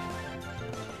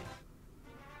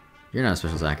 You're not a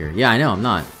special attacker. Yeah, I know, I'm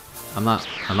not. I'm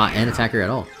not an attacker at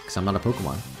all, because I'm not a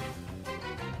Pokemon.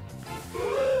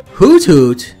 Hoot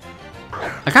Hoot!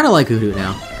 I kind of like Hoot Hoot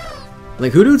now.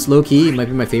 Like, Hoot Hoot's low-key might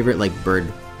be my favorite, like,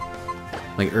 bird.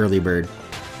 Like, early bird.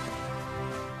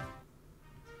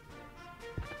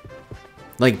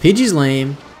 Like, Pidgey's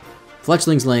lame.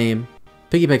 Fletchling's lame.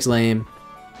 Piggypeck's lame.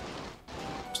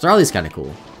 Starly's kind of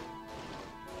cool.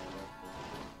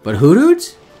 But Hoot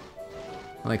Hoot?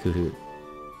 I like Hoot Hoot.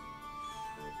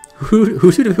 Hoot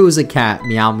Hoot if it was a cat.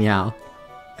 Meow meow.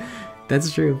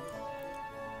 That's true.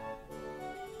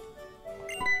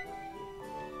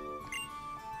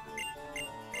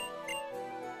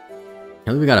 I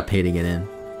think we gotta pay to get in.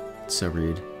 It's so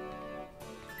rude.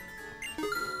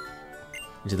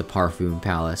 Into the Parfum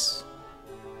Palace.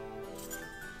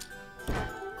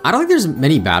 I don't think there's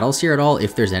many battles here at all,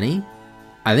 if there's any.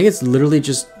 I think it's literally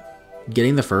just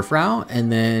getting the Furfrou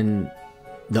and then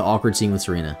the awkward scene with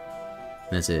Serena.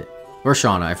 That's it. Or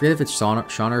Shauna. I forget if it's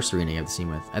Shauna or Serena you have the scene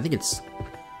with. I think it's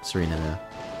Serena,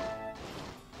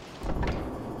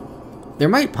 though. There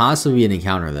might possibly be an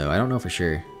encounter, though. I don't know for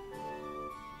sure.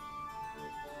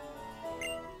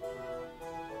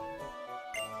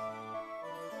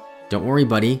 Don't worry,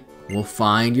 buddy. We'll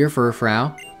find your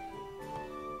Furfrou.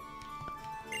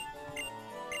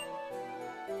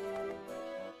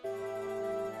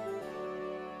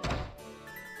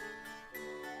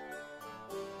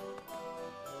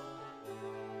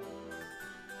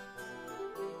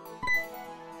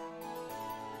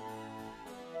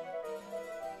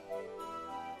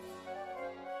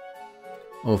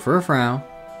 Oh, Furfrau.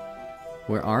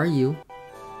 Where are you?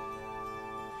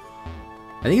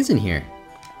 I think it's in here.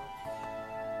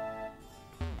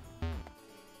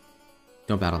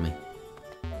 Don't battle me.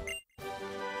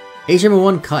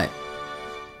 HM1 cut.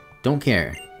 Don't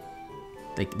care.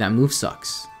 Like, that move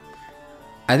sucks.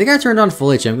 I think I turned on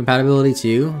full HM compatibility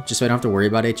too, just so I don't have to worry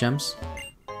about HMs.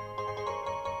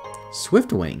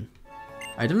 Swift Wing.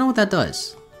 I don't know what that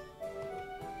does.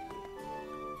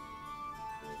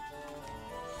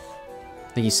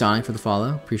 Thank you, Sonic, for the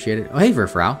follow. Appreciate it. Oh, hey,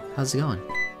 Verfrau. How's it going?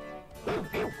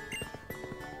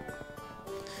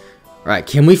 Alright,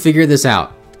 can we figure this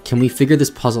out? Can we figure this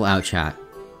puzzle out, chat?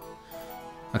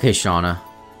 Okay, Shauna.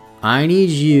 I need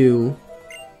you...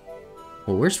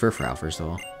 Well, where's Verfrau, first of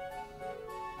all?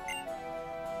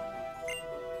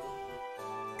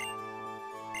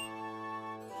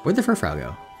 Where'd the Furfrau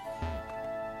go?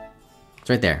 It's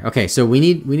right there. Okay, so we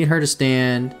need her to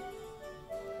stand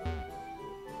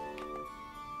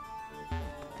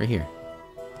right here.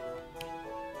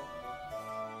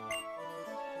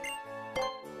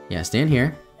 Yeah, stand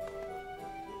here.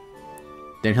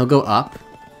 Then he'll go up.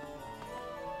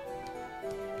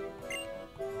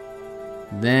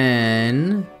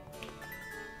 Then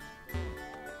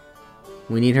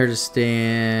we need her to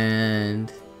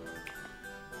stand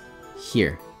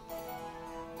here.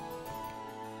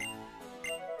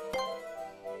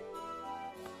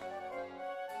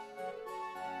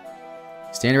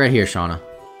 Stand right here, Shauna.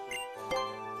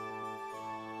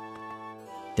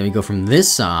 Then we go from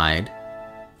this side.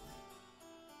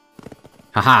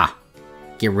 Haha!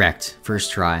 Get wrecked.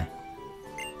 First try.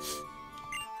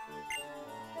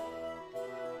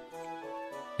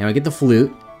 Now we get the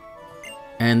flute.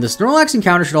 And the Snorlax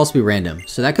encounter should also be random.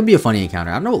 So that could be a funny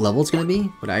encounter. I don't know what level it's going to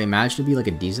be, but I imagine it'd be like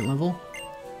a decent level.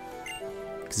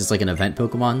 Because it's like an event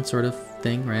Pokemon sort of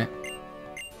thing, right?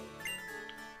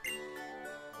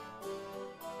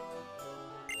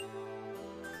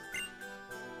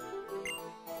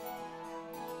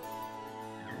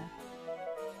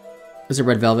 Is it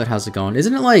Red Velvet? How's it going?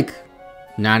 Isn't it like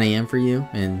 9 AM for you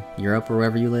in Europe or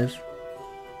wherever you live?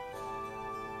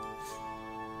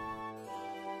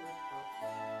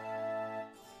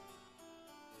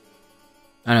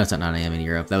 I know it's not 9 AM in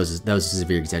Europe. That was a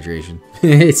severe exaggeration.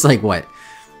 It's like what?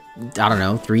 I don't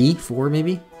know, 3, 4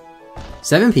 maybe?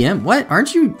 7 PM? What?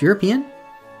 Aren't you European?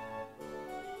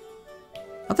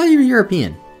 I thought you were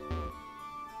European.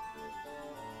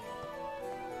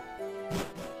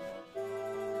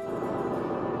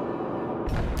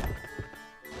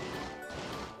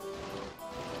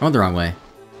 I went the wrong way.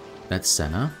 That's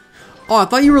Senna. Oh, I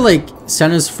thought you were like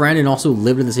Senna's friend and also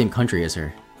lived in the same country as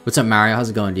her. What's up, Mario?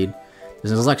 How's it going, dude?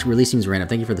 This Nuzlocke release seems random.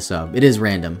 Thank you for the sub. It is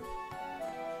random.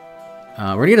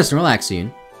 We're gonna get a Snorlax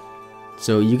soon,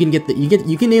 so you can get you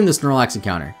can name the Snorlax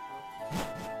encounter.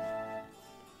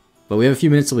 But we have a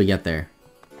few minutes till we get there.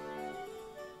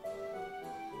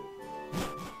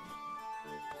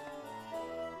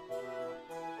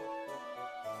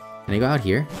 Can I go out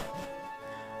here?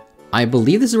 I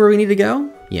believe this is where we need to go?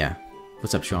 Yeah.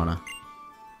 What's up, Shauna?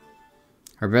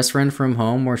 Her best friend from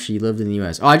home where she lived in the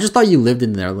US. Oh, I just thought you lived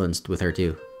in the Netherlands with her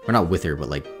too. Or not with her, but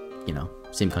like, you know,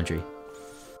 same country.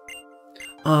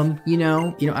 You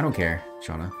know, I don't care,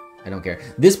 Shauna. I don't care.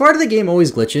 This part of the game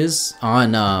always glitches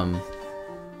on,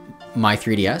 my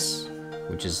 3DS,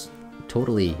 which is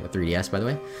totally a 3DS, by the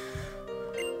way.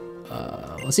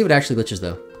 Let's see what actually glitches,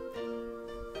 though.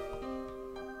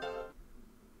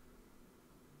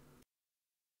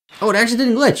 Oh, it actually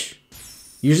didn't glitch.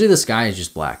 Usually the sky is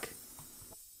just black.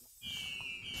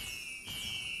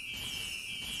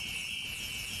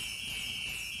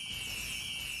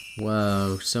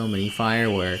 Whoa, so many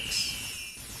fireworks.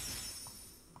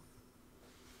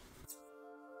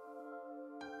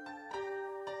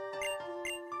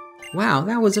 Wow,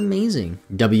 that was amazing.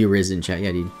 W Riz in chat.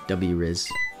 Yeah, dude. W Riz.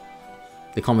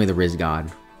 They call me the Riz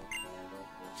God.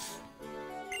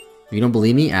 If you don't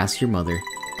believe me, ask your mother.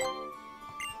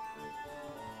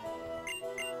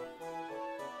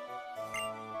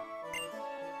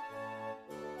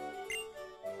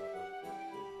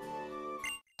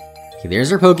 Okay,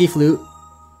 there's our Poke Flute.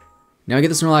 Now we get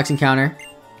the Snorlax encounter.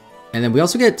 And then we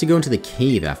also get to go into the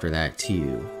cave after that,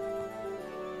 too.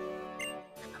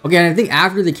 Okay, and I think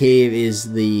after the cave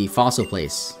is the fossil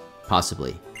place.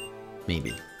 Possibly.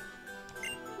 Maybe.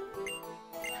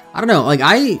 I don't know, like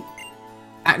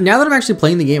now that I'm actually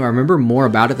playing the game, I remember more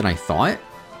about it than I thought.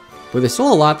 But there's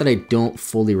still a lot that I don't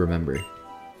fully remember.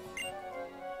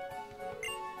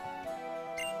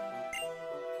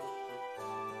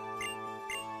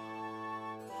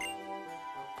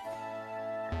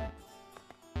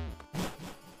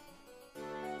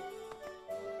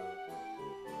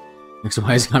 X and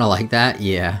Y is kind of like that?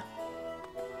 Yeah.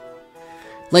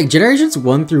 Like, generations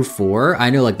 1 through 4, I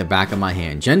know, like, the back of my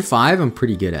hand. Gen 5, I'm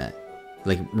pretty good at.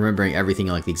 Like, remembering everything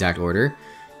in, like, the exact order.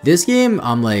 This game,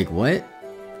 I'm like, what?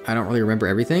 I don't really remember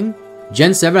everything.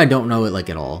 Gen 7, I don't know it, like,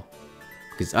 at all.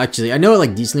 Because, actually, I know it,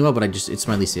 like, decently well, but it's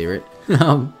my least favorite.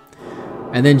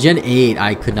 And then Gen 8,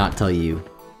 I could not tell you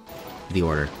the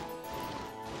order.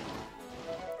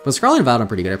 But Scarlet and Violet, I'm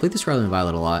pretty good. I played the Scarlet and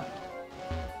Violet a lot.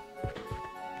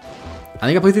 I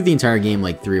think I played through the entire game,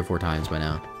 like, 3 or 4 times by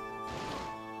now.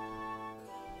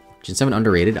 Gen 7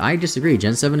 underrated? I disagree.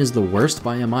 Gen 7 is the worst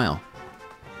by a mile.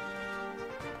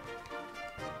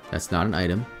 That's not an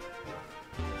item.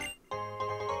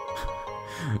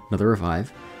 Another revive.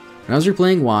 When I was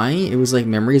replaying Y, it was like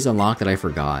memories unlocked that I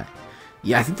forgot.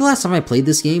 Yeah, I think the last time I played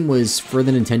this game was for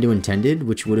the Nintendo Intended,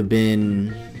 which would have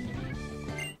been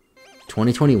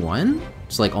 2021?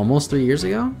 It's like almost 3 years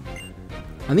ago?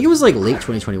 I think it was like late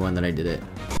 2021 that I did it.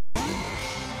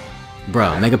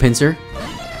 Bro, Mega Pincer?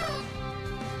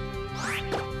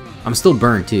 I'm still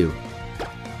burned too.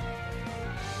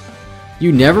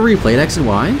 You never replayed X and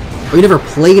Y? Oh, you never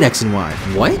played X and Y?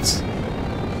 What?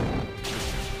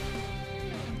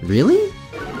 Really?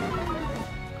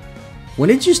 When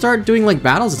did you start doing like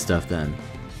battles and stuff then?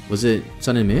 Was it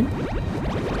Sun and Moon?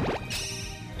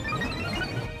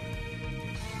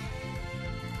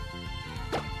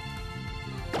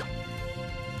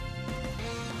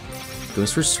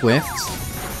 Goes for Swift.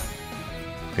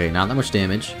 Okay, not that much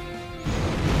damage.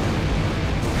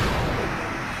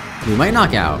 We might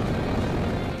knock out.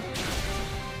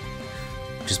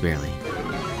 Just barely.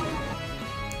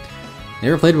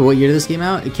 Never played, but what year did this game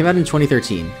out? It came out in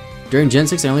 2013. During Gen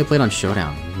 6, I only played on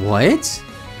Showdown. What?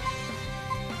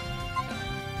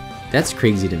 That's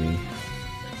crazy to me.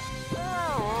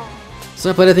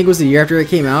 So I played, I think it was the year after it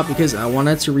came out because I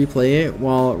wanted to replay it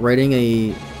while writing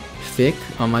a fic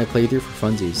on my playthrough for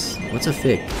funsies. What's a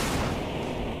fic?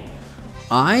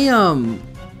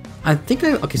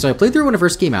 Okay, so I played through it when it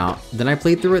first came out, then I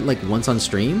played through it like once on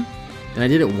stream, then I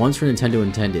did it once for Nintendo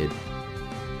Intended.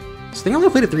 So I think I only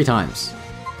played it 3 times.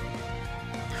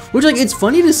 Which, like, it's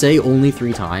funny to say only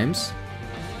 3 times.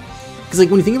 Because, like,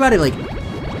 when you think about it, like,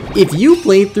 if you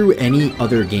played through any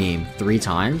other game 3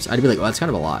 times, I'd be like, oh, that's kind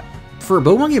of a lot. For a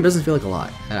Pokemon game, it doesn't feel like a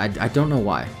lot. I don't know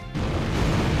why.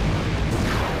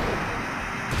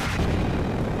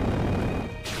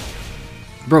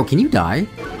 Bro, can you die?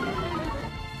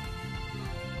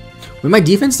 Wait, my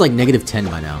defense is like -10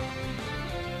 by now.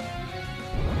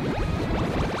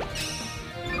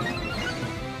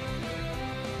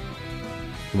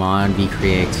 Come on,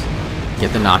 V-Create.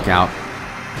 Get the knockout.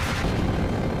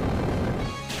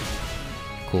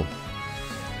 Cool.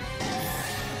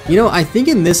 You know, I think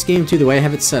in this game too, the way I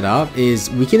have it set up is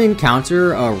we can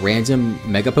encounter a random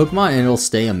Mega Pokemon and it'll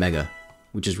stay a Mega,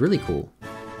 which is really cool.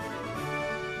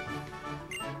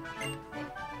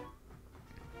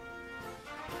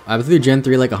 I played through Gen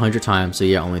 3 like 100 times, so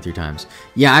yeah, only 3 times.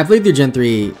 Yeah, I played through Gen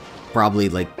 3 probably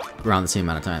like around the same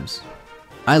amount of times.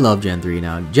 I love Gen 3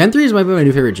 now. Gen 3 is my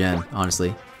new favorite gen,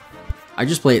 honestly. I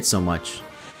just play it so much.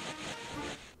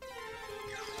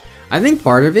 I think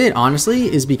part of it,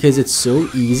 honestly, is because it's so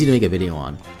easy to make a video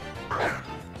on.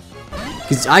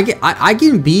 Because I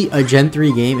can beat a Gen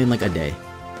 3 game in like a day.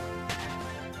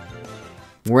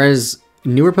 Whereas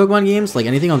newer Pokemon games, like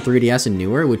anything on 3DS and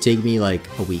newer, would take me like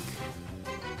a week.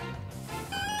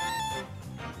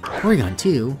 Porygon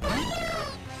 2?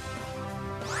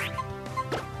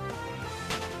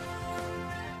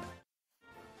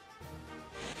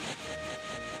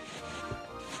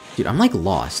 Dude, I'm like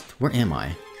lost. Where am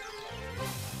I?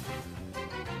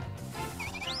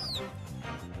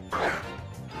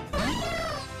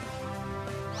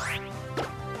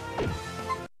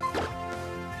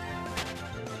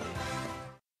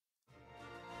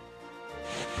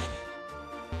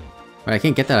 Wait, I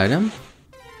can't get that item?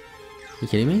 Are you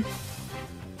kidding me?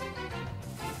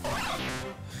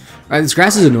 Alright, this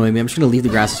grass is annoying me. I'm just gonna leave the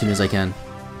grass as soon as I can.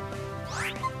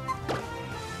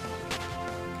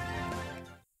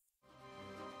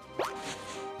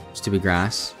 Stupid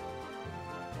grass.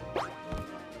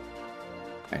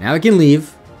 Alright, now we can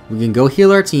leave. We can go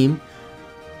heal our team.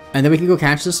 And then we can go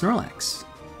catch the Snorlax.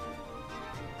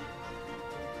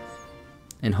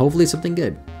 And hopefully something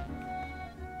good.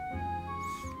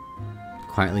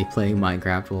 Quietly playing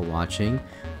Minecraft while watching.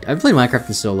 I've played Minecraft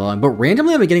in so long, but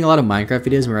randomly I've been getting a lot of Minecraft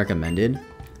videos recommended.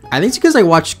 I think it's because I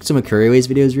watched some of Curryways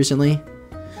videos recently.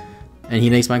 And he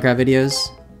makes Minecraft videos.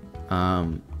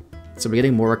 So we're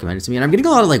getting more recommended to me. And I'm getting a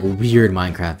lot of like weird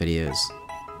Minecraft videos.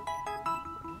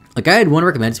 Like I had one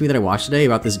recommended to me that I watched today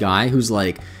about this guy who's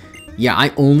like Yeah,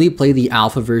 I only play the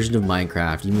alpha version of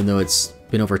Minecraft, even though it's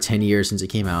been over 10 years since it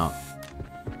came out.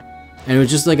 And it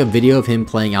was just like a video of him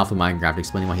playing alpha Minecraft,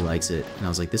 explaining why he likes it. And I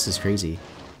was like, this is crazy.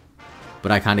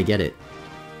 But I kind of get it.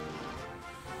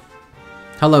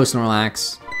 Hello,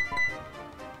 Snorlax.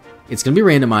 It's going to be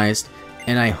randomized,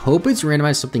 and I hope it's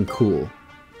randomized something cool.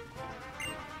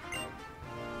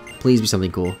 Please be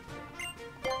something cool.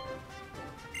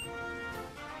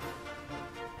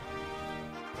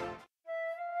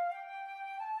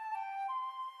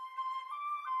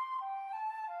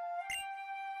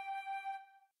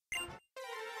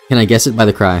 Can I guess it by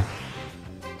the cry?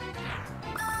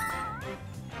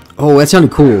 Oh, that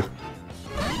sounded cool.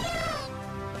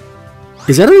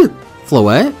 Is that a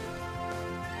Floette?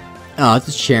 Oh, it's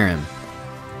a Cherim.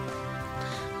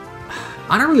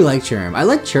 I don't really like Cherim. I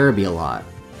like Cherubi a lot.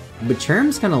 But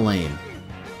Cherim's kind of lame.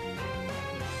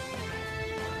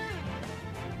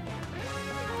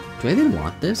 Do I even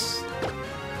want this?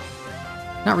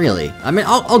 Not really. I mean,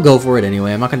 I'll go for it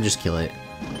anyway. I'm not gonna just kill it.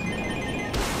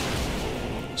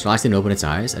 Snorlax didn't open its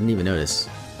eyes? I didn't even notice.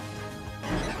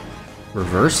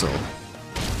 Reversal?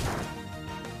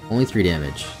 Only 3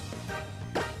 damage.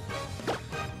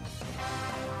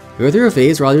 Go through a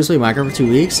phase where I'll just play Minecraft for 2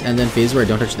 weeks, and then phase where I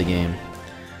don't touch the game.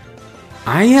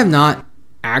 I have not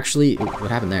actually...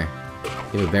 What happened there?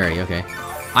 You have a berry, okay.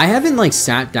 I haven't like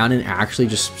sat down and actually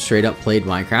just straight up played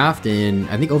Minecraft in,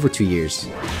 I think, over 2 years.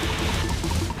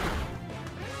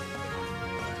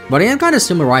 But I am kind of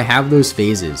similar where I have those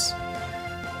phases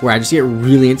where I just get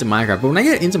really into Minecraft. But when I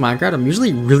get into Minecraft, I'm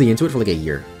usually really into it for like a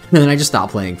year. And then I just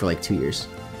stop playing for like 2 years.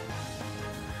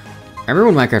 I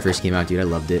remember when Minecraft first came out, dude. I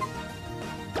loved it.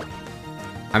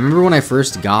 I remember when I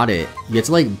first got it, you had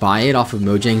to like buy it off of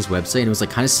Mojang's website, and it was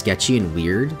like kind of sketchy and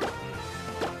weird. And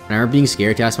I remember being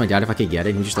scared to ask my dad if I could get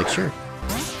it, and he was just like, sure.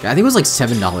 I think it was like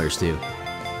 $7 too.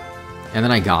 And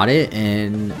then I got it,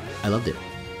 and I loved it.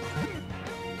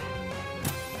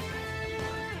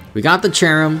 We got the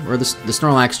Cherim, or the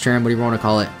Snorlax Cherim, whatever you want to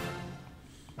call it.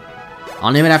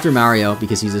 I'll name it after Mario,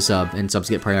 because he's a sub, and subs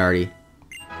get priority.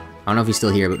 I don't know if he's still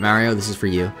here, but Mario, this is for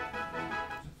you.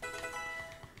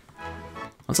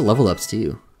 Lots of level ups,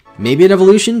 too. Maybe an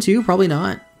evolution, too? Probably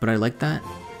not, but I like that.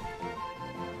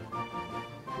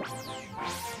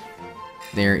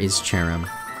 There is Cherim.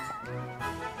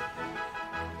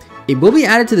 It will be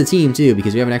added to the team, too,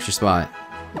 because we have an extra spot.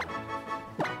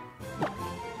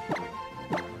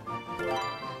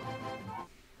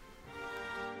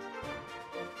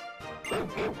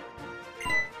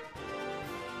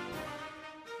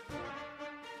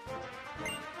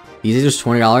 These are just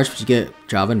 $20, but you get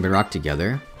Java and Bedrock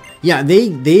together. Yeah,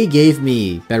 they gave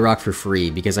me Bedrock for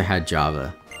free because I had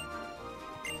Java.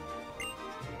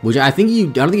 Which I don't think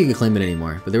you can claim it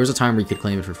anymore, but there was a time where you could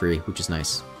claim it for free, which is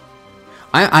nice.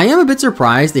 I am a bit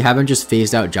surprised they haven't just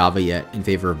phased out Java yet in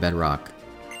favor of Bedrock.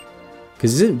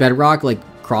 Because isn't Bedrock like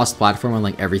cross-platform on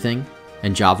like everything?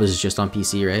 And Java is just on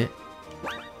PC, right?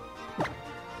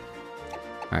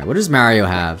 Alright, what does Mario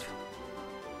have?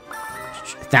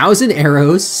 1,000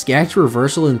 arrows, sketch,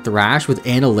 reversal, and thrash with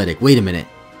analytic. Wait a minute.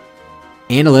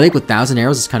 Analytic with 1,000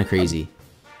 arrows is kind of crazy.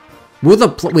 With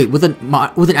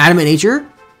an adamant nature?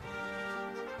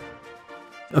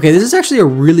 Okay, this is actually a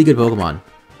really good Pokemon.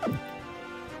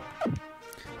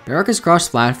 Bedrock is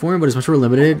cross-platform, but it's much more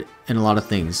limited in a lot of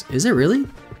things. Is it really?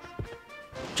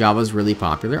 Java's really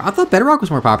popular. I thought Bedrock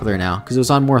was more popular now because it was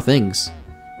on more things.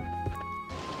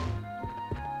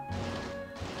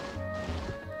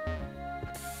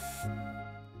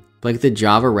 Like the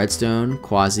Java Redstone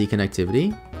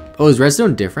quasi-connectivity. Oh, is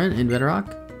Redstone different in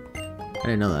Bedrock? I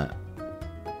didn't know that.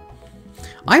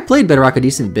 I played Bedrock a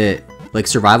decent bit. Like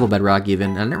survival Bedrock even.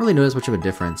 And I didn't really notice much of a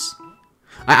difference.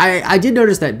 I did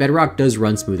notice that Bedrock does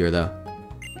run smoother though.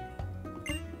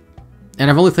 And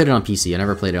I've only played it on PC. I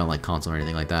never played it on like console or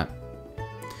anything like that.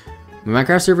 My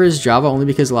Minecraft server is Java only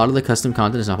because a lot of the custom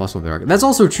content is not possible on Bedrock. That's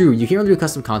also true. You can't really do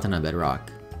custom content on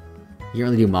Bedrock. You can't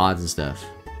really do mods and stuff.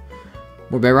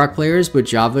 More Bedrock players, but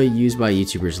Java used by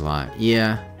YouTubers a lot.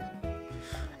 Yeah.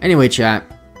 Anyway, chat.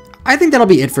 I think that'll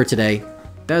be it for today.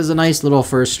 That was a nice little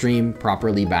first stream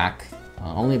properly back.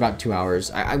 Only about 2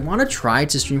 hours. I want to try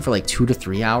to stream for like 2 to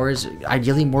 3 hours.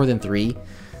 Ideally more than 3.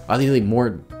 Ideally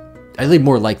more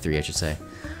like 3, I should say.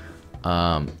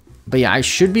 But yeah, I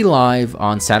should be live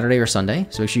on Saturday or Sunday.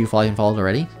 So make sure you follow and followed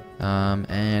already.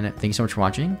 And thank you so much for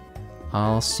watching.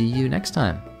 I'll see you next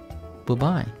time.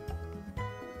 Bye-bye.